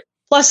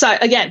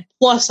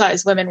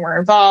women were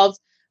involved.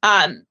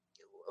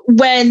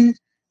 When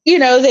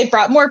they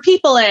brought more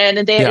people in,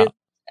 and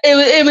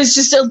it was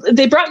just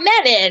they brought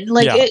men in.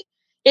 Like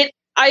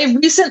I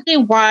recently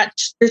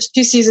watched. There's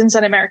 2 seasons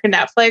on American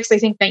Netflix. I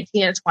think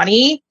 19 and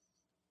 20,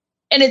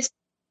 and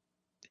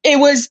it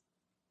was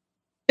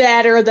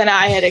better than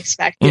I had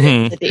expected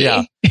it to be.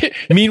 Yeah.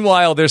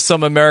 Meanwhile, there's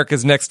some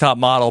America's Next Top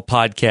Model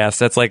podcast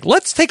that's like,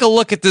 let's take a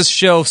look at this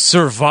show,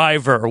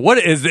 Survivor. What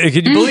is it?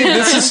 Can you believe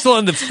this is still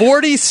in the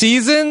 40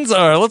 seasons?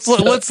 Or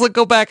let's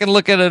go back and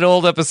look at an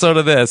old episode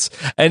of this.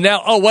 And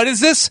now, what is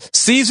this?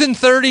 Season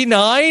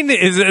 39?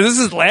 This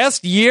is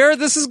last year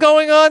this is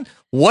going on?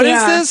 What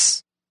is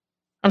this?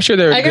 I'm sure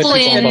there are good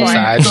people on both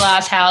sides.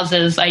 Glass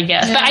houses, I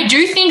guess. Yeah. But I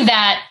do think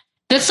that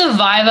the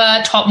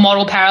Survivor top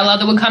model parallel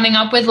that we're coming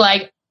up with,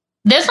 like,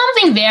 there's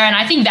something there, and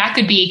I think that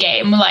could be a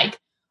game. Like,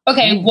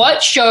 okay,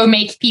 what show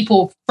makes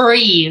people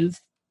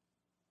freeze?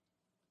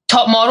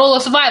 Top Model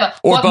or Survivor?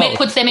 Or what both.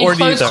 Puts them in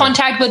close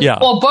contact with,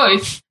 or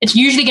both? It's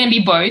usually going to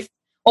be both.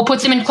 Or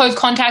puts them in close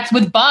contact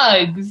with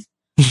bugs,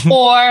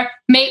 or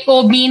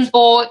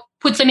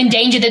puts them in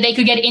danger that they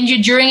could get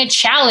injured during a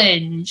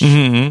challenge.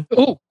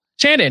 Oh,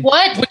 Shannon,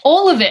 what?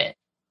 All of it.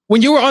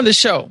 When you were on the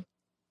show,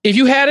 if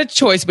you had a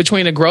choice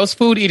between a gross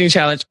food eating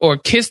challenge or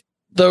kiss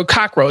the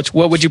cockroach,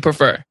 what would you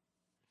prefer?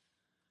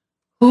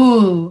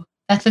 Ooh,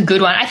 that's a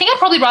good one. I think I'd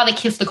probably rather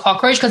kiss the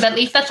cockroach because at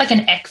least that's like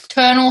an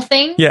external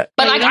thing. Yeah.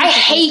 But like I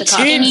hate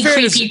any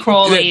creepy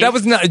crawlies. That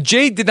was not,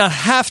 Jade did not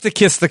have to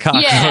kiss the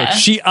cockroach. Yeah.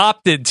 She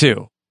opted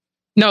to.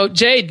 No,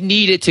 Jade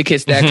needed to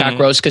kiss that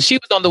cockroach because she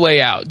was on the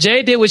way out.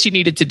 Jade did what she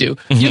needed to do.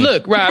 You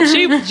look, Rob,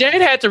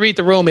 Jade had to read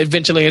the room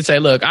eventually and say,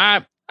 look,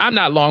 I'm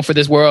not long for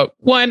this world.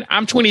 One,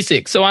 I'm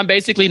 26, so I'm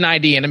basically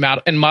 90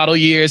 in model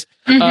years,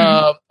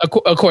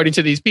 according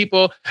to these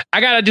people.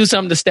 I got to do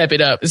something to step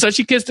it up. And so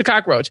she kissed the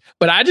cockroach.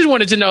 But I just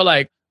wanted to know,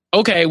 like,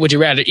 okay, would you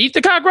rather eat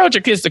the cockroach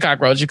or kiss the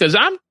cockroach? Because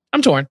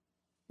I'm torn.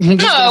 No,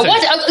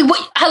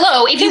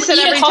 hello. If you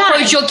eat a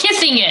cockroach, you're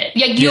kissing it.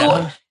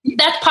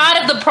 That's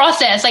part of the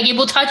process. Like, it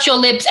will touch your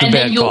lips and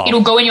then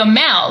it'll go in your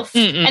mouth.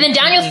 And then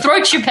down your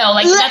throat, Chappelle.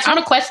 Like, that's not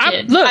a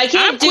question. I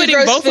can't do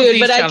gross food,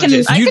 but I can.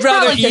 You'd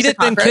rather eat it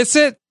than kiss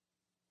it?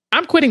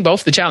 I'm quitting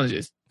both the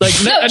challenges. Like,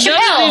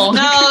 Chappelle.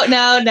 No.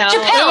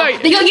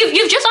 Chappelle,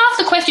 you've just asked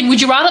the question,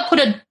 would you rather put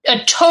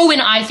a toe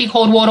in icy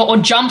cold water or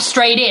jump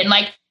straight in?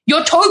 Like,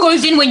 your toe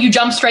goes in when you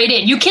jump straight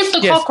in. You kiss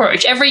the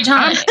cockroach every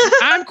time.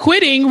 I'm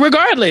quitting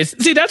regardless.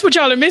 See, that's what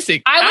y'all are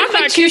missing. I'm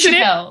not kissing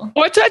it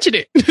or touching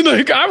it.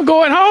 Like, I'm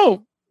going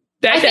home.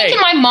 I think in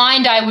my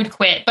mind I would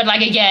quit, but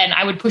like, again,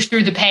 I would push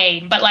through the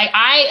pain. But like,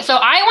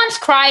 I once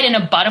cried in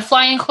a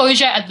butterfly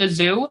enclosure at the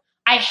zoo.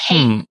 I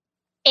hate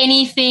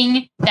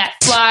anything that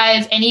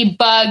flies, any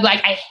bug.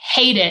 Like, I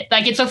hate it.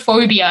 Like, it's a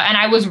phobia. And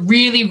I was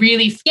really,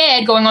 really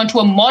scared going on to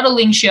a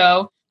modeling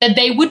show that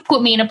they would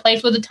put me in a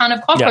place with a ton of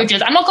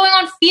cockroaches. I'm not going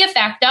on fear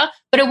factor,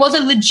 but it was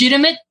a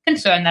legitimate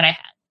concern that I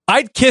had.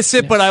 I'd kiss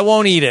it, but I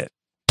won't eat it.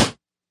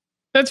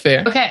 That's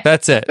fair. Okay.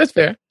 That's it. That's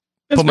fair.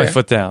 Put my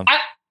foot down.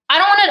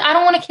 I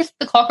don't want to kiss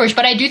the cockroach,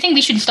 but I do think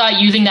we should start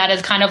using that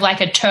as kind of like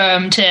a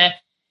term to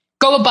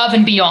go above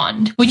and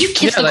beyond. Would you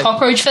kiss the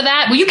cockroach for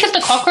that? Will you kiss the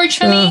cockroach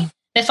for me?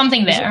 There's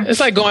something there. It's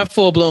like going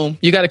full bloom.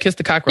 You got to kiss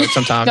the cockroach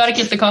sometimes. Got to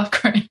kiss the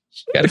cockroach.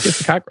 Got to kiss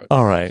the cockroach.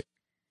 All right.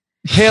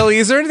 Haley,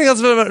 is there anything else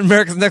about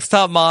America's Next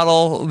Top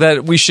Model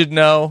that we should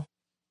know?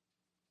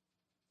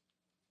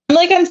 I'm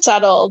like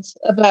unsettled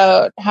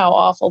about how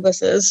awful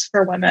this is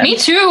for women. Me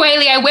too,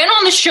 Haley. I went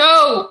on the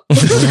show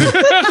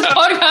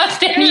podcast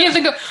 10 years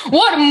ago.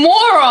 What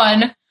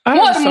moron!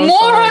 What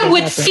moron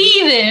would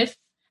see this?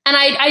 And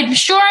I'm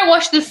sure I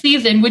watched this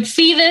season, would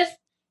see this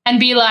and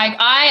be like,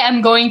 I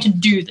am going to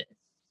do this.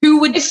 Who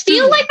would I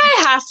feel like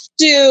I have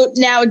to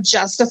now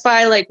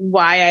justify like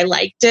why I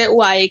liked it,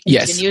 why I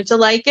continue to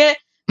like it.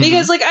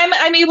 Because like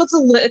I'm able to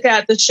look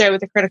at the show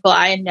with a critical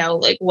eye and know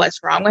like what's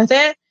wrong with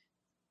it.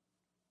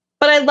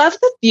 But I love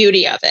the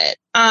beauty of it.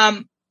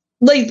 I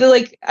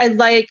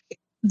like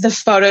the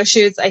photo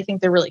shoots. I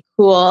think they're really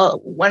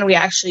cool when we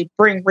actually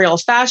bring real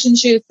fashion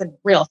shoots and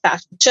real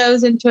fashion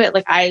shows into it.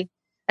 Like I'm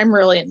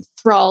really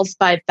enthralled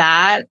by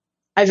that.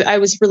 I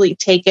was really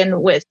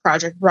taken with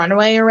Project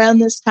Runway around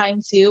this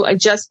time too.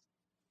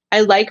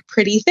 I like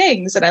pretty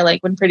things, and I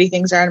like when pretty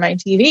things are on my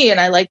TV, and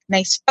I like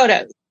nice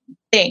photos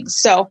things.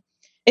 So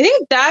I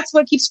think that's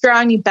what keeps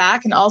drawing me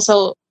back. And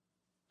also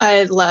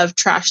I love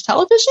trash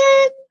television.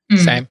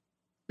 Same.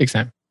 Big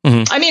time.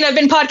 I mean, I've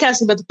been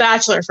podcasting about The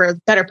Bachelor for a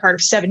better part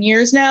of 7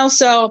 years now.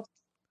 So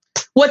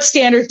what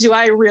standards do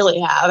I really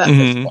have at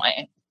this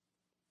point?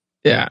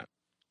 Yeah.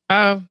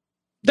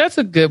 That's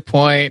a good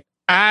point.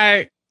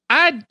 I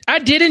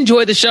did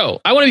enjoy the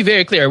show. I want to be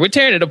very clear. We're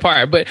tearing it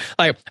apart, but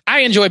like I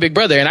enjoy Big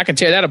Brother and I can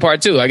tear that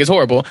apart too. Like it's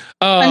horrible.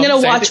 I'm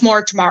going to watch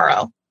more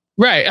tomorrow.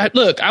 Right.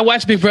 Look, I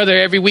watch Big Brother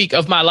every week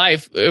of my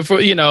life for,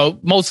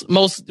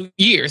 most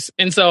years.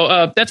 And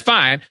so that's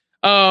fine.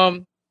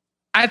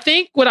 I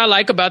think what I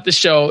like about the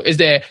show is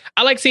that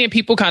I like seeing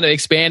people kind of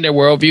expand their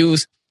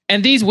worldviews.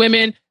 And these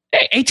women,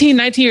 18,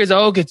 19 years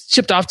old, get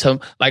shipped off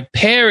to like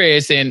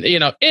Paris and,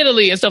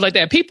 Italy and stuff like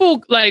that.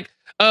 People like,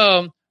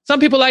 some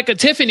people like a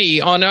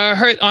Tiffany on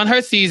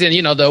her season,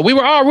 we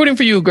were all rooting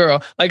for you,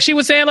 girl. Like she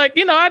was saying like,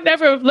 I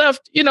never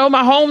left,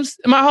 my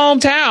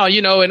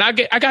hometown, and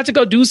I got to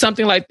go do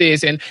something like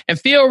this and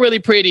feel really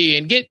pretty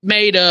and get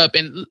made up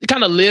and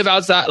kind of live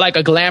outside like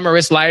a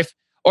glamorous life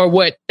or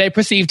what they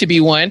perceive to be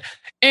one.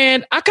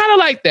 And I kind of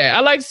like that. I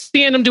like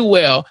seeing them do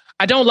well.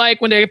 I don't like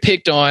when they're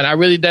picked on.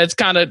 That's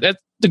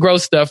the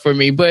gross stuff for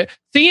me. But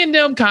seeing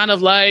them kind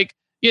of like,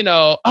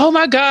 oh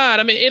my God,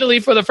 I'm in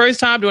Italy for the first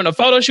time doing a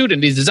photo shoot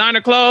in these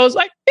designer clothes.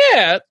 Like,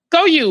 yeah,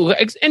 go you.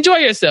 Enjoy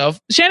yourself.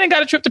 Shannon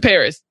got a trip to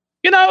Paris.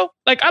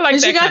 Like I like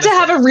and that. She got to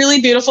have a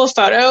really beautiful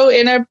photo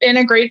in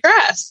a great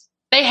dress.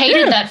 They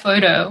hated that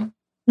photo.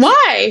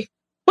 Why?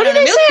 What did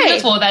they say? It was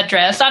beautiful, that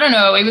dress. I don't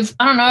know. I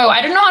don't know.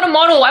 I don't know how to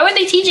model. Why weren't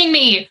they teaching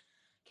me?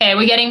 Okay,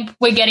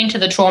 we're getting to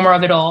the trauma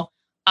of it all.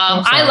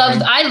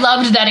 I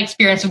loved that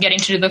experience of getting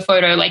to do the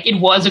photo. Like it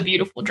was a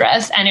beautiful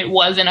dress and it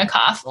was in a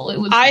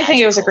castle. I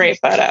think it was a great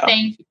photo.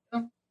 Thank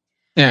you.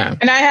 Yeah.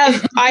 And I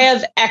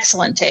have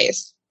excellent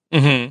taste.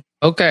 Mm-hmm.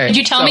 Okay. Did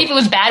you tell me if it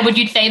was bad? Would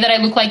you say that I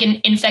look like an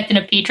insect in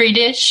a petri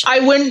dish?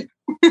 I wouldn't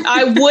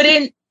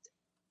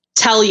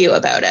tell you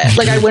about it.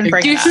 Like I wouldn't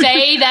bring it up. Do you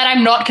say that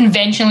I'm not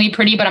conventionally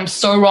pretty, but I'm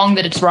so wrong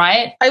that it's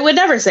right? I would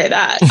never say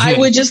that. I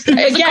would just,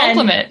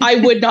 again, I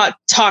would not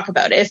talk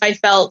about it. If I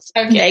felt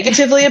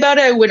negatively about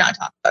it, I would not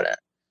talk about it.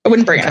 I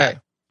wouldn't bring it up.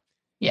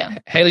 Yeah.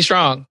 Haley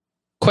Strong,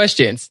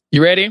 questions.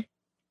 You ready?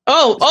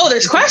 Oh,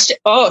 there's questions.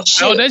 Oh,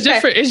 shit. Oh, that's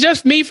it's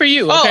just me for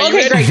you.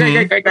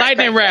 Okay, great.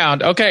 Lightning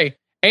round. Okay.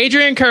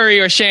 Adrian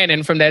Curry or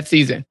Shannon from that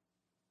season?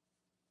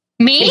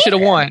 Me? Who should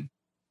have won?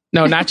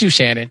 No, not you,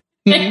 Shannon.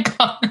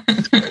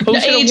 Who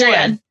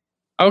Adrian.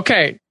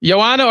 Okay.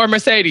 Joanna or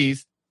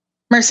Mercedes?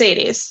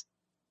 Mercedes.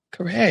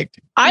 Correct.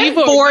 I'm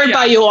bored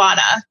by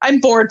Joanna. I'm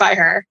bored by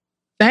her.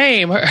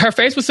 Same. Her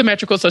face was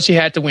symmetrical, so she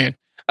had to win.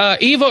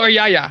 Eva or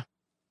Yaya?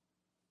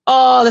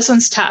 Oh, this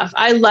one's tough.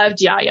 I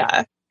loved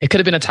Yaya. It could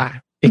have been a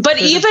tie.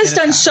 But Eva's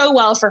done so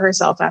well for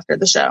herself after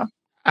the show.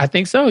 I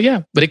think so,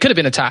 yeah. But it could have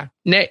been a tie.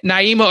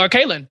 Naima or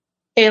Kaylin?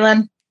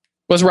 Kaylin.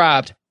 Was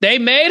robbed. They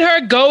made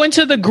her go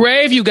into the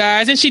grave, you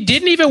guys, and she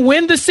didn't even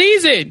win the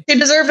season. She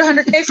deserved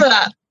 $100K for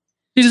that.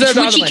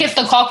 Would she kiss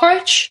the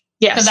cockroach?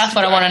 Yes. Because that's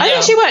what I want to know. I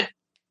think she would.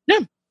 Yeah,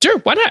 sure.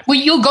 Why not? Well,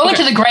 you'll go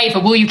into the grave,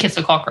 but will you kiss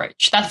the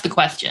cockroach? That's the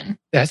question.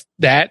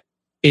 That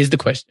is the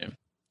question.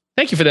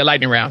 Thank you for that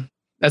lightning round.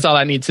 That's all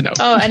I need to know.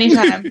 Oh,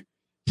 anytime.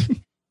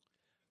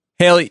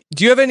 Haley,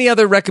 do you have any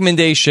other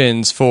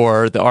recommendations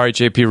for the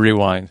RHAP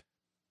Rewind?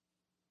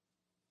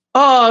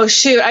 Oh,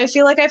 shoot. I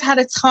feel like I've had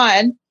a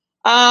ton.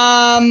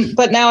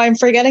 But now I'm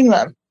forgetting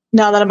them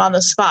now that I'm on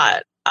the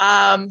spot.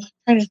 Trying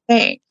to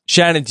think.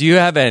 Shannon, do you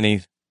have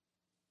any?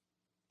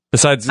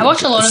 Besides, I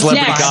watch a lot of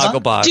Celebrity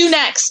Gogglebox. Do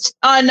Next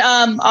on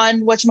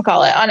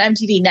whatchamacallit, on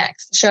MTV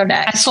Next, show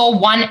Next. I saw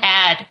one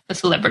ad for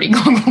Celebrity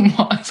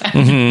Gogglebox. I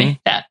didn't think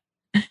that.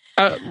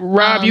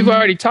 Rob, you've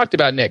already talked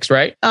about Next,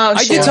 right? Oh,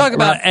 I did talk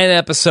about an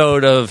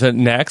episode of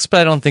Next,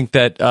 but I don't think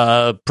that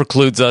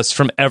precludes us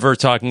from ever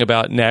talking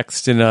about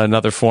Next in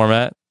another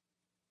format.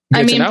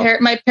 I mean,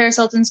 Paris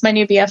Hilton's my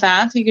new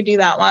BFF. You could do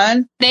that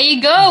one. There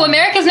you go.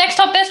 America's Next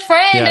Top Best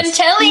Friend. Yes. I'm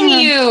telling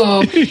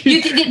you.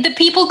 The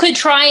people could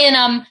try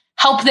and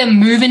help them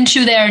move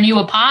into their new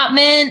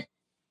apartment.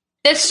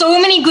 There's so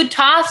many good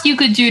tasks you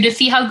could do to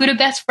see how good a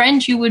best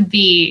friend you would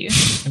be.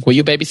 Will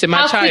you babysit my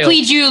child? How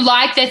quickly do you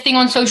like their thing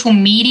on social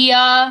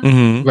media?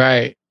 Mm-hmm.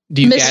 Right.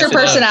 Mr.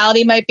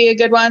 Personality might be a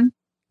good one.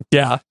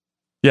 Yeah.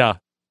 Yeah.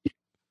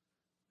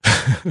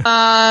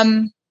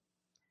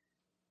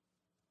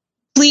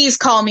 Please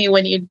call me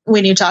when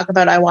you talk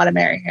about I Want to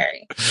Marry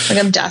Harry. Like,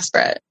 I'm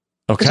desperate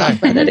to talk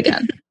about it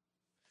again.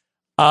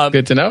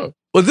 Good to know.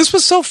 Well, this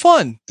was so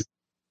fun.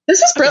 This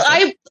is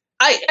brilliant.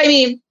 I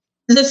mean,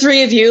 the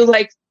three of you,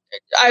 like,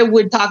 I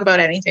would talk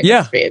about anything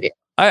with the three of you.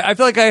 I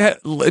feel like I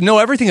know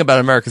everything about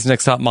America's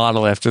Next Top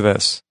Model after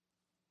this.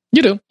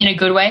 You do. In a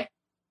good way?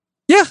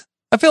 Yeah.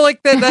 I feel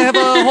like that I have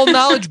a whole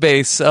knowledge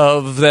base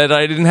of that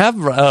I didn't have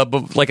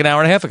like an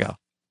hour and a half ago.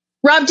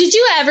 Rob, did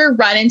you ever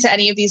run into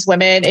any of these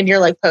women in your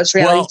like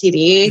post-reality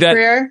TV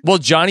career? Well,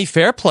 Johnny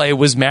Fairplay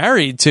was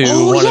married to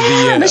one of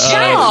the...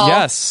 Michelle.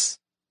 Yes.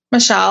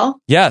 Michelle?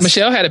 Yes.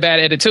 Michelle had a bad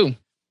attitude.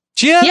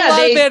 She had a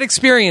lot of bad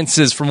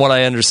experiences from what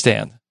I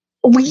understand.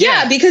 Well,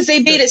 yeah, because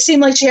they made it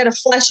seem like she had a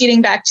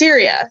flesh-eating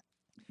bacteria.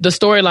 The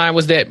storyline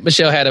was that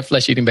Michelle had a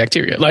flesh-eating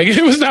bacteria. Like,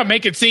 it was not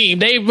make it seem.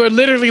 They were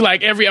literally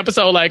like every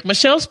episode, like,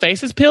 Michelle's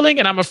face is peeling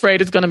and I'm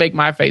afraid it's going to make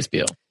my face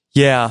peel.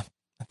 Yeah.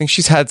 I think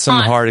she's had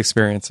some hard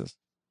experiences.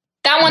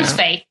 That one's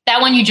fake. That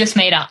one you just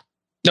made up.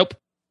 Nope.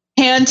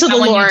 Hand to the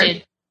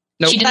Lord.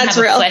 Nope. She didn't That's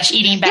have real. a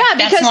flesh-eating back. Yeah,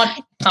 because That's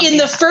not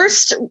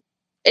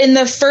in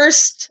the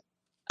first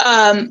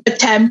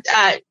attempt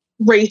at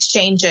race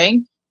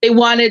changing, they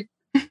wanted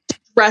to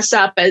dress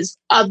up as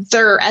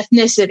other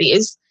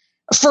ethnicities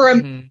for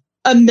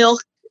a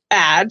milk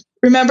ad.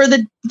 Remember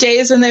the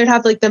days when they would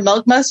have like the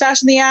milk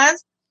mustache in the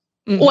ads?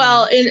 Mm-hmm.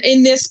 Well,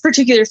 in this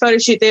particular photo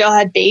shoot, they all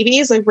had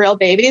babies, like real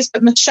babies,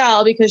 but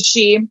Michelle, because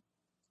she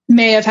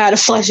may have had a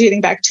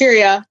flesh-eating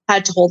bacteria,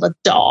 had to hold a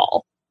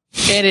doll.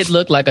 And it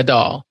looked like a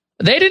doll.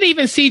 They didn't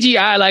even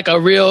CGI like a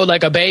real,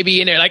 like a baby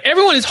in there. Like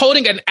everyone is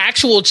holding an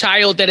actual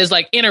child that is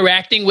like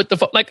interacting with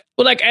the, like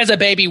as a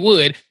baby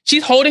would.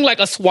 She's holding like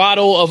a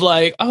swaddle of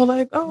like,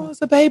 oh,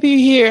 it's a baby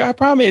here. I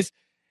promise.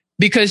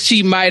 Because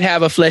she might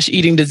have a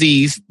flesh-eating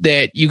disease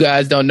that you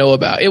guys don't know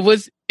about. It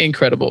was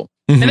incredible.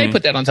 Mm-hmm. And they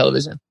put that on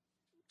television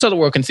so the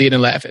world can see it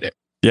and laugh at it.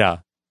 Yeah.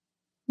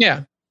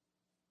 Yeah.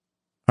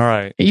 All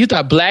right. And you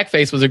thought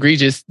blackface was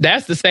egregious.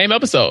 That's the same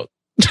episode.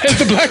 That's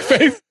the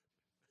blackface.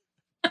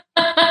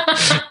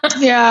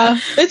 Yeah.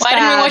 It's Why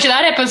didn't we watch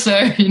that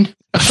episode?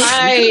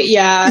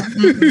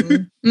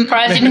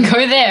 Surprised didn't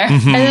go there.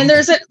 Mm-hmm. And then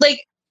there's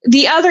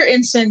the other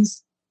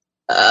instance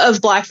of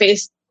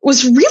blackface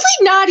was really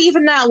not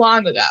even that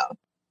long ago.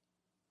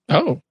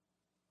 Oh.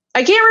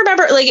 I can't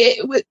remember.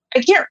 It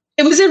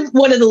was in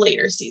one of the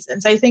later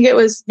seasons. I think it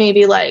was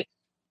maybe like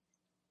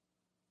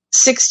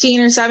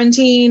 16 or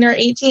 17 or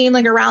 18,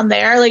 like around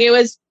there. Like it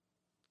was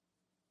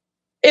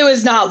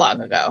not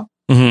long ago.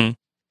 Mm-hmm.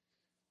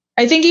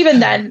 I think even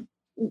then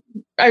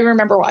I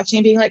remember watching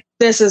and being like,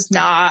 this is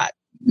not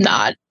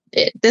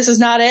it. This is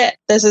not it.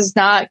 This is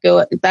not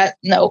good. Not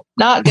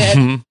good.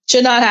 Mm-hmm.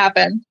 Should not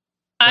happen.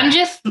 I'm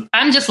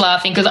just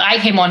laughing because I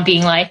came on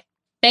being like,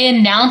 they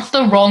announced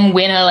the wrong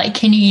winner. Like,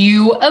 can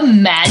you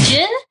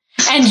imagine?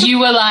 And you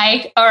were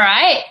like, all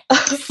right,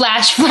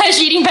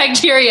 flesh-eating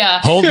bacteria.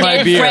 Hold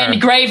my beer. Friend,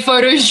 great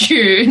photo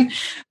shoot.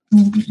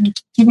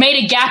 You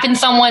made a gap in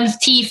someone's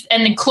teeth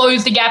and then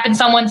closed the gap in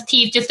someone's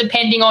teeth just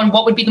depending on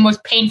what would be the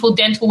most painful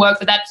dental work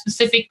for that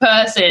specific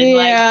person.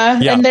 Yeah.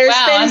 And there's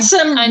been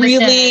some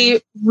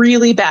really,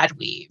 really bad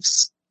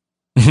weaves.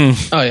 Oh,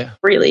 yeah.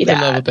 Really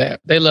bad.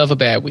 They love a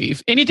bad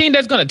weave. Anything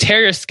that's going to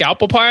tear your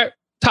scalp apart,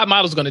 Top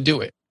Model's going to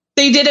do it.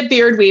 They did a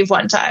beard weave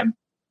one time.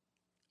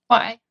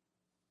 Why?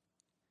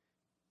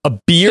 A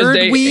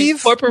beard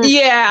weave?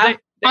 Yeah.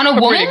 On a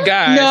woman?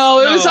 Guys. No,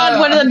 it was on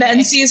one of the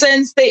men's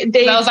seasons. I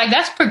was like,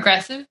 that's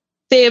progressive.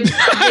 They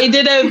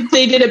did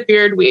a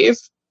beard weave.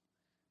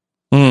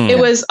 It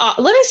was. Let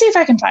me see if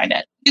I can find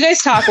it. You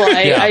guys talk while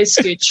I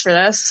scooch for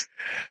this.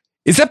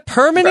 Is that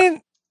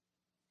permanent?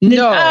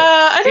 No,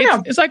 I don't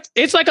know.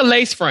 It's like a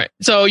lace front.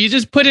 So you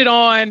just put it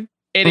on,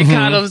 and it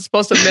kind of is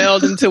supposed to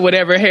meld into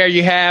whatever hair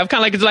you have. Kind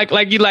of like it's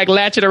like you like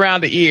latch it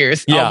around the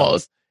ears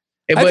almost.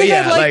 I think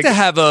I'd like to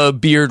have a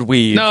beard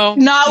weave. Not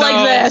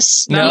like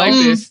this. Not like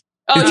this.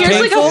 Oh, it's here's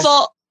painful? like a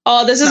full.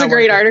 Oh, this is a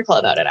great article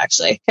about it.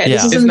 Actually, okay,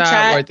 this is it's in the not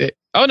chat. worth it.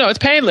 Oh no, it's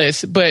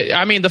painless. But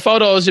I mean, the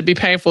photos should be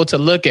painful to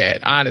look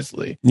at.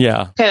 Honestly.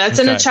 Yeah. Okay, that's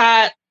in the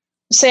chat.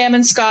 Sam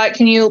and Scott,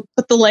 can you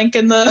put the link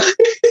in the?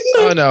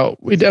 Oh no,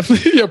 we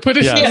definitely put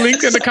a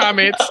link in the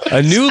comments.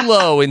 A new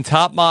low in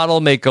Top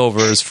Model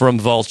makeovers from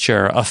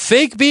Vulture. A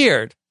fake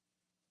beard.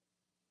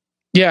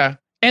 Yeah,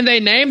 and they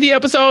named the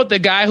episode "The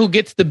Guy Who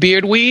Gets the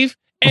Beard Weave"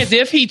 as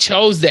if he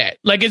chose that.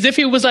 Like as if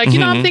he was like, you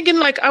know, I'm thinking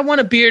like I want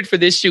a beard for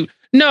this shoot.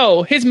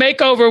 No, his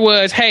makeover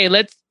was, hey,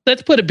 let's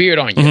put a beard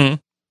on you. Mm-hmm.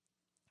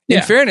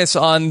 in fairness,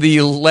 on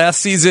the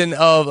last season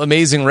of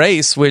Amazing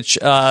Race, which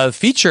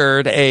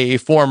featured a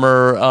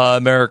former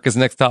America's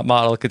Next Top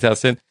Model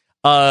contestant,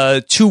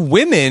 2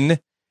 women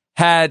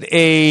had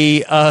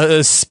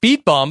a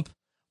speed bump,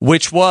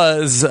 which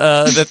was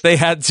that they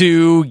had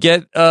to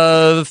get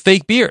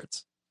fake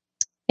beards.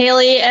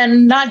 Haley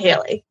and not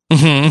Haley.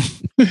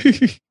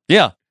 Mm-hmm.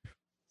 Yeah.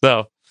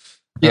 So,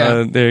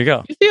 there you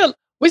go.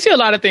 We see a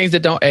lot of things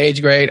that don't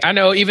age great. I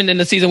know even in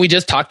the season we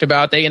just talked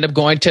about, they end up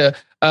going to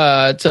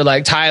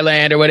like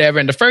Thailand or whatever.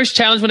 And the first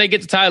challenge when they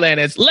get to Thailand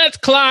is, let's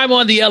climb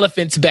on the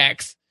elephants'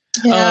 backs.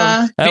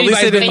 Yeah. At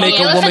least they didn't make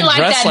a woman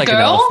dress like an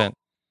elephant.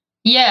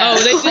 Yeah.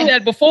 Oh, they did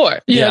that before.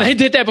 Yeah, they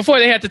did that before.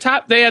 They had to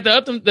up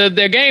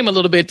their game a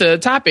little bit to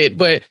top it.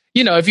 But,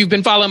 if you've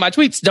been following my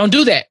tweets, don't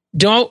do that.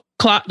 Don't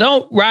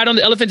ride on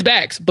the elephants'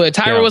 backs. But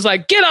Tyra was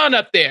like, get on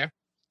up there.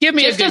 Give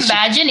me just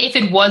imagine if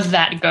it was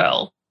that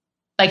girl.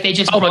 Like they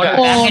just brought her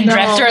back and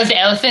dressed her as the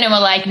elephant and were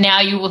like, now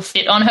you will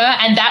sit on her.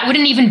 And that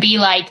wouldn't even be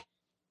like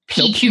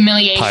peak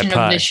humiliation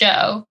of the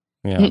show.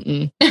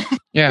 Yeah.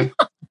 Yeah.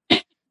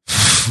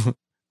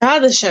 God,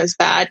 the show's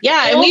bad.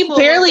 Yeah, and we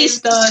barely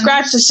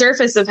scratched the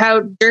surface of how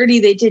dirty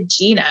they did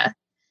Gina.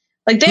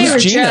 Like they were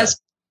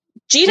just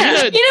Gina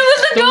was the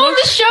girl of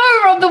the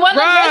show, Rob, the one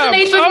that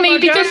resonates with me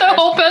because her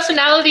whole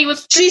personality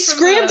was. She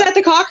screamed at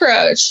the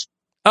cockroach.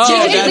 Oh,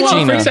 that's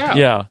Gina. Freaks out.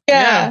 Yeah.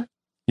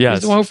 Yes.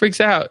 She's the one who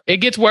freaks out. It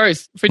gets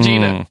worse for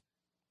Gina.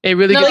 It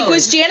really gets worse.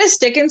 Was Janice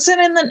Dickinson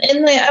in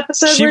the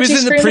episode? She was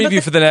in the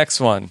preview for the next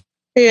one.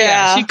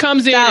 Yeah. She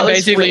comes in and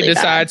basically really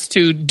decides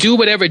to do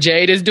whatever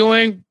Jade is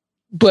doing,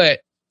 but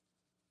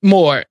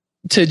more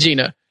to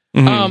Gina.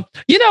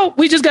 Mm-hmm.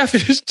 We just got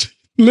finished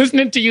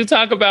listening to you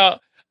talk about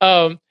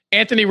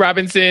Anthony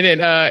Robinson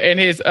and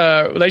his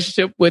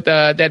relationship with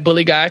that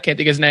bully guy. I can't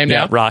think of his name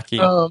now. Rocky.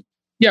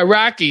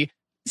 Rocky.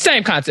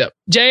 Same concept.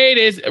 Jade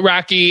is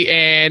Rocky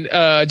and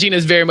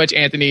Gina's very much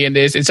Anthony in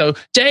this. And so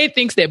Jade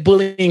thinks that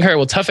bullying her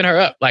will toughen her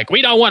up. Like,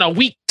 we don't want a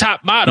weak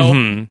top model.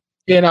 Mm-hmm.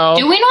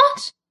 Do we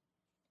not?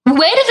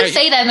 Where does it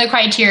say that in the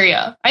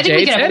criteria? I think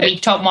we could have a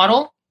weak top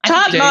model.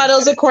 Top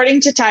models,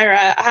 according to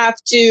Tyra,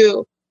 have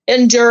to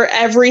endure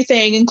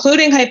everything,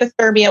 including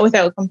hypothermia,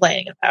 without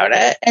complaining about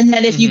it. And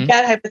then if you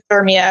get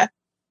hypothermia,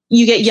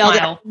 you get yelled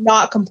at for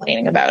not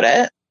complaining about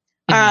it.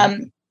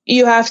 Mm-hmm.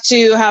 You have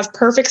to have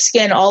perfect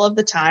skin all of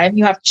the time.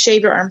 You have to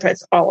shave your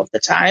armpits all of the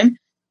time.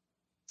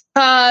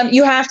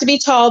 You have to be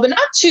tall, but not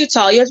too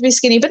tall. You have to be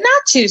skinny, but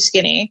not too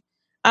skinny.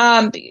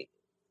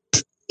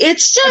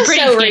 It's just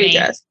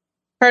outrageous. Skinny.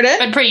 Pardon?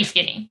 But pretty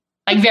skinny.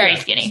 Like very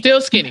skinny. Still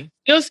skinny,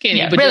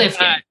 yeah, but really just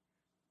not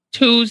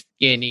too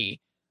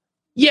skinny.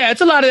 Yeah,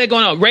 it's a lot of that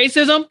going on.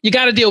 Racism, you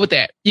got to deal with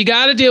that. You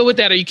got to deal with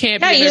that, or you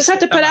can't. Yeah, you just have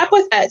to put up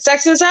with it.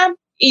 Sexism.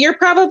 You're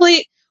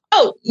probably.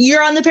 Oh,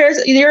 you're on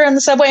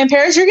the subway in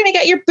Paris. You're going to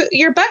get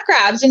your butt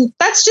grabbed, and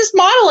that's just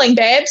modeling,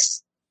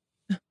 babes.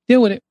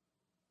 Deal with it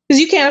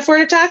because you can't afford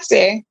a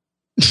taxi.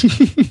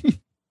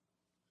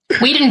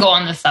 We didn't go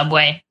on the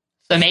subway,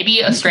 so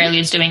maybe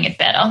Australia's doing it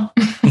better.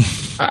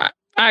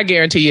 I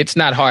guarantee it's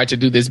not hard to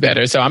do this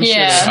better. So I'm sure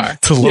they are.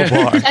 It's a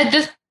little hard.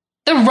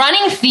 The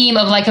running theme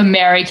of like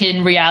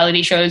American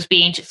reality shows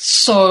being just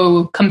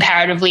so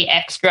comparatively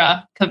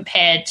extra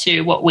compared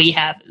to what we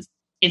have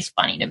is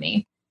funny to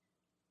me.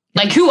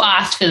 Like, who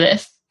asked for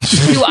this?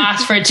 Who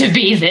asked for it to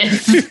be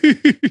this?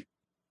 The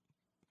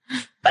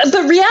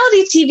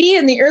reality TV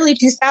in the early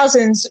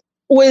 2000s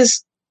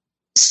was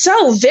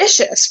so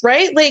vicious,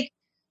 right? Like,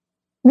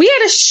 we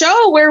had a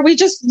show where we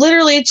just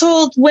literally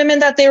told women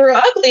that they were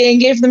ugly and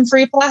gave them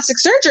free plastic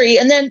surgery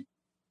and then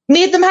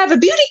made them have a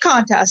beauty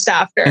contest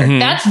after. Mm-hmm.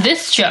 That's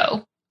this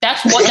show.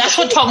 That's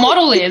what Top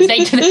Model is.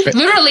 They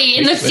literally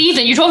in the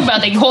season you talked about,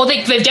 they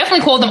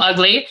definitely called them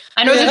ugly.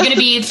 I know there's going to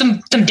be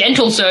some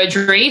dental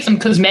surgery, some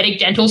cosmetic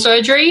dental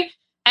surgery,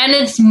 and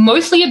it's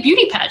mostly a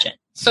beauty pageant.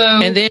 So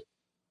and then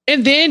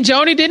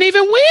Joni didn't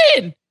even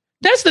win.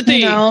 That's the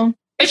thing.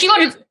 But she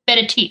got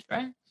better teeth,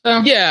 right?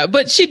 So. Yeah,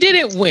 but she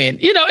didn't win.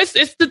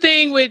 It's the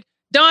thing with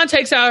Dawn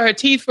takes out her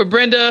teeth for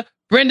Brenda.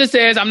 Brenda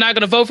says, "I'm not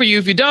going to vote for you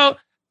if you don't."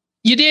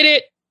 You did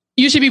it.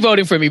 You should be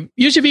voting for me.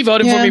 You should be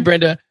voting for me,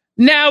 Brenda.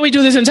 Now we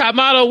do this in Top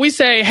Model. We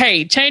say,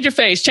 hey, change your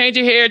face, change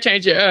your hair,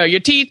 change your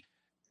teeth,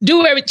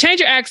 change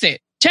your accent,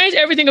 change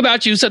everything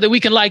about you so that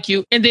we can like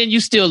you, and then you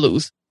still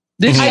lose.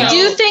 I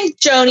do think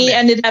Joni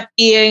ended up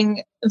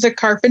being the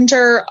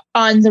carpenter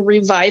on the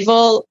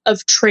revival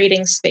of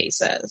Trading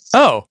Spaces.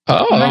 Oh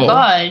my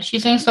God,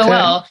 she's doing so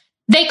well.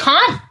 They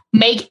can't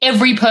make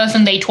every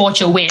person they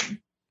torture win.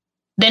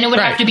 Then it would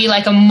have to be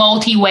like a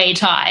multi-way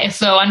tie.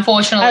 So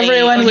unfortunately,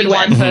 everyone would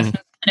one win. Person.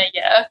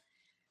 Yeah.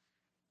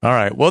 All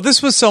right. Well,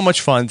 this was so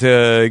much fun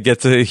to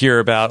get to hear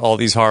about all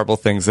these horrible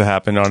things that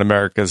happened on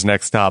America's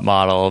Next Top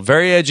Model.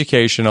 Very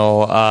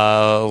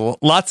educational.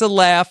 Lots of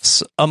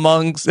laughs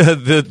amongst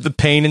the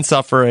pain and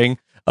suffering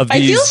of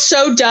these. I feel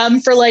so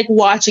dumb for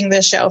watching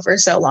this show for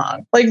so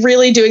long.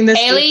 Really doing this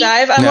deep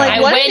dive. I'm I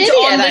what went an idiot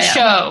on the I am.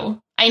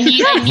 show. I need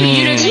you to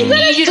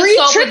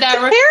stop with that.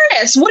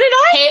 Paris. What did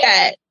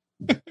I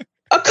get?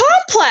 A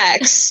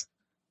complex.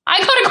 I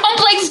got a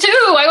complex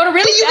too. I got a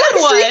really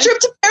bad one. You got a free trip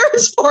to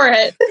Paris for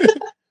it.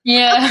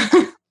 Yeah.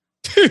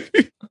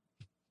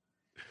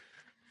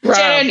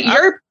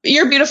 Jen,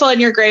 you're beautiful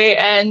and you're great,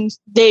 and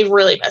they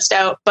really missed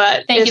out.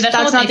 But Thank if you.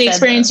 that's not the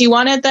experience you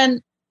wanted,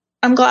 then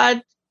I'm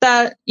glad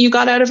that you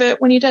got out of it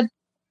when you did.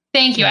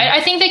 Thank you.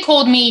 I think they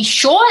called me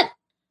short,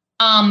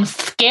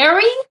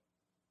 scary.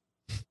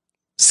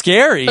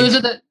 Scary?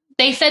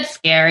 They said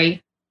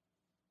scary.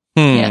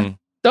 Yeah.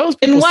 Those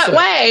in what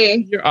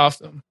way? You're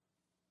awesome.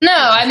 No,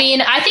 I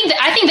mean, I think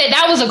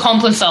that was a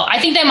compliment. I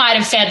think they might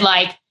have said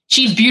like,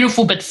 she's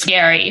beautiful but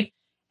scary.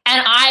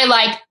 And I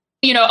like,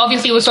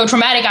 obviously it was so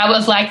traumatic. I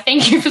was like,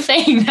 thank you for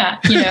saying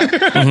that.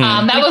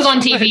 That was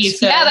on TV.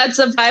 So. Yeah, that's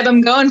the vibe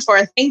I'm going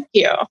for. Thank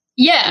you.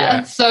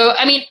 Yeah. So,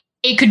 I mean,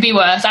 it could be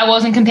worse. I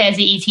wasn't compared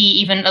to ET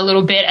even a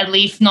little bit, at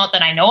least not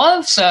that I know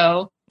of.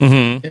 So,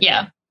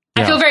 yeah.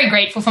 I feel very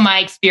grateful for my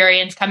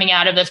experience coming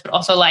out of this, but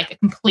also like a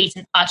complete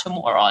and utter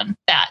moron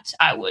that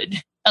I would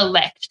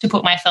elect to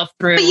put myself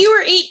through. But you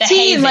were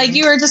 18, like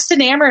you were just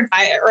enamored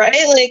by it,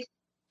 right? Like,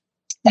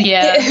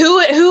 yeah.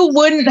 Who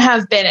wouldn't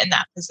have been in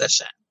that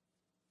position?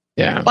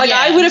 Yeah. Like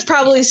I would have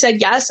probably said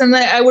yes, and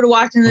then I would have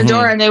walked in the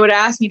door and they would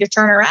have asked me to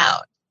turn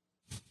around.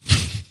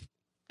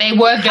 They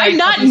were very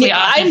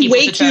I'm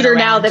way cuter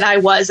now than I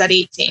was at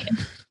 18.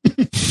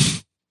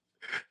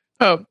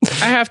 Oh,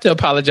 I have to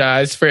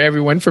apologize for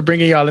everyone for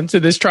bringing y'all into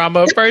this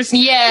trauma first.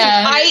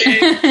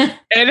 Yeah.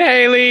 And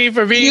Haley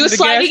for being you the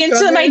sliding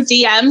guest into my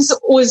DMs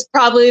was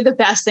probably the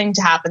best thing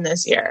to happen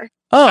this year.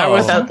 I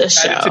was about this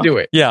show to do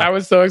it. Yeah, I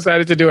was so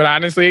excited to do it,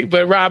 honestly.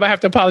 But Rob, I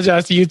have to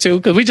apologize to you too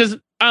because we just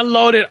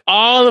unloaded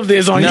all of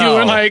this on you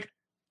and like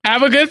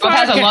have a good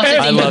podcast. Has a lot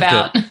to think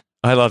about.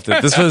 I loved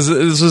it. This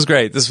was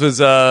great. This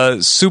was a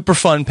super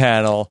fun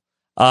panel.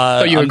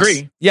 So you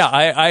agree?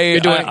 Yeah,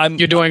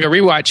 you're doing a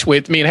rewatch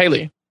with me and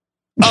Haley.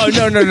 Oh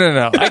no!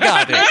 I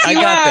got it. I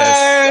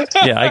got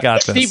this. Yeah, I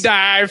got this. Deep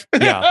dive.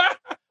 Yeah.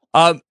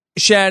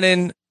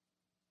 Shannon,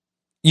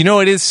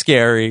 it is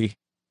scary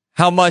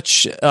how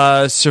much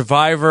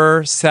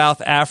Survivor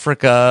South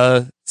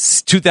Africa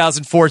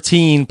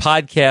 2014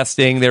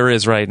 podcasting there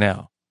is right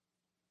now.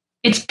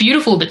 It's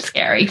beautiful but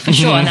scary, for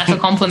sure, and that's a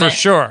compliment. For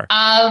sure.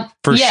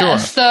 For sure.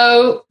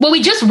 So,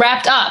 we just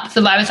wrapped up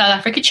Survivor South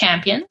Africa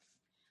Champions.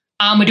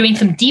 We're doing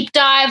some deep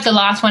dives. The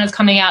last one is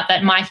coming out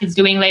that Mike is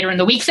doing later in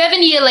the week.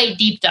 7-year late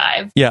deep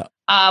dive. Yeah.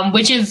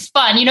 Which is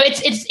fun.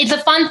 It's a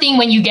fun thing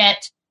when you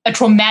get a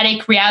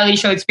traumatic reality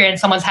show experience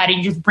someone's had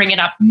and you just bring it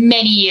up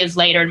many years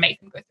later and make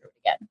them go through it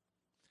again.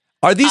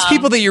 Are these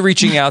people that you're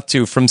reaching out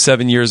to from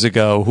 7 years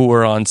ago who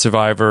were on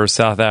Survivor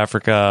South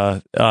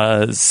Africa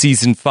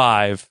season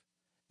 5?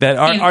 That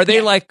are they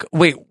like,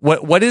 wait,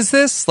 what is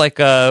this? Like,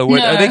 are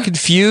they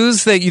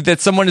confused that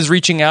someone is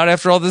reaching out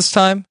after all this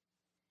time?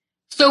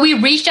 So we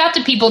reached out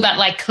to people that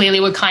like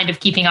clearly were kind of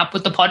keeping up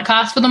with the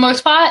podcast for the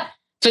most part.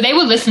 So they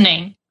were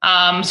listening.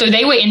 So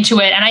they were into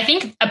it. And I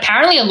think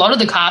apparently a lot of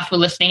the cast were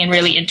listening and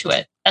really into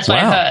it. That's what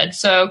I heard.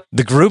 So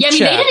the group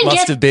chat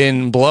must have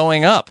been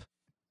blowing up.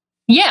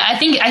 Yeah, I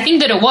think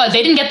that it was.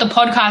 They didn't get the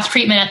podcast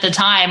treatment at the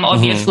time,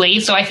 obviously.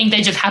 So I think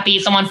they're just happy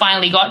someone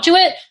finally got to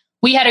it.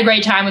 We had a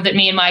great time with it,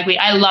 me and Mike.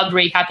 I loved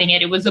recapping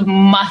it. It was a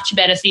much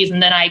better season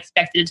than I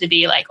expected it to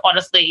be. Like,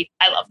 honestly,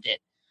 I loved it.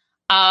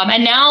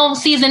 And now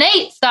season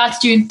 8 starts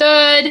June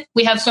 3rd.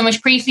 We have so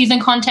much preseason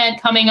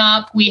content coming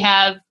up. We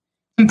have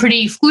some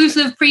pretty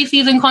exclusive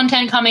preseason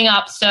content coming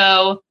up.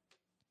 So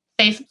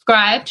stay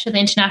subscribed to the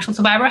International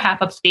Survivor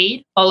Hap Up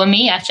Speed. Follow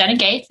me at Janet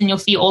Gates and you'll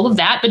see all of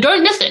that. But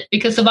don't miss it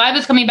because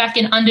Survivor's coming back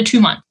in under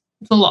 2 months.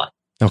 It's a lot.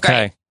 Okay.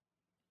 Great.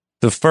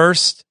 The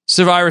first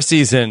Survivor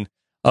season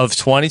of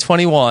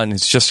 2021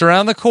 is just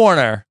around the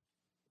corner.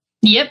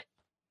 Yep.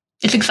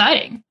 It's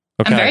exciting.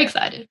 Okay. I'm very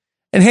excited.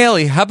 And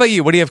Haley, how about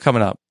you? What do you have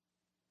coming up?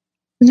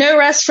 No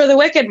rest for the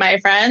wicked, my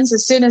friends.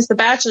 As soon as The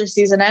Bachelor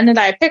season ended,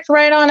 I picked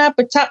right on up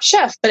with Top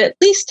Chef, but at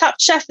least Top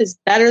Chef is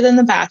better than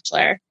The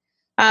Bachelor.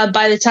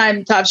 By the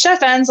time Top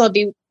Chef ends, I'll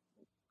be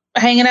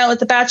hanging out with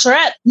The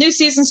Bachelorette. New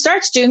season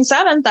starts June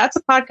 7th. That's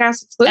a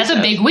podcast exclusive. That's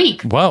a big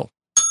week. Whoa.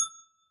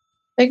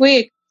 Big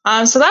week.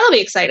 So that'll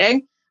be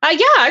exciting.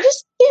 Yeah,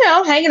 just,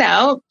 hanging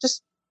out,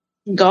 just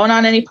going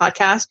on any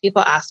podcast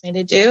people ask me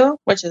to do,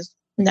 which is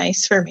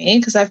nice for me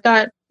because I've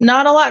got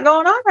not a lot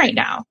going on right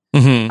now.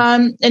 Mm-hmm.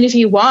 And if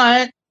you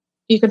want,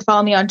 you can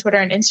follow me on Twitter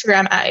and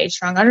Instagram at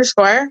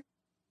 @strong_.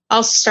 I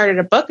also started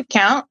a book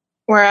account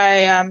where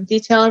I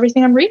detail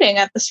everything I'm reading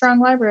at the Strong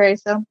Library.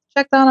 So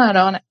check that out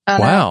on it.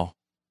 Wow.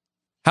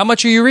 How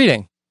much are you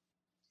reading?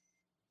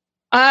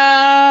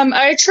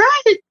 I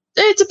try to,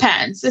 it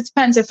depends. It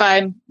depends if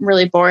I'm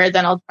really bored,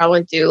 then I'll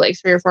probably do like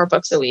 3 or 4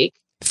 books a week.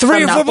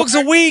 3 or 4 books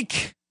a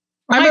week?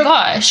 Oh my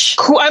gosh.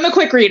 I'm a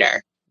quick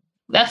reader.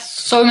 That's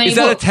so many books.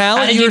 Is that a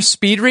talent? You're a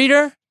speed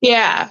reader?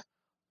 Yeah.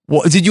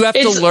 Well, did you have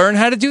to learn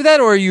how to do that,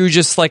 or are you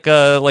just like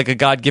a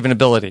God-given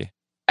ability?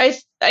 I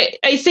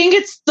think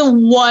it's the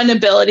one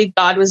ability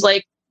God was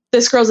like,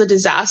 this girl's a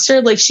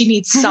disaster. Like she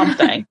needs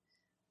something.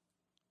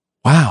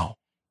 Wow.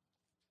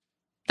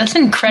 That's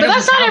incredible. But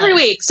that's not every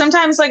week.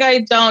 Sometimes like I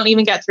don't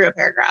even get through a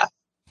paragraph.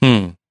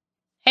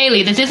 Hey,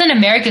 Haley, this isn't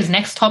America's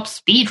Next Top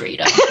Speed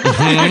Reader.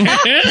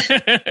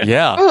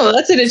 Yeah. Oh,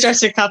 that's an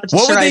interesting competition.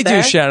 What would they right do,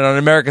 there. Shannon, on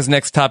America's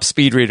Next Top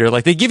Speed Reader?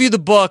 Like, they give you the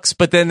books,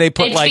 but then they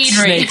put, They'd like, speed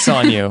read. snakes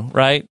on you,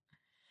 right?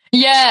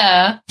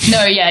 Yeah.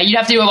 No, yeah. You'd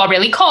have to do it while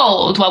really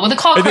cold, while with a And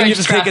cockroach then you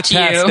just take a strapped to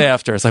test you.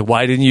 after. It's like,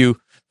 why didn't you...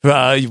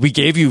 we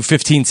gave you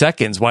 15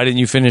 seconds. Why didn't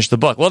you finish the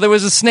book? Well, there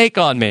was a snake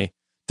on me.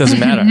 Doesn't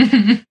matter.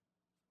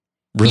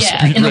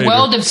 Yeah. In the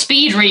world of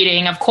speed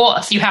reading, of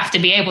course, you have to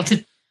be able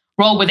to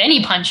roll with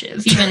any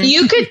punches. Even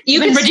You could speed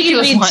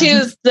ridiculous read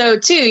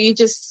ones. too. You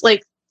just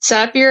like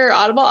set up your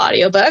Audible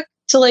audiobook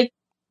to like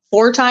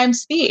 4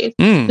 times speed.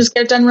 Just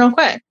get it done real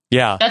quick.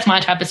 Yeah. That's my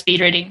type of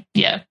speed reading.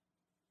 Yeah.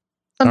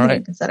 Something All right.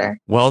 to consider.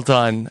 Well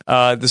done.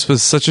 This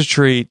was such a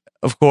treat.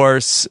 Of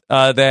course,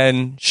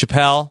 then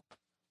Chappelle.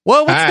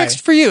 Well, what's Hi.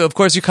 next for you? Of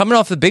course, you're coming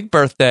off the big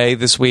birthday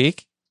this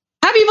week.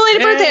 Happy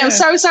belated birthday. I'm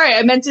Yeah. sorry.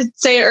 I meant to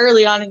say it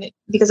early on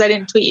because I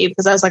didn't tweet you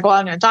because I was like, well,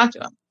 I'm going to talk to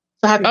him.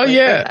 So happy Oh, belated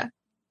yeah. birthday.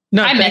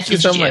 No, I thank you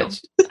messaged so you.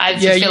 much. I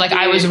just Yeah, feel you like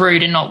I did. was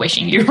rude and not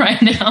wishing you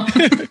right now.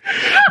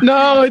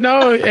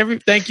 No.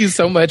 Thank you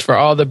so much for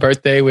all the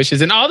birthday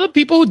wishes and all the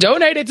people who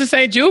donated to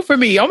St. Jude for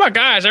me. Oh my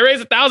gosh, I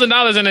raised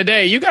 $1,000 in a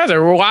day. You guys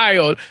are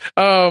wild.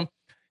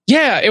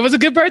 Yeah, it was a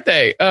good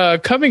birthday.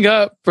 Coming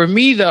up for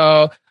me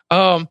though,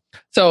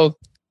 so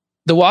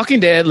The Walking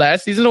Dead,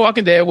 last season of The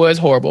Walking Dead was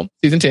horrible.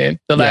 Season 10,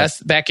 the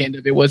last back end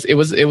of it was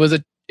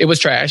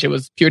trash. It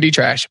was pure D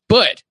trash.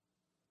 But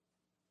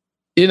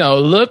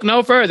look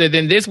no further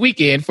than this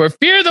weekend for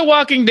Fear the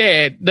Walking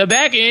Dead, the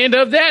back end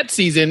of that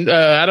season.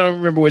 I don't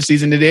remember which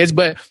season it is,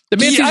 but the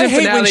mid-season I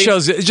hate finale. when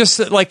shows it's just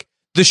like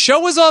the show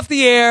was off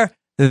the air.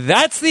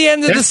 That's the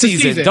end of the That's the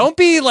season. season. Don't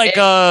be like,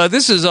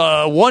 this is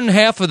one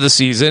half of the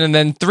season, and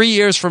then 3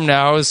 years from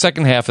now is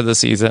second half of the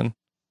season.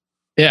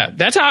 Yeah,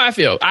 that's how I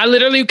feel. I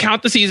literally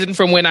count the season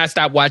from when I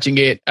stopped watching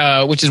it,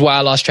 which is why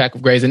I lost track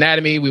of Grey's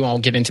Anatomy. We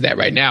won't get into that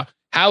right now.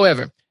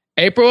 However,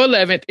 April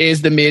 11th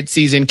is the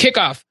mid-season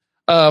kickoff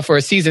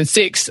for season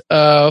 6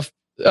 of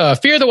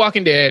Fear the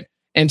Walking Dead.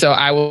 And so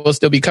I will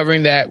still be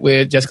covering that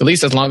with Jessica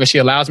Lisa as long as she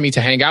allows me to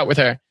hang out with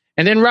her.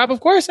 And then, Rob, of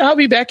course, I'll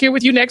be back here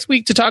with you next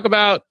week to talk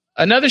about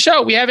another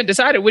show. We haven't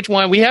decided which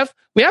one. We have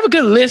a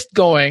good list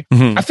going.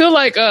 Mm-hmm. I feel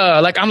like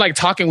I'm like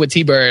talking with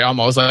T-Bird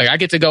almost. Like I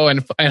get to go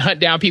and hunt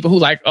down people who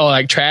like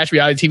trash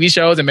reality TV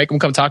shows and make them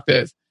come talk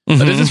to us. So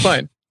this is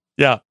fun.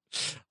 Yeah.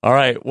 All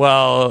right.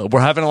 Well,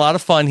 we're having a lot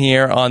of fun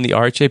here on the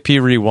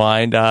RHAP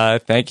Rewind.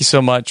 Thank you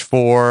so much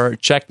for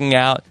checking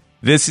out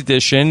this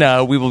edition.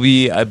 We will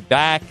be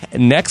back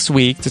next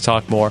week to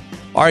talk more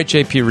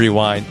RHAP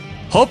Rewind.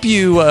 Hope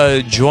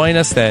you join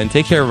us then.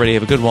 Take care, everybody.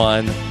 Have a good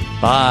one.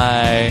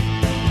 Bye.